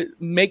that could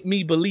make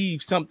me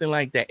believe something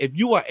like that. If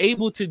you are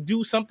able to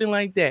do something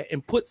like that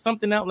and put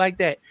something out like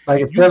that,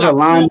 like if there's a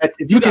line that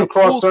if you can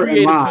cross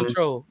certain lines,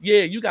 control.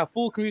 Yeah, you got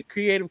full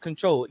creative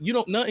control.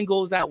 Nothing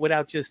goes out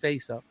without your say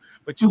so.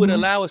 But you would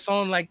allow a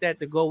song like that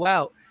to go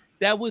out,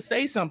 that would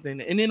say something.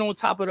 And then on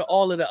top of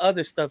all of the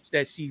other stuff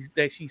that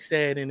she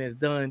said and has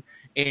done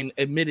and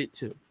admitted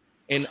to.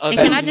 And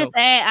can I just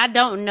add, I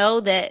don't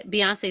know that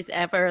Beyonce's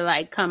ever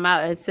like come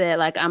out and said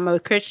like, I'm a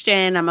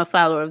Christian, I'm a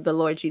follower of the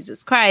Lord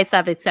Jesus Christ,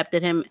 I've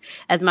accepted him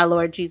as my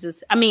Lord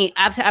Jesus. I mean,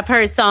 I've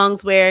heard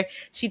songs where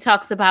she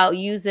talks about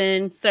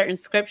using certain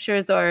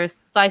scriptures or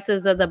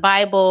slices of the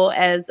Bible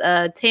as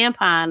a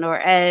tampon or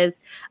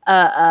as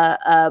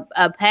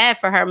a pad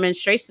for her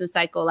menstruation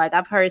cycle. Like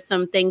I've heard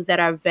some things that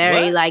are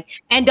very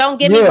like, and don't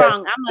get me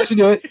wrong,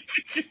 don't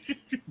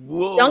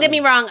get me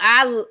wrong,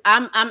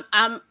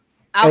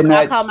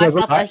 I call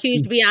myself a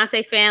huge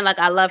Beyonce fan. Like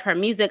I love her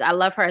music. I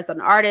love her as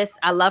an artist.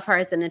 I love her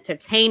as an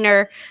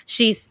entertainer.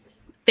 She's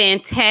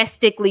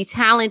fantastically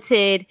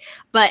talented,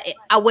 but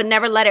I would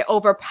never let it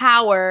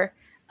overpower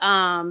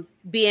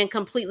being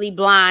completely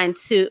blind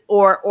to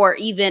or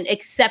even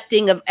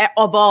accepting of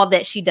all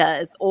that she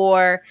does,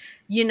 or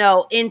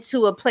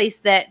into a place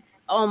that's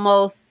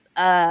almost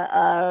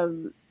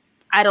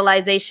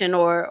idolization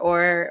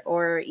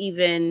or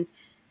even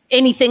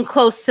anything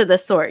close to the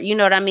sort. You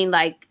know what I mean?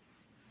 Like,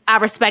 I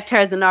respect her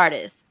as an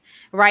artist,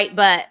 right?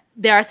 But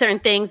there are certain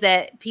things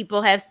that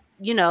people have,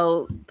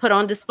 put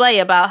on display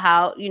about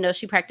how,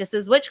 she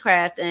practices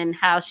witchcraft and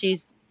how she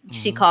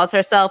calls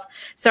herself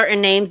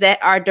certain names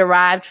that are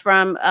derived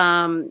from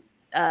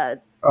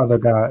other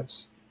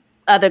gods,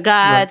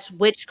 right.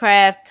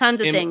 Witchcraft,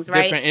 tons of things,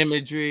 right? Different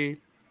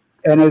imagery.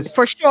 And it's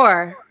for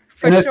sure.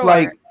 It's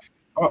like,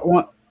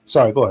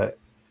 sorry, go ahead.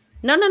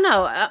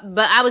 No.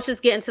 But I was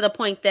just getting to the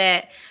point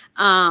that,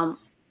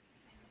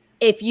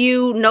 if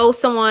you know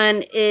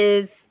someone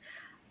is,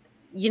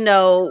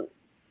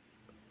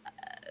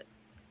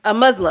 a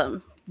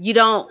Muslim, you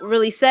don't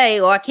really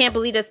say, I can't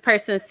believe this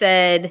person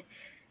said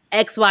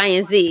X, Y,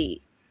 and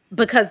Z.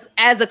 Because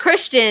as a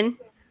Christian,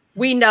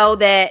 we know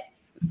that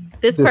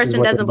this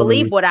person doesn't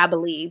believe what I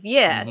believe.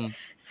 Yeah. Mm-hmm.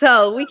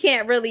 So we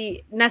can't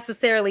really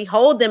necessarily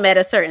hold them at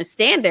a certain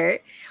standard.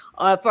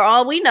 For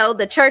all we know,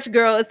 the church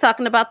girl is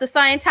talking about the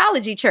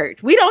Scientology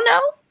church. We don't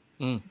know.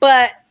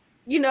 But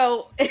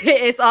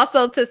it's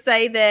also to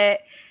say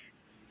that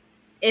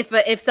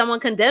if someone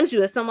condemns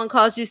you, if someone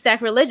calls you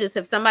sacrilegious,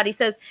 if somebody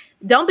says,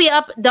 don't be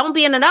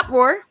in an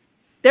uproar,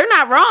 they're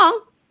not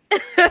wrong.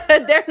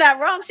 They're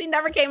not wrong. She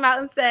never came out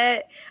and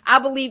said, I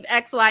believe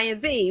X, Y, and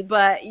Z,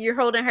 but you're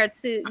holding her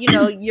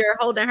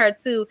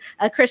to,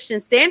 a Christian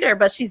standard,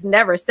 but she's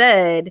never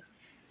said.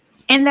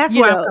 And that's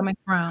where I'm coming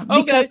from.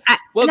 Because I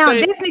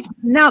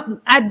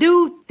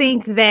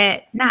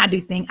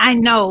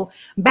know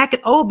back at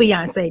old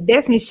Beyonce,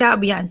 Destiny's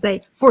Child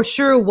Beyonce for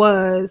sure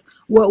was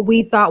what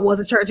we thought was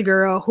a church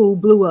girl who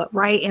blew up,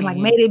 right? And like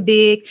made it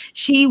big.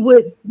 She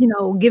would,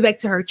 give back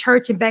to her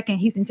church and back in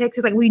Houston,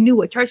 Texas. Like we knew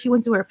what church she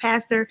went to, her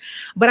pastor.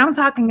 But I'm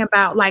talking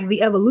about like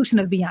the evolution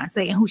of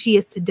Beyonce and who she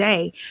is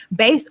today,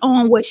 based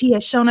on what she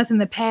has shown us in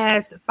the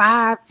past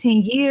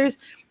 5-10 years.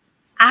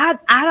 I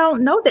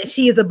don't know that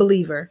she is a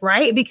believer,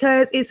 right?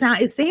 Because it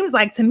seems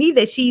like to me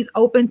that she's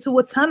open to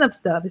a ton of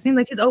stuff. It seems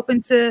like she's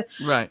open to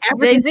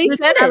Jay-Z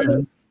said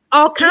it.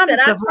 All kinds of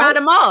stuff. I tried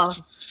them all.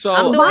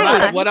 So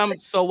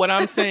what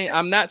I'm saying,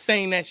 I'm not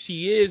saying that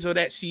she is or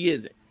that she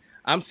isn't.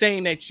 I'm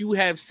saying that you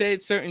have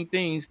said certain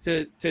things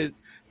to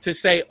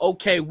say,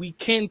 okay, we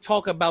can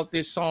talk about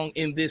this song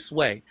in this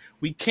way.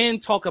 We can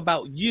talk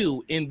about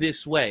you in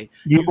this way.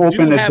 You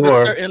do have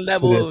a certain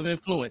level of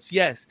influence,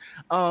 yes.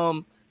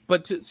 All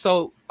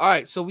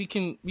right, so we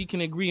can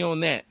agree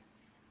on that.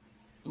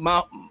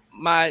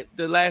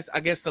 The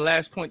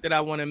last point that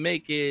I want to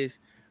make is,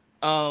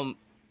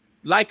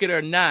 like it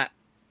or not,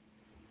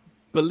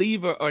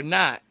 believer or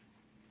not,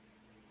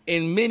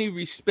 in many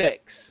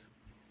respects,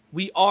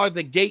 we are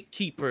the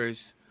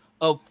gatekeepers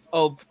of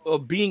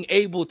being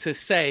able to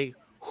say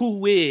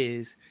who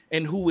is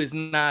and who is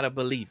not a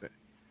believer.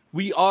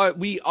 We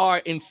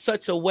are in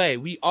such a way.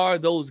 We are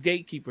those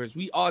gatekeepers.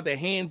 We are the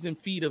hands and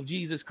feet of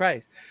Jesus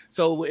Christ.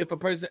 So if a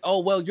person, oh,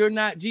 well, you're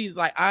not Jesus,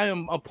 like I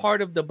am a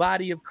part of the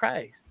body of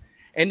Christ.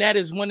 And that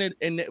is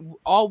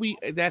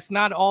that's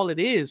not all it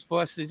is for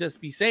us to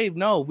just be saved.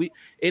 No,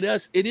 it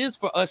is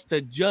for us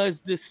to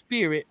judge the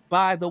spirit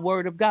by the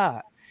word of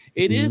God.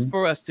 It is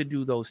for us to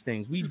do those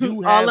things. We do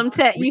have all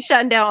them you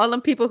shutting down all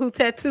them people who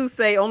tattoo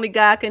say only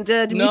God can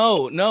judge me.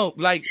 No,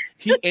 like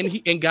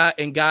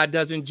God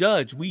doesn't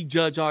judge. We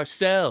judge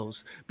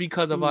ourselves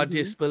because of our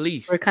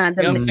disbelief. We're condemned,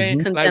 you know what I'm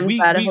saying? Like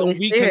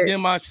we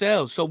condemn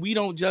ourselves. So we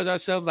don't judge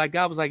ourselves. Like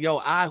God was like, yo,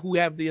 I who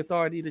have the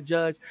authority to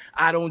judge,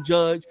 I don't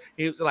judge.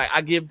 It was like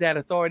I give that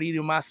authority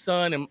to my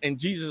son, and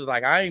Jesus is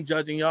like, I ain't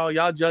judging y'all,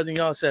 y'all judging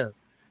yourselves.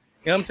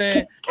 You know what I'm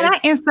saying? Can I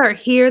insert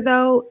here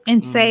though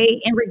and say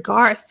in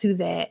regards to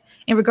the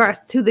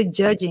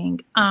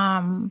judging,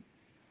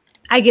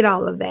 I get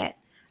all of that.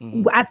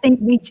 I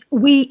think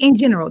we in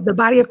general, the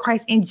body of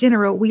Christ in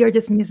general, we are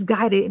just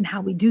misguided in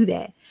how we do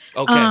that.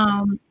 Okay.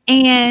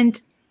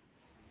 And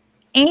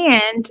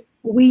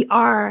we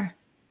are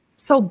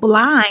so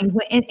blind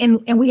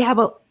and we have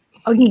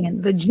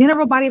the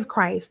general body of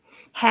Christ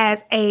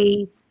has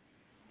a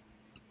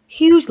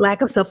huge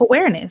lack of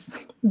self-awareness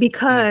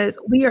because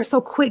we are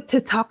so quick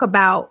to talk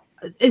about,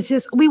 it's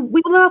just, we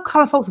love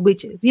calling folks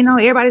witches,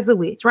 everybody's a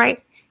witch,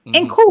 right?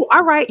 And cool.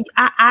 All right.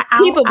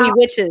 People be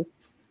witches.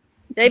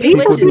 They be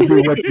People witches.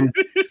 be witching.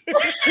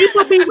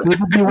 People be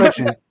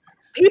witching.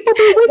 People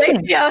be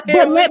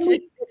witching.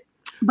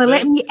 But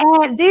let me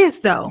add this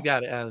though. You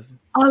got it, Allison.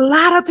 A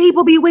lot of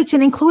people be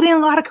witching, including a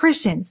lot of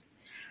Christians.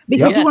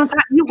 Because you want to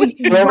talk,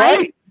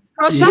 right?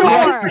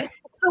 Sure.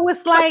 So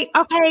it's like,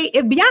 okay,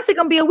 if Beyonce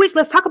gonna be a witch,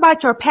 let's talk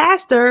about your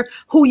pastor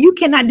who you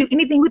cannot do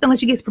anything with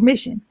unless you get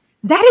permission.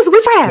 That is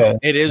witchcraft.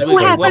 It is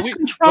witchcraft. Who has such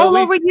control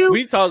over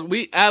you?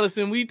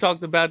 Allison, we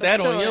talked about that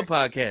on your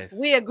podcast.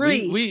 We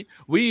agree.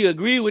 We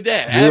agree with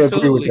that.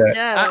 Absolutely. Agree with that.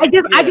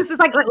 Yeah. I just it's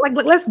like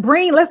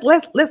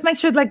let's make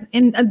sure like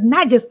in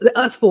not just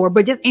us four,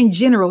 but just in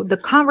general, the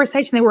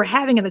conversation that we're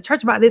having in the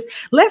church about this,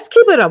 let's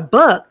keep it a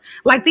buck.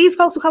 Like these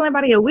folks who call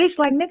anybody a witch,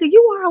 like nigga,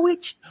 you are a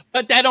witch.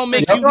 But that don't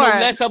make you no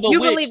less of a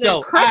witch,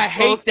 though. I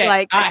hate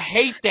that.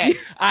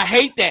 I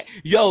hate that.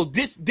 Yo,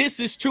 this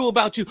is true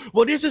about you.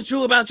 Well, this is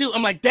true about you.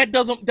 I'm like, that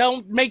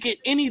don't make it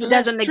any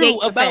less true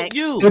about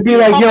you. It'd be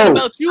like, yo,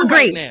 about you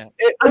right now.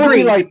 It would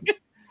be like,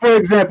 for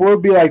example, it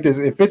would be like this.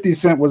 If 50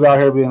 Cent was out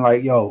here being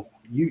like, yo,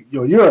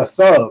 you're a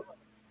thug.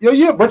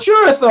 But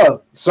you're a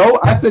thug. So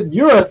I said,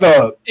 you're a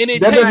thug. And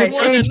it takes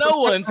one to know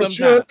one sometimes.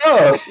 You're a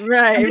thug.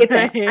 Right.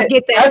 I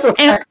get that. That's a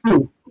fact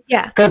too.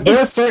 Yeah. Because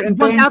there's certain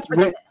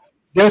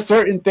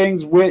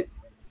things with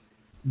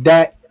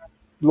that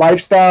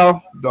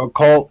lifestyle, the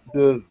occult,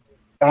 I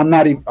don't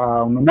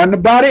know nothing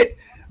about it,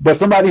 but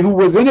somebody who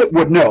was in it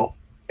would know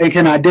and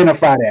can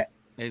identify that.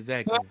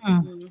 Exactly.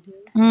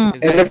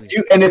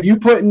 Exactly. And if you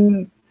put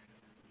in,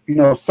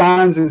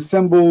 signs and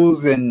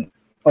symbols and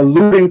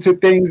alluding to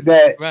things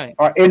that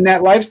are in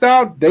that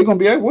lifestyle, they're gonna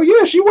be like, well,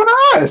 yeah, she one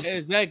of us.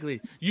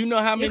 Exactly. You know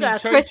how many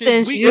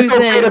churches it's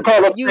okay to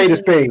call a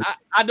spade.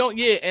 I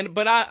don't,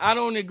 but I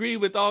don't agree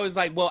with always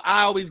like, well,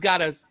 I always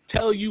gotta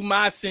tell you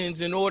my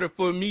sins in order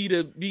for me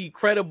to be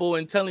credible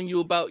in telling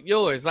you about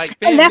yours. Like,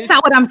 and that's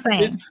not what I'm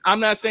saying. I'm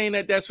not saying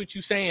that that's what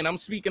you're saying. I'm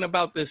speaking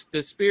about the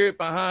spirit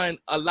behind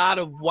a lot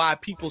of why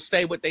people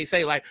say what they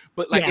say. Like,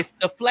 but like it's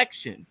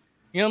deflection.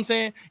 You know what I'm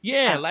saying?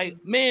 Yeah, like,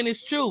 man,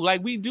 it's true.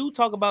 Like, we do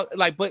talk about,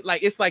 like, but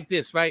like, it's like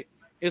this, right?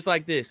 It's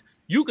like this.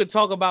 You could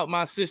talk about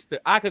my sister.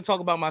 I could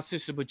talk about my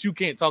sister, but you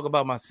can't talk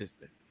about my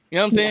sister. You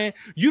know what I'm saying?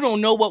 You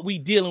don't know what we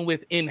dealing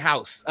with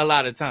in-house a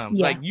lot of times.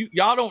 Yeah. Like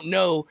y'all don't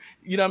know,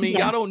 you know what I mean? Yeah.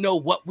 Y'all don't know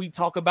what we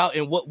talk about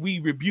and what we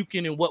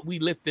rebuking and what we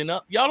lifting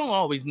up. Y'all don't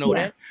always know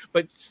that.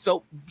 But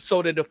so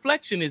the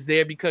deflection is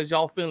there because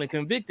y'all feeling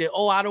convicted.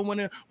 Oh, I don't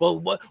want to. Well,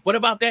 what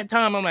about that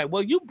time? I'm like,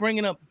 well, you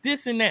bringing up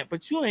this and that,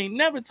 but you ain't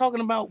never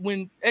talking about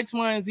when X,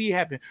 Y, and Z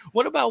happened.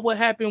 What about what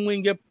happened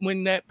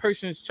when that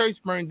person's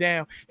church burned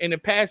down and the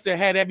pastor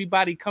had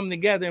everybody come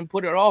together and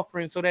put an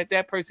offering so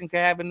that person can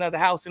have another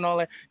house and all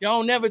that?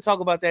 Y'all never talk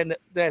about that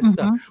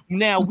stuff.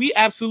 Now, we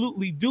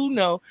absolutely do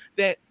know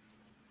that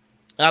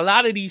a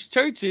lot of these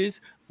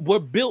churches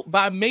were built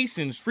by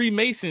Masons,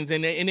 Freemasons,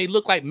 and they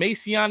look like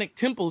Masonic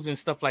temples and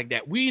stuff like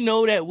that. We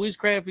know that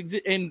witchcraft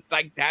exists, and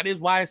like that is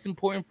why it's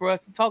important for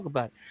us to talk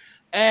about it.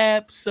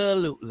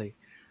 Absolutely.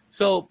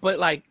 So, but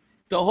like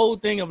the whole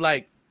thing of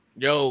like,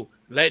 yo,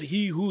 let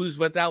he who is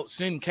without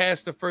sin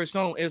cast the first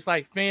stone. It's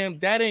like, fam,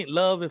 that ain't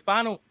love. If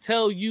I don't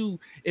tell you,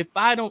 it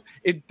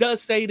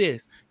does say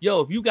this.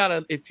 Yo, you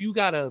can't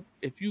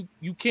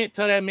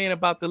tell that man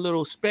about the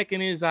little speck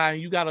in his eye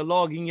and you got a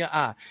log in your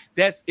eye.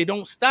 It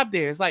don't stop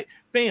there. It's like,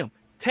 fam,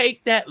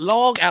 take that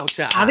log out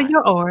your eye. Out of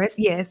your oars,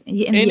 yes.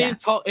 Then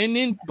talk,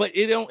 but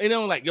it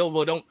don't like, yo,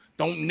 well,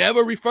 don't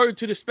never refer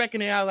to the speck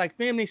in their eye. Like,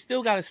 fam, they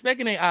still got a speck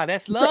in their eye.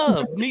 That's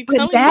love. Me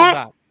telling you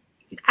about it.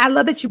 I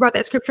love that you brought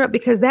that scripture up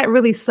because that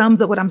really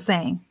sums up what I'm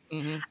saying.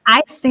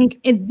 I think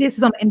this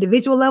is on the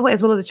individual level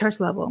as well as the church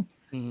level.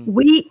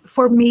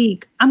 For me,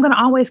 I'm going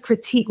to always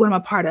critique what I'm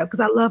a part of because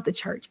I love the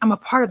church. I'm a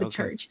part of the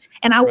church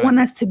and I want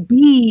us to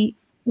be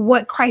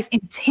what Christ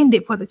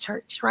intended for the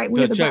church, right?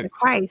 We are the body of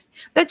Christ,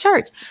 the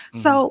church.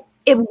 So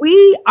if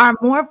we are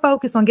more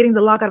focused on getting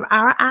the log out of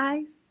our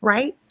eyes,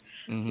 right?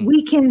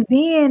 We can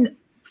then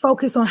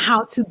focus on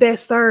how to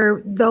best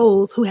serve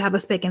those who have a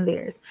speck in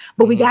theirs.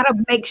 But we got to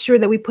make sure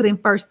that we put in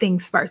first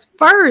things first.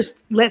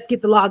 First, let's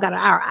get the log out of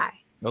our eye.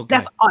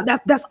 Okay.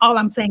 That's all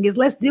I'm saying is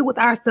let's deal with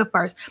our stuff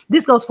first.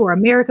 This goes for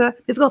America.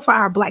 This goes for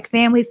our Black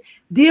families.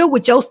 Deal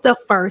with your stuff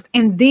first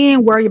and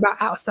then worry about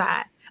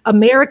outside.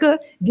 America,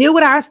 deal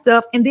with our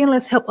stuff and then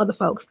let's help other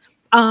folks.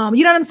 You know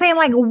what I'm saying?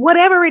 Like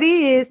whatever it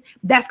is,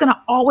 that's going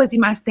to always be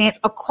my stance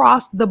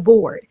across the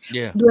board.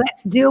 Yeah.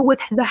 Let's deal with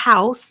the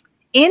house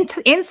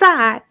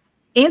inside.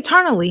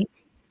 Internally,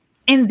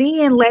 and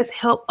then let's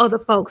help other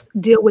folks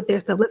deal with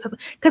their stuff.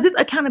 Because this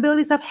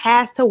accountability stuff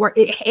has to work.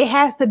 It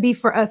has to be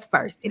for us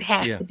first. It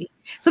has to be.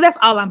 So that's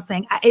all I'm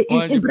saying. But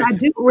I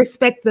do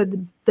respect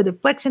the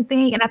deflection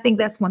thing, and I think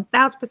that's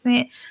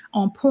 1,000%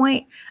 on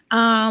point.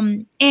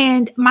 And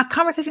my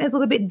conversation is a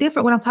little bit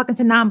different when I'm talking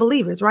to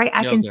non-believers, right?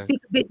 I can speak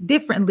a bit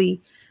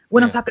differently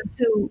when I'm talking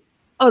to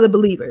other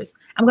believers.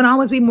 I'm going to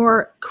always be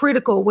more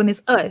critical when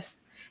it's us,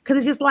 because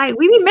it's just like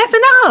we be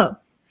messing up.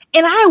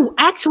 And I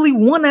actually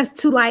want us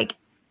to like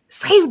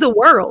save the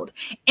world.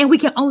 And we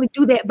can only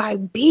do that by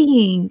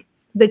being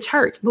the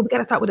church. But we got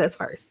to start with us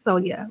first. So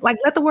yeah, like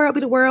let the world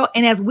be the world.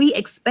 And as we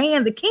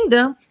expand the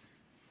kingdom,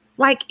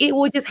 like it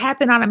will just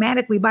happen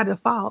automatically by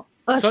default.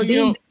 So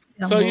you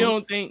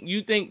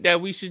think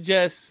that we should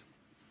just,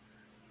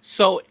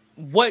 so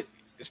what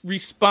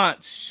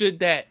response should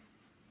that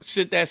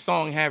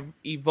song have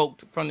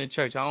evoked from the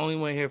church? I only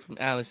want to hear from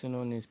Allison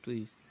on this,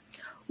 please.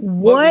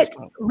 What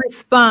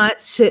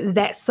response should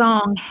that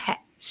song have?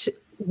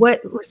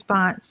 What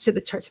response should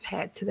the church have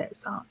had to that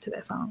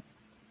song?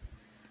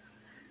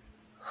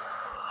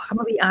 I'm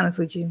gonna be honest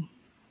with you.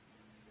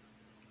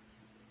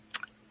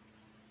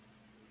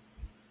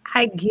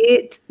 I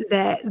get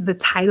that the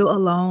title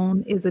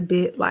alone is a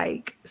bit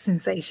like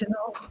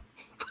sensational,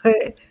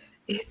 but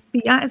it's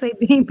Beyonce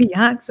being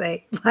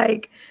Beyonce.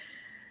 Like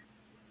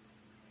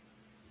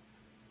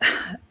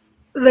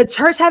the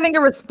church having a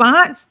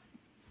response.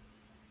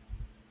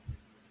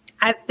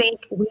 I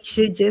think we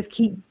should just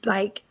keep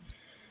like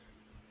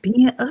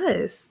being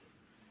us.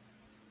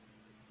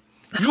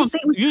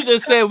 You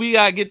just said we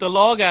gotta get the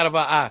log out of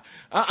our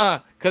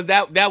eye. Because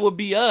that would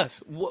be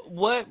us.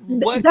 What?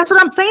 That's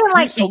what I'm saying.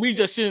 Like, so we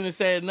just shouldn't have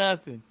said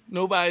nothing.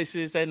 Nobody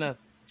should have said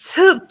nothing.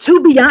 To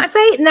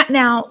Beyonce.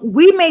 Now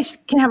we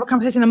can have a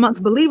conversation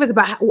amongst believers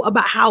about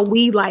how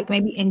we like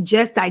maybe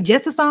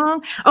digest a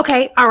song.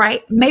 Okay, all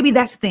right. Maybe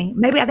that's the thing.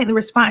 Maybe I think the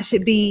response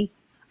should be,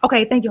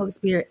 okay, thank you, Holy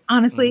Spirit.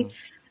 Honestly.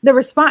 The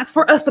response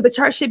for us, for the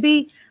church should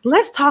be,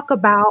 let's talk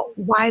about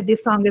why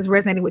this song is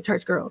resonating with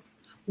church girls.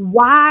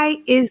 Why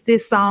is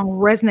this song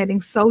resonating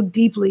so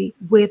deeply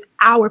with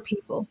our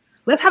people?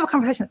 Let's have a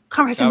conversation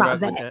about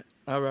that.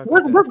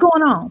 What's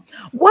going on?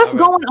 What's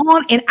going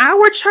on in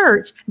our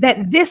church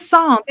that this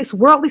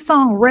worldly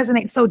song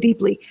resonates so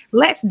deeply?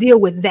 Let's deal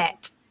with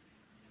that.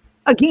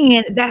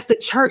 Again, that's the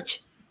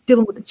church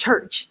dealing with the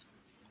church.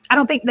 I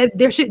don't think the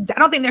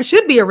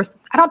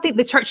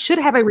church should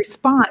have a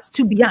response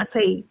to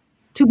Beyonce.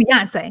 Does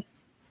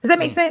that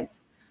make sense?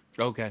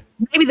 Okay.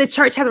 Maybe the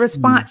church has a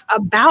response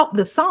about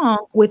the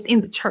song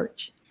within the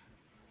church.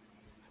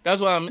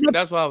 That's what I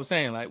was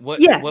saying. Like what?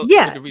 Yeah.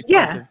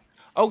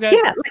 Okay.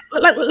 Yeah.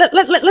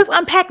 Let's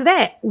unpack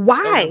that.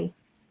 Why?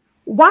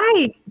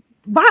 Okay.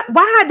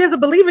 Why does a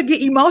believer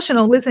get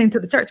emotional listening to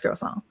the church girl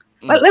song?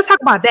 Let's talk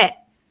about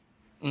that.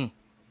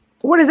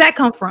 Where does that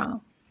come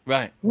from?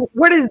 Right.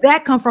 Where does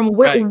that come from?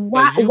 Right.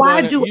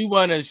 Why do you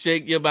want to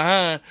shake your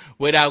behind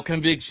without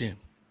conviction?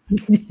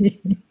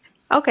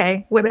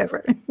 Okay,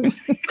 whatever.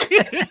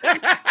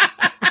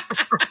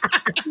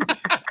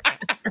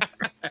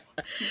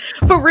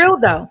 For real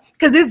though,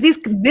 because this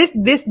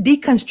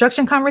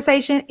deconstruction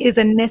conversation is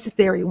a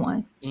necessary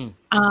one.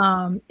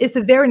 It's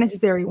a very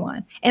necessary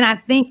one, and I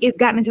think it's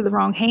gotten into the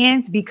wrong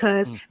hands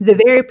because the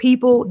very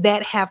people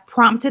that have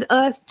prompted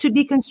us to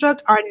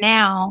deconstruct are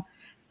now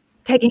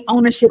taking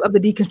ownership of the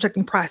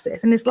deconstructing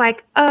process. And it's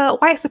like,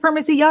 white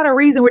supremacy, y'all the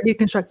reason we're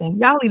deconstructing.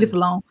 Y'all leave this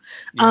alone.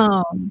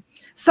 Yeah.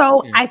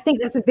 I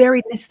think that's a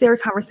very necessary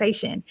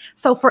conversation.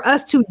 So for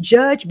us to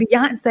judge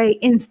Beyonce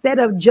instead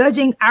of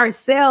judging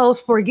ourselves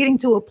for getting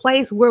to a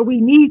place where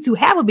we need to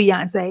have a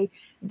Beyonce,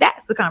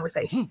 that's the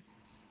conversation.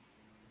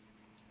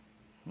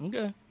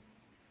 Okay.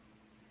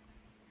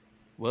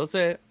 Well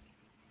said.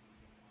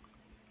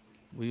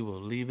 We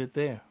will leave it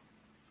there.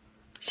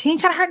 She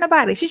ain't trying to hurt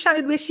nobody. She's trying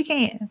to do what she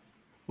can.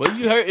 Well,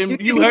 you hurting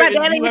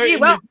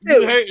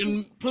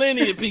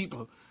plenty of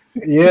people.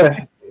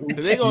 Yeah.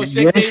 They gonna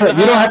you don't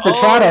have to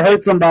try to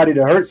hurt somebody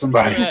to hurt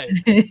somebody. Right.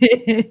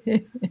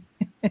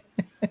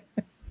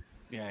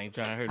 Yeah, I ain't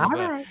trying to hurt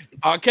nobody. Right.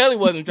 R. Kelly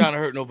wasn't trying to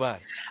hurt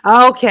nobody.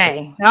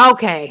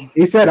 Okay.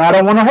 He said, "I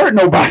don't want to hurt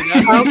nobody."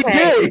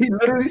 Okay. He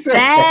literally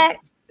said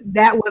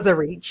that was a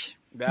reach.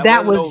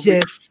 That was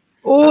just.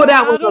 Oh,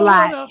 that was a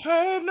lot.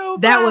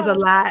 That was a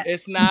lot.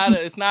 It's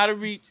not a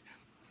reach.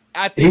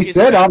 I think he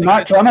said, "I'm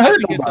not trying to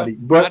hurt nobody,"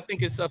 but I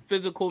think it's a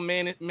physical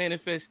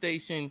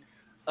manifestation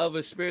of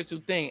a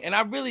spiritual thing. And I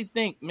really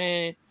think,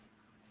 man,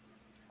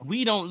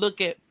 we don't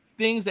look at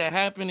things that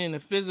happen in the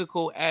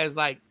physical as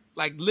like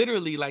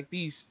literally like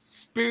these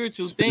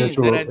spiritual things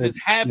that are just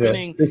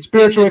happening. Yeah. It's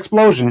spiritual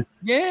explosion.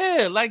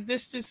 Yeah, like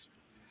this just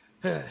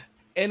and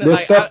there's like,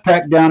 stuff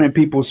packed down in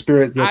people's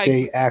spirits that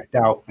they act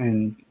out.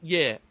 And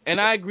yeah, and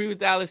I agree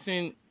with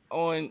Allison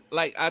on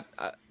like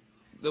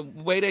the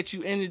way that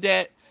you ended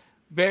that.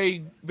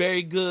 Very,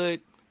 very good.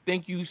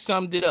 Think you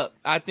summed it up.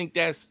 I think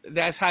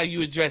that's how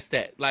you address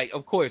that. Like,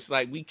 of course,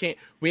 like we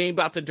ain't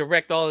about to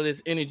direct all of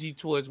this energy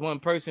towards one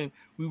person.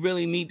 We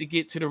really need to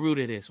get to the root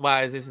of this.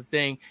 Why is this a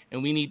thing?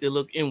 And we need to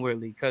look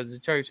inwardly because the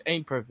church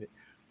ain't perfect.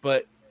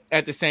 But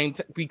at the same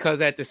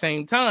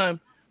time,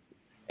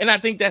 and I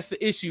think that's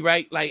the issue,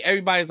 right? Like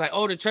everybody's like,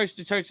 oh, the church,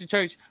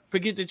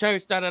 forget the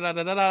church, da da da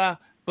da da da.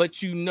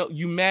 But you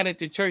mad at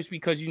the church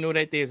because you know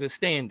that there's a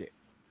standard,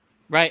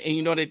 right? And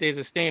you know that there's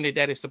a standard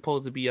that is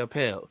supposed to be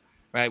upheld.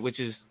 Right, which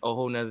is a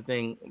whole nother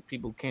thing.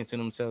 People cancel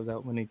themselves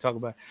out when they talk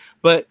about it.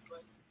 But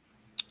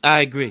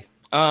I agree.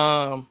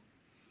 Let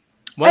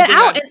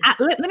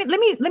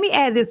me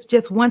add this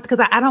just once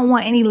because I don't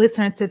want any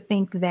listener to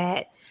think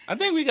that. I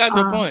think we got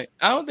your point.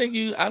 I don't think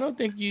you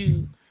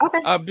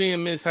are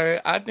being misheard.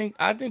 I think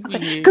we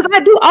hear. Because I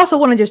do also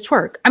want to just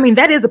twerk. I mean,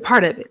 that is a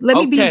part of it.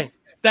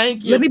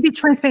 Thank you. Let me be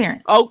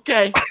transparent.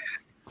 Okay.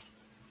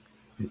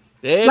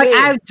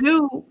 I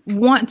do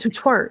want to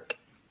twerk.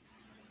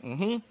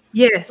 Mm-hmm.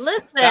 Yes.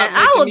 Listen,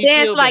 I will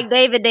dance like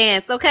David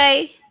dance.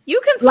 Okay,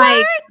 you can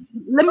twerk.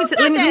 Let me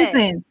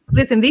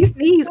listen. These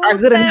knees are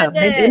good enough.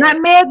 They're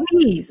not mad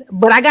knees,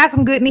 but I got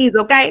some good knees.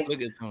 Okay. Look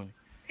at Tony.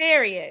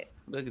 Period.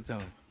 Look at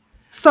Tony.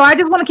 So I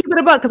just want to keep it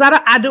above because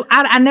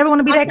I never want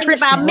to be that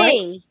Christian. About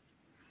me.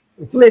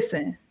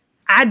 Listen,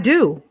 I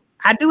do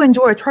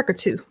enjoy a twerk or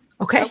two.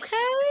 Okay.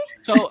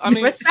 So I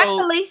mean,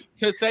 respectfully,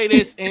 to say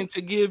this and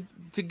to give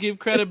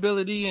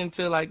credibility and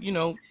to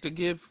to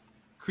give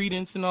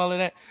credence and all of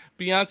that.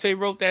 Beyonce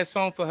wrote that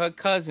song for her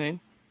cousin,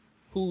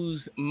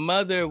 whose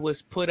mother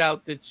was put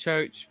out the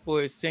church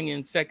for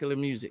singing secular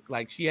music.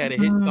 Like she had a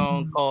hit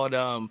song called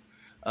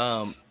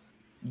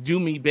 "Do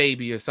Me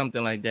Baby" or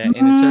something like that, and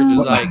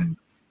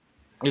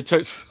the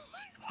church was like,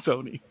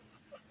 Tony.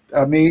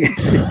 I mean,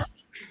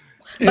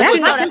 that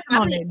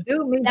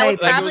was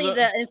probably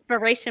the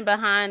inspiration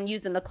behind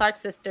using the Clark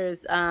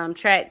sisters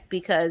track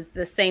because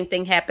the same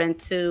thing happened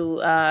to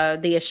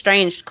the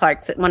estranged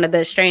Clark, one of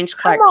the estranged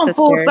Clark sisters.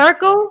 Full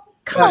circle.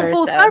 Come on,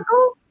 full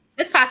circle.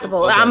 It's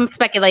possible. Okay. I'm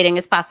speculating.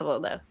 It's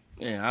possible though.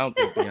 Yeah, I don't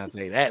think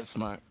Beyonce that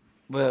smart.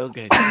 Well,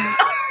 okay.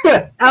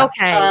 Okay.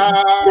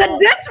 The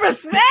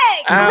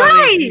disrespect.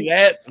 Right.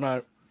 That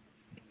smart.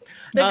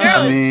 The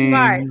girl is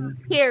smart.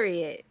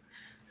 Period.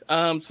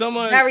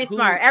 Someone very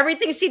smart.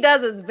 Everything she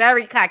does is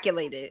very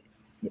calculated.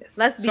 Yes.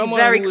 Let's be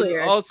very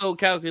clear. Also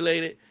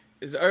calculated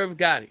is Irv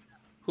Gotti,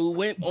 who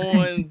went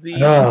on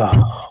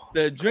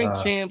the Drink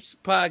Champs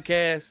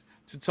podcast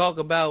to talk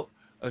about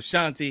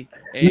Ashanti.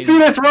 And, you see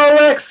this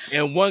Rolex?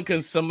 And one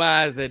can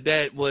surmise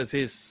that was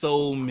his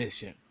sole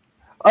mission.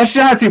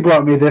 Ashanti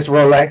brought me this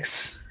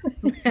Rolex.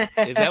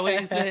 Is that what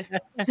you said?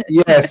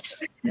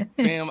 Yes. He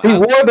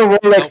wore the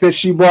Rolex that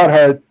she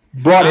brought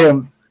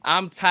him.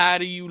 I'm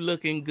tired of you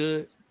looking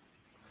good.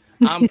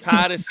 I'm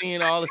tired of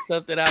seeing all the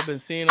stuff that I've been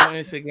seeing on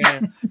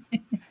Instagram.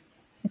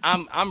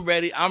 I'm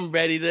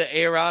ready to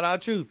air out our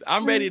truth.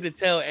 I'm ready to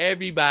tell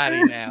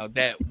everybody now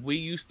that we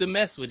used to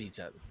mess with each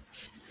other.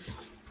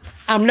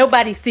 I'm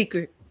nobody's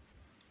secret.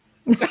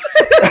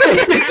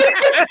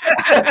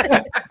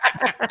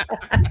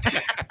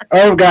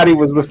 Irv Gotti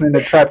was listening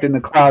to Trapped in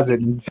the Closet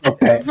and felt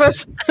that.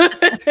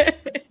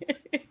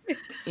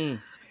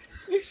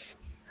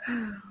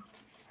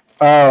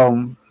 I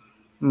don't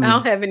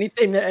have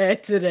anything to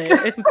add to that.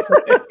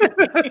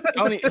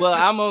 Tony,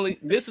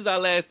 this is our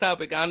last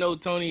topic. I know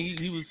Tony,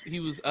 he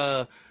was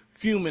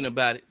fuming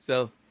about it.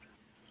 So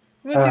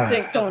what do you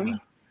think, Tony?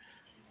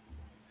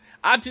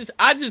 I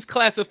just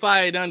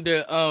classify it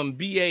under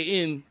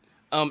BAN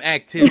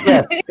activity.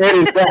 Yes, it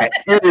is that.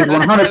 It is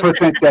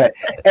 100% that.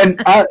 And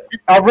I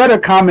read a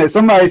comment.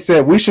 Somebody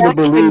said we should have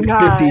believed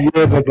 50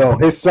 years ago.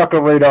 His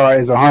sucker radar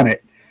is 100.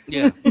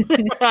 Yeah.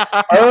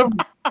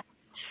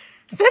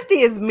 50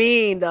 is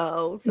mean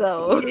though,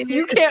 so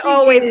you can't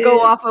always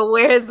go off of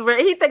where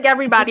he think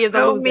everybody is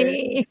so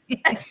mean.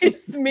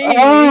 It's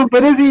mean.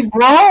 But is he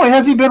wrong?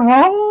 Has he been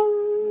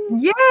wrong?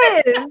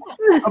 Yes.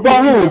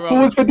 About who?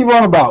 Who was 50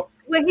 wrong about?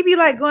 When he be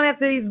like going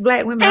after these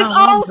black women. His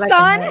own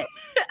son.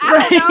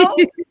 I don't know.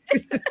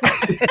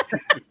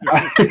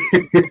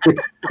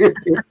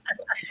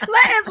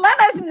 let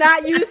us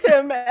not use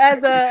him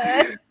as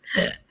a.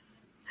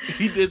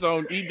 He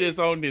disowned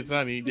his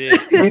son. He did.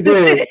 There's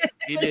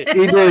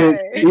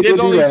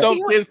only some.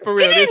 For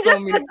real. He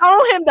didn't just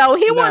disown him though.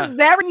 He was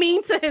very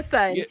mean to his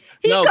son. Yeah,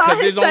 he called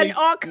his son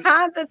all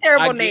kinds of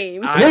terrible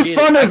names. His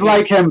son is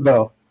like him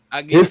though.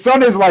 His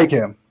son is like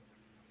him.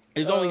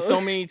 There's only so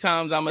many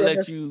times I'm gonna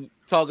let you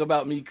talk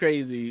about me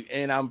crazy,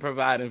 and I'm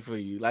providing for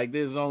you. Like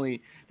there's a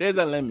limit.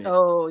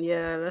 Oh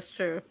yeah, that's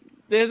true.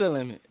 There's a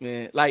limit,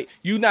 man. Like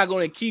you're not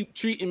gonna keep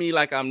treating me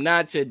like I'm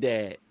not your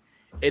dad.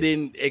 And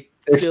then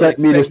expect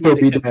me to still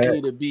be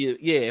dad.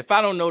 If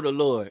I don't know the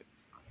Lord,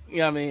 you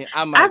know what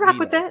I mean? I rock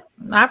with that.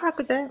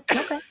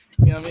 Okay.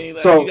 You know what I mean?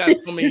 Like, so you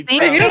got so many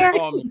times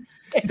for me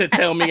to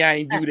tell me I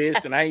ain't do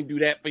this and I ain't do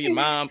that for your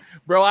mom.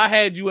 Bro, I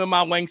had you in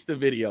my Wankster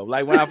video.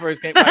 Like when I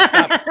first came, not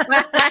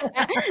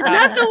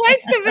the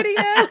Wankster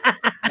video.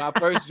 My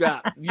first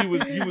drop. You was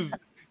the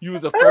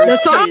first. The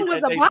song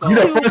was you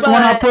the first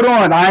one I put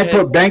on. I ain't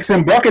put Banks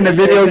and Buck in the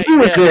video. You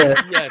was there.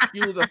 Yes,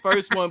 you was the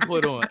first one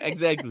put on.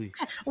 Exactly.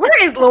 Where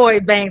is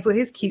Lloyd Banks with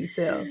his cute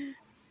self?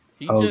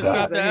 He just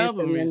dropped the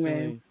album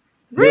recently.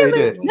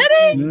 Really?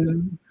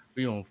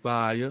 We on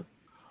fire.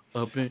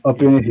 Up in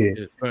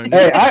here.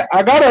 Hey,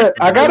 I got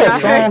a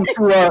song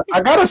to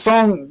I got a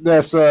song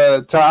that's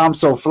to I'm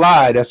So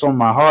Fly that's on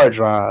my hard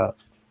drive.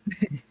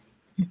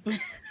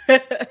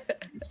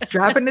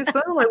 Dropping this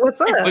song, like what's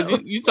up?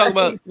 You talk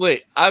about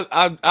wait,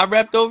 I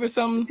rapped over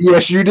something?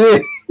 Yes, you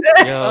did.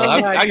 Yo,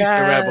 I used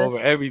to rap over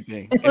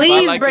everything.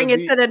 Please bring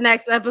it to the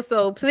next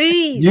episode,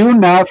 please. You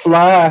not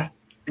fly,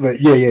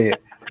 but yeah.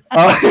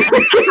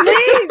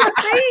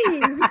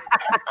 Please,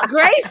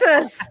 grace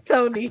us,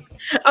 Tony.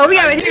 Oh, we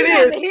gotta hear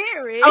this.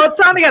 Oh,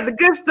 Tony got the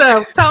good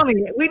stuff. Tony,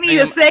 we need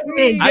a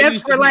segment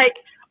just for like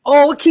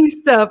old key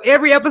stuff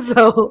every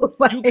episode.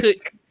 Like, you could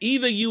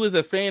either you as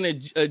a fan of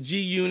a G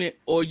Unit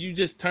or you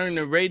just turn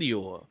the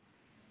radio off.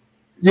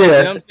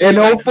 Yeah, in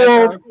 04,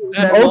 03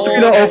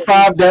 to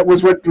 05, that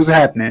was what was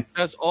happening.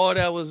 That's all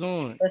that was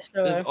on. That's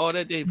all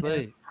that they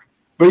played.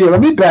 But yeah, let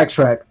me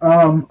backtrack.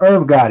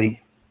 Irv Gotti,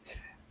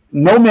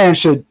 no man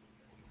should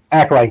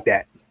act like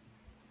that.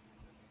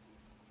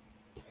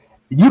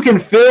 You can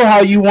feel how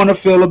you want to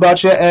feel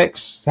about your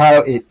ex, how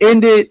it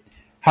ended,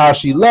 how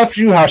she left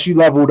you, how she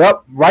leveled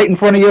up right in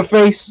front of your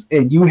face,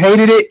 and you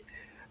hated it.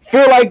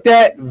 Feel like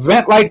that,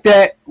 vent like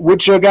that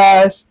with your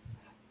guys,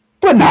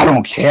 but not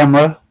on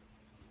camera.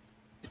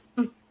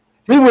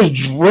 He was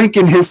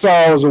drinking his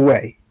sorrows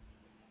away,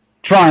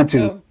 trying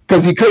to,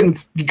 because he couldn't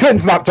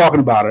stop talking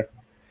about her.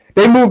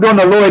 They moved on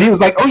to Lloyd. He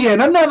was like, "Oh yeah,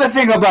 and another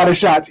thing about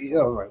Ashanti."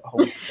 I was like, "Oh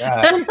my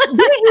god!" Didn't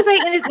he say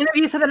in his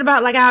interview something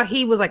about like how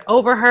he was like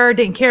over her,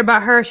 didn't care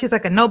about her? She's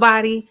like a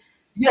nobody.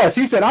 Yes,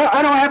 he said,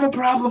 I don't have a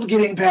problem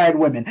getting bad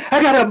women.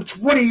 I got a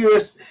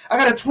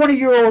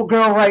 20-year-old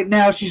girl right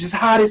now. She's as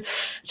hot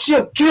as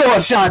she'll kill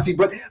Ashanti,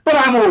 but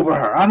I'm over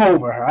her. I'm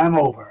over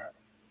her.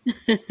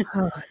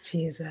 Oh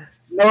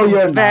Jesus! No,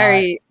 you're not.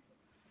 Very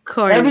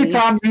corny. Every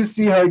time you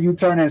see her, you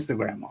turn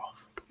Instagram off.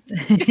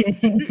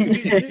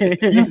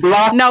 You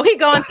block. No, he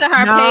going to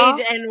her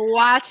page and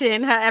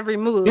watching her every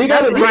move. He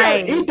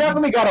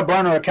definitely got a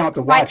burner account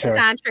to watch her.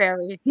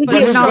 Contrary, but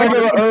his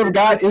regular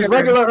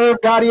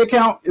Irv Gotti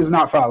account is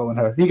not following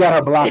her. He got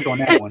her blocked on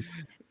that one.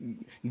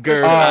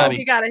 Girl,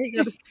 he got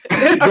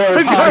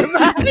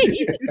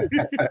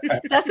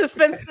That's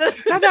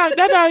expensive. That's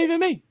not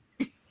even me.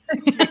 Do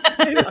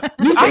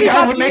you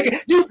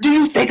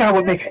think I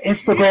would make an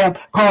Instagram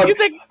called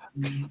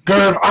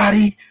Gerv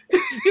Adi?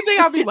 You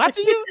think I'll be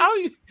watching you?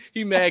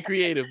 You mad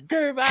creative.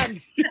 Gerv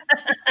Adi.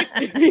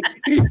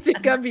 You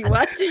think I'll be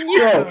watching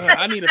you?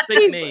 I need a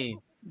fake name.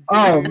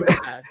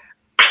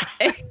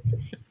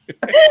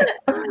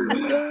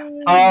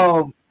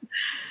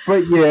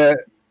 But yeah,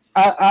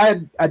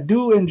 I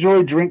do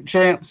enjoy Drink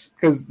Champs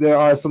because there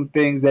are some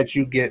things that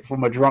you get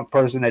from a drunk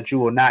person that you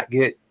will not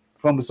get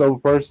from a sober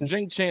person.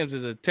 Drink Champs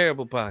is a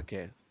terrible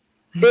podcast.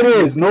 It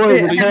is. Nor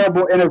is a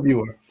terrible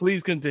interviewer.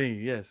 Please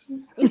continue. Yes.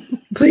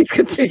 Please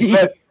continue.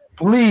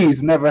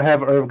 please never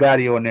have Irv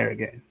Gotti on there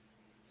again.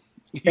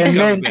 And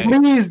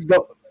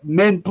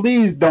men,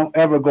 please don't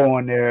ever go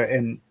on there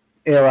and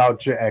air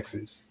out your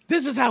exes.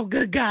 This is how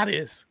good God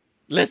is.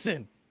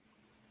 Listen,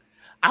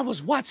 I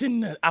was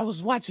watching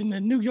the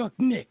New York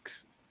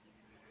Knicks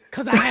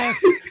because I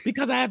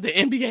have the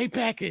NBA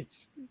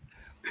package.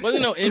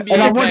 Wasn't no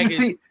NBA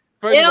package.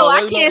 First of all,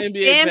 I can't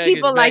stand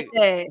people like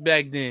that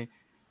back then.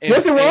 And,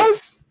 yes, it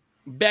was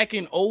back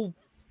in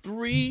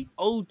 03,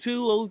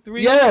 02,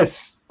 03.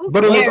 Yes,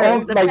 but it was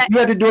on, like you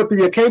had to do it through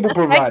your cable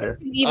provider.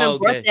 You even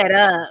brought that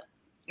up.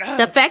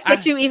 The fact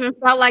that you even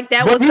felt like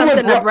that was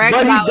something to brag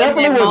about. But he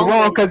definitely was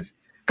wrong because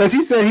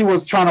he said he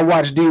was trying to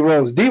watch D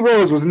Rose. D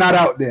Rose was not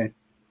out then.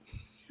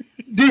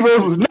 D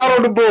Rose was not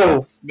on the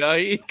Bulls. No,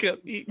 D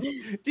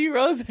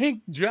Rose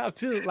ain't dropped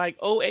to like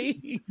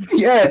 08.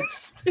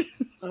 Yes.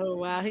 Oh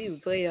wow, he was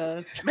a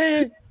player.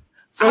 Man.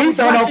 So he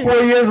found out 4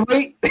 years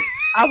late.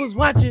 I was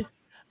watching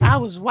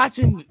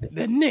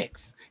the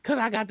Knicks because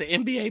I got the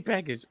NBA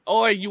package.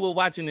 Or you were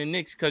watching the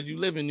Knicks because you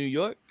live in New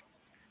York.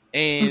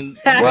 And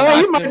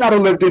well, you might not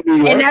have lived in New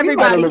York. And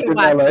everybody can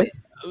watch it.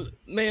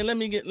 Man, let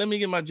me get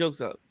my jokes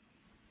out.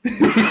 We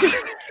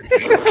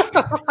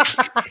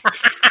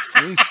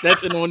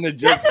stepping on the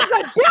joke. This is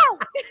a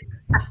joke.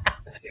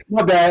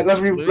 My bad. Let's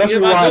rewind that. Let's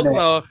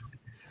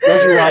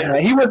rewind that.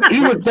 He was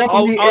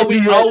definitely. Are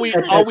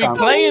we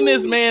playing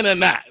this man or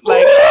not?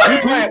 Like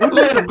we playing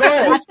the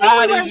goal. Which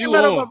side is you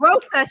on? A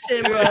roast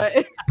session,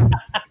 but.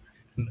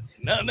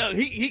 No,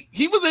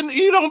 he was in.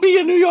 He don't be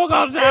in New York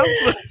all the time.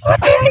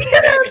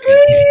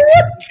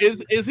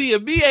 Is he a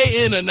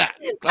BAN or not?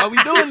 Are we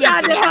doing this?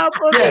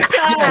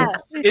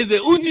 Yes. Is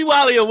it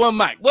Uchiwali or one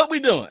mic? What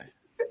we doing?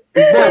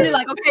 You're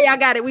like, okay, I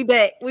got it. We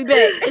back. We're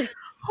back.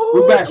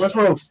 Let's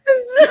roast.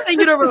 Send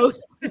you the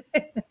roast.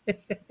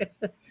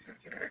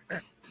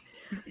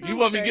 You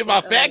want me to get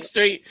my facts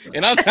straight,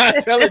 and I'm trying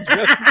to tell a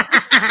joke.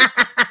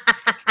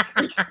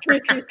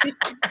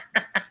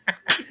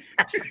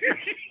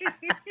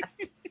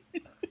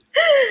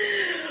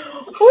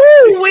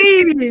 Ooh,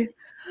 wee.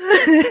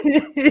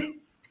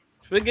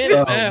 Forget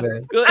it,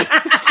 man. Good.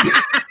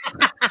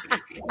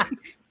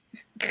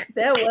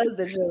 That was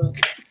the joke.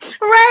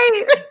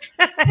 Right.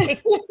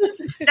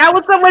 That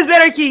was so much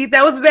better, Keith.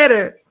 That was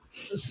better.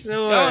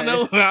 Sure. I don't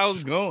know where I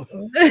was going.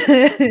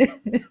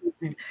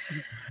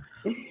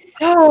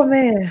 Oh,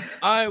 man.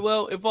 All right,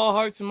 well, if all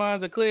hearts and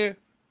minds are clear.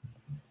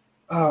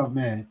 Oh,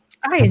 man.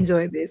 I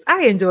enjoyed this.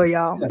 I enjoy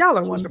y'all. Yes, y'all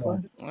are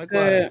wonderful.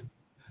 Likewise.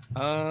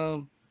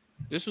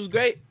 This was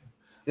great.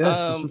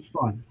 Yes, this was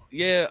fun.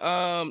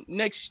 Yeah.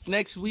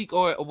 Next week,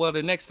 or well,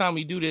 the next time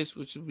we do this,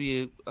 which will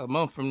be a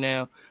month from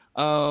now,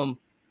 I'll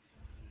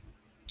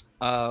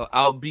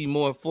be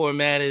more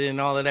formatted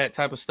and all of that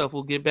type of stuff.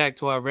 We'll get back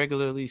to our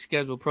regularly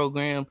scheduled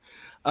program.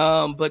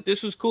 But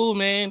this was cool,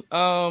 man.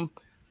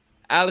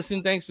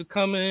 Allison, thanks for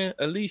coming.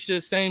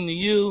 Alicia, same to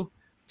you.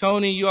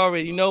 Tony, you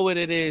already know what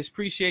it is.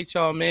 Appreciate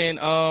y'all, man.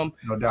 No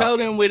doubt. Tell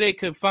them where they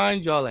could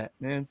find y'all at,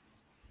 man.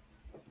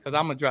 Because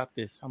I'm gonna drop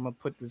this. I'm gonna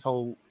put this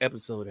whole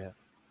episode out.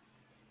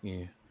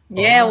 Yeah.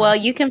 Yeah, well,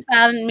 you can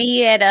find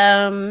me at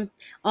on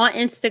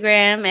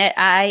Instagram at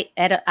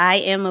I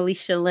am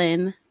Alicia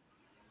Lynn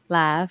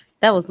live.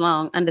 That was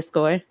long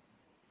 _.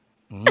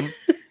 Mm-hmm.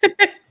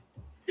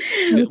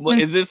 Well,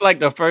 is this like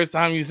the first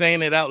time you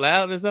saying it out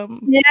loud or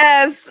something?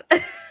 Yes.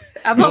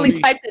 I've only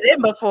typed it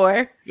in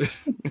before.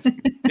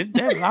 It's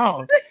that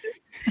long.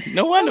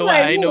 No wonder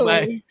why ain't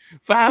nobody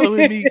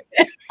following me.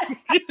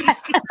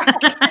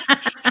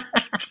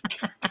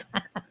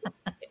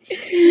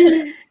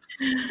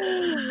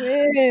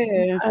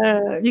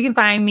 You can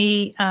find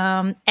me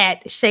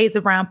at Shades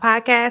of Brown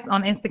Podcast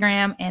on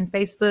Instagram and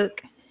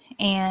Facebook.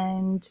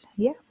 And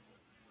yeah,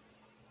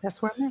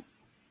 that's where I'm at.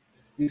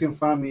 You can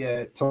find me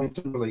at Tony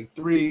Timberlake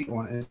 3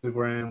 on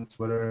Instagram,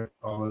 Twitter,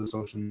 all of the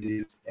social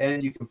medias.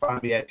 And you can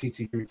find me at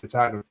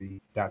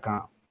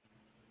tt3photography.com.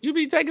 You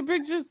be taking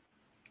pictures?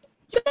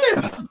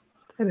 Yeah.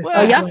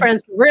 Oh, y'all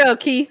friends for real,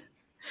 Keith.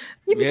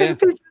 You be taking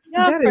pictures.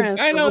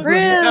 I know.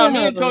 Real. No,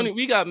 me and Tony,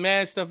 we got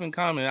mad stuff in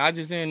common. I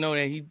just didn't know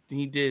that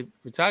he did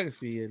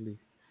photography at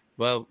least.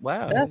 Well,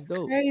 wow, that's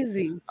dope.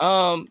 crazy.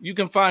 You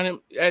can find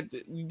him at.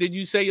 Did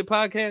you say your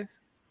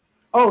podcast?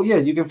 Oh yeah,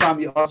 you can find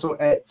me also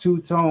at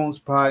Two Tones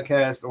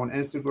Podcast on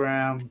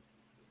Instagram.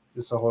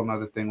 It's a whole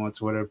nother thing on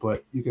Twitter,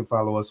 but you can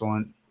follow us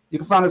on. You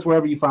can find us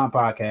wherever you find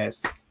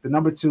podcasts. The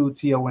number 2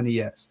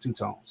 TONES, Two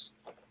Tones.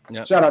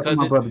 Yep. Shout out to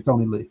my brother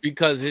Tony Lee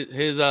because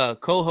his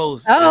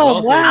co-host.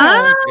 Oh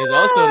wow, is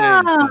also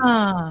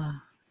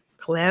named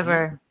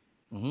clever.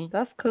 Mm-hmm.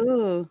 That's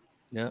cool.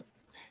 Yep,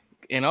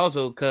 and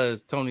also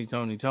because Tony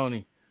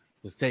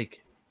was taken.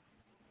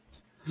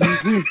 We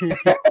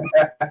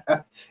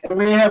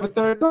ain't have a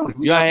third Tony.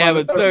 You ain't have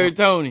a third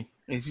Tony.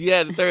 If you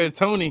had a third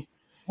Tony,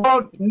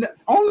 well,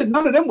 only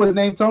none of them was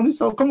named Tony.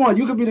 So come on,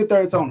 you could be the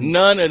third Tony.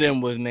 None of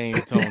them was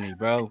named Tony,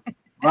 bro.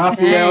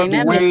 Raphael,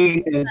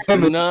 Dwayne, and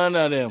Timothy. None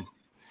of them.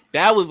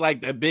 That was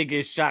like the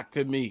biggest shock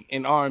to me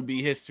in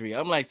R&B history.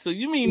 I'm like, so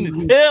you mean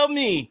to tell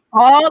me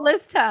all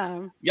this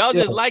time y'all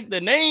just like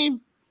the name?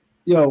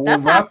 Yo,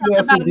 That's when how I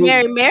Raphael felt about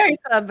Sadiq, Mary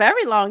for a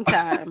very long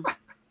time.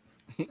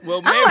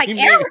 Well, I'm like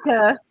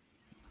Erica.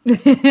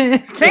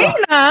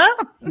 Tina.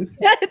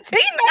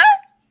 Tina.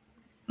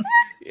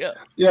 Yeah.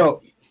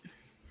 yo,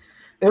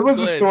 it was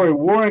Go a ahead, story. Jay.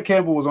 Warren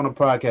Campbell was on a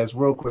podcast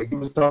real quick. He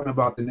was talking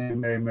about the name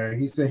Mary Mary.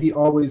 He said he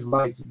always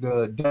liked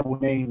the double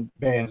name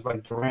bands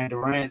like Duran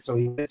Duran, so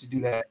he meant to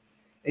do that.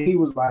 And he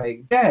was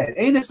like, Dad,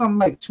 ain't it something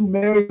like 2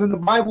 Marys in the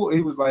Bible?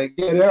 He was like,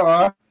 yeah, there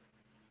are.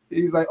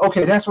 He's like,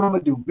 okay, that's what I'm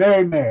gonna do.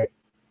 Mary Mary.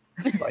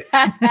 Like,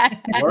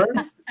 word?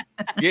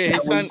 Yeah,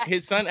 That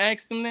his son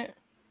asked him that.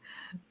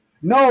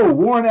 No,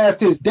 Warren asked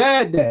his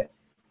dad that.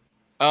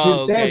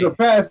 Oh, His dad's a okay.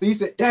 pastor. He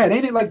said, Dad,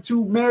 ain't it like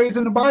 2 Marys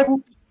in the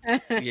Bible?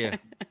 Yeah.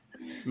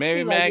 Mary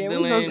He like, yeah, we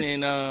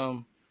Magdalene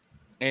gonna-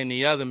 and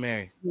the other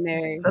Mary.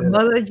 Mary, The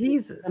mother of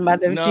Jesus. the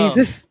mother of No.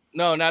 Jesus.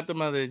 No, not the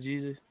mother of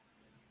Jesus.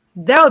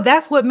 No,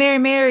 that's what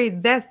Mary.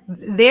 That's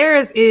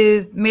theirs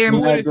is Mary. Who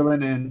would-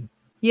 Magdalene and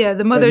Yeah,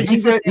 the mother of he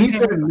Jesus. said he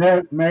said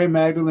Mary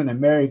Magdalene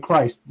and Mary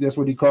Christ. That's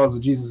what he calls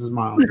Jesus'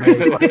 mom.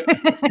 Mary Christ.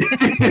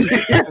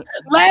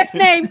 Last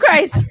name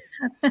Christ.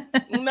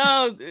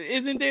 No,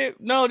 isn't there?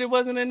 No, there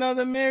wasn't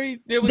another Mary.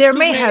 There was There two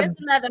may Mary. have- There's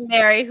another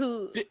Mary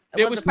who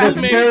There was was a two There's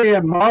pastor. Mary. Mary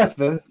and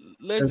Martha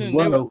Listen, as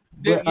well.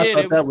 But I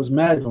thought that was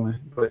Magdalene,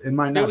 but it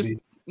might there not was be.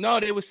 no,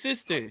 they were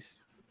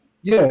sisters.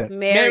 Yeah,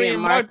 Mary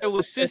and Martha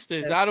were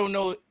sisters. I don't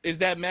know. Is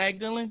that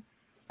Magdalene?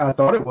 I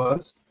thought it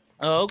was.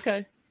 Oh,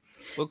 okay.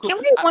 Well, cool. Can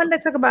we one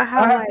that talk about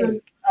how I like guess There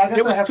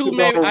I was have two to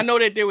Mary. go- I know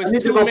that there was I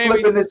need to two go flip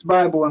in Marys. this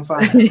Bible and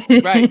find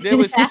it. Right. There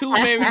was two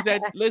Marys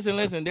that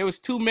listen. There was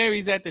two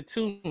Marys at the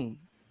tomb.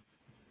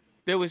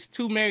 There was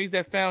two Marys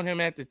that found him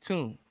at the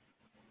tomb.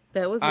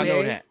 That was I Mary,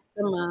 know that.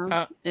 the mom,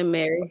 Huh? and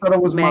Mary. I thought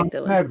it was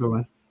Magdalene.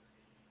 Magdalene.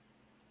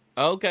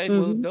 Okay,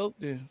 well, Mhm. dope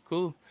then.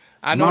 Cool.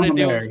 I know Mama that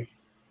there was Mary.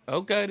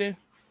 okay then.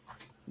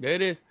 There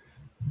it is.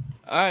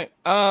 All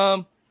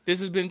right. This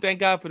has been Thank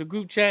God for the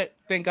group chat.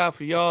 Thank God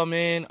for y'all,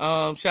 man.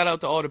 Shout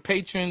out to all the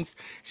patrons.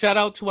 Shout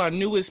out to our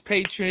newest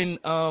patron,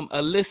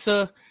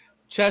 Alyssa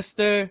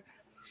Chester.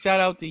 Shout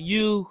out to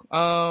you.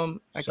 I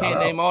Shout can't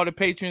out. name all the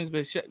patrons,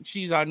 but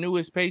she's our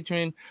newest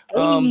patron.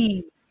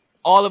 Hey.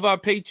 All of our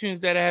patrons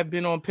that have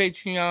been on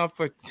Patreon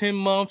for 10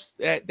 months,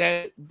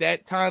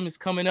 that time is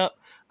coming up.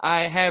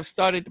 I have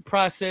started the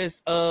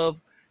process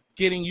of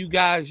getting you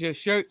guys your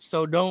shirts,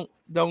 so don't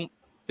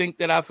think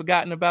that I've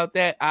forgotten about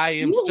that. I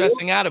am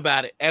stressing out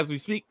about it as we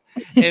speak,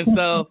 and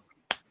so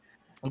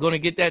I'm going to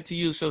get that to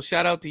you. So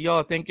shout out to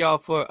y'all. Thank y'all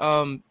for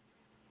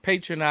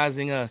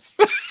patronizing us.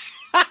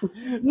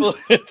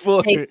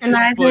 for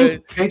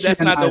Patronizing? that's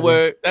not the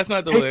word. That's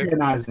not the word.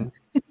 Patronizing.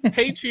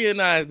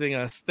 Patronizing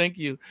us. Thank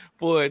you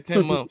for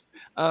 10 months.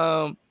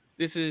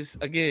 This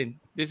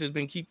has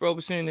been Keith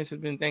Roberson. This has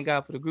been Thank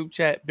God for the group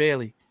chat.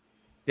 Bailey,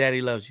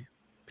 Daddy loves you.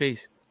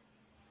 Peace.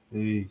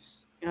 Peace.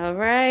 All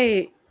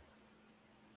right.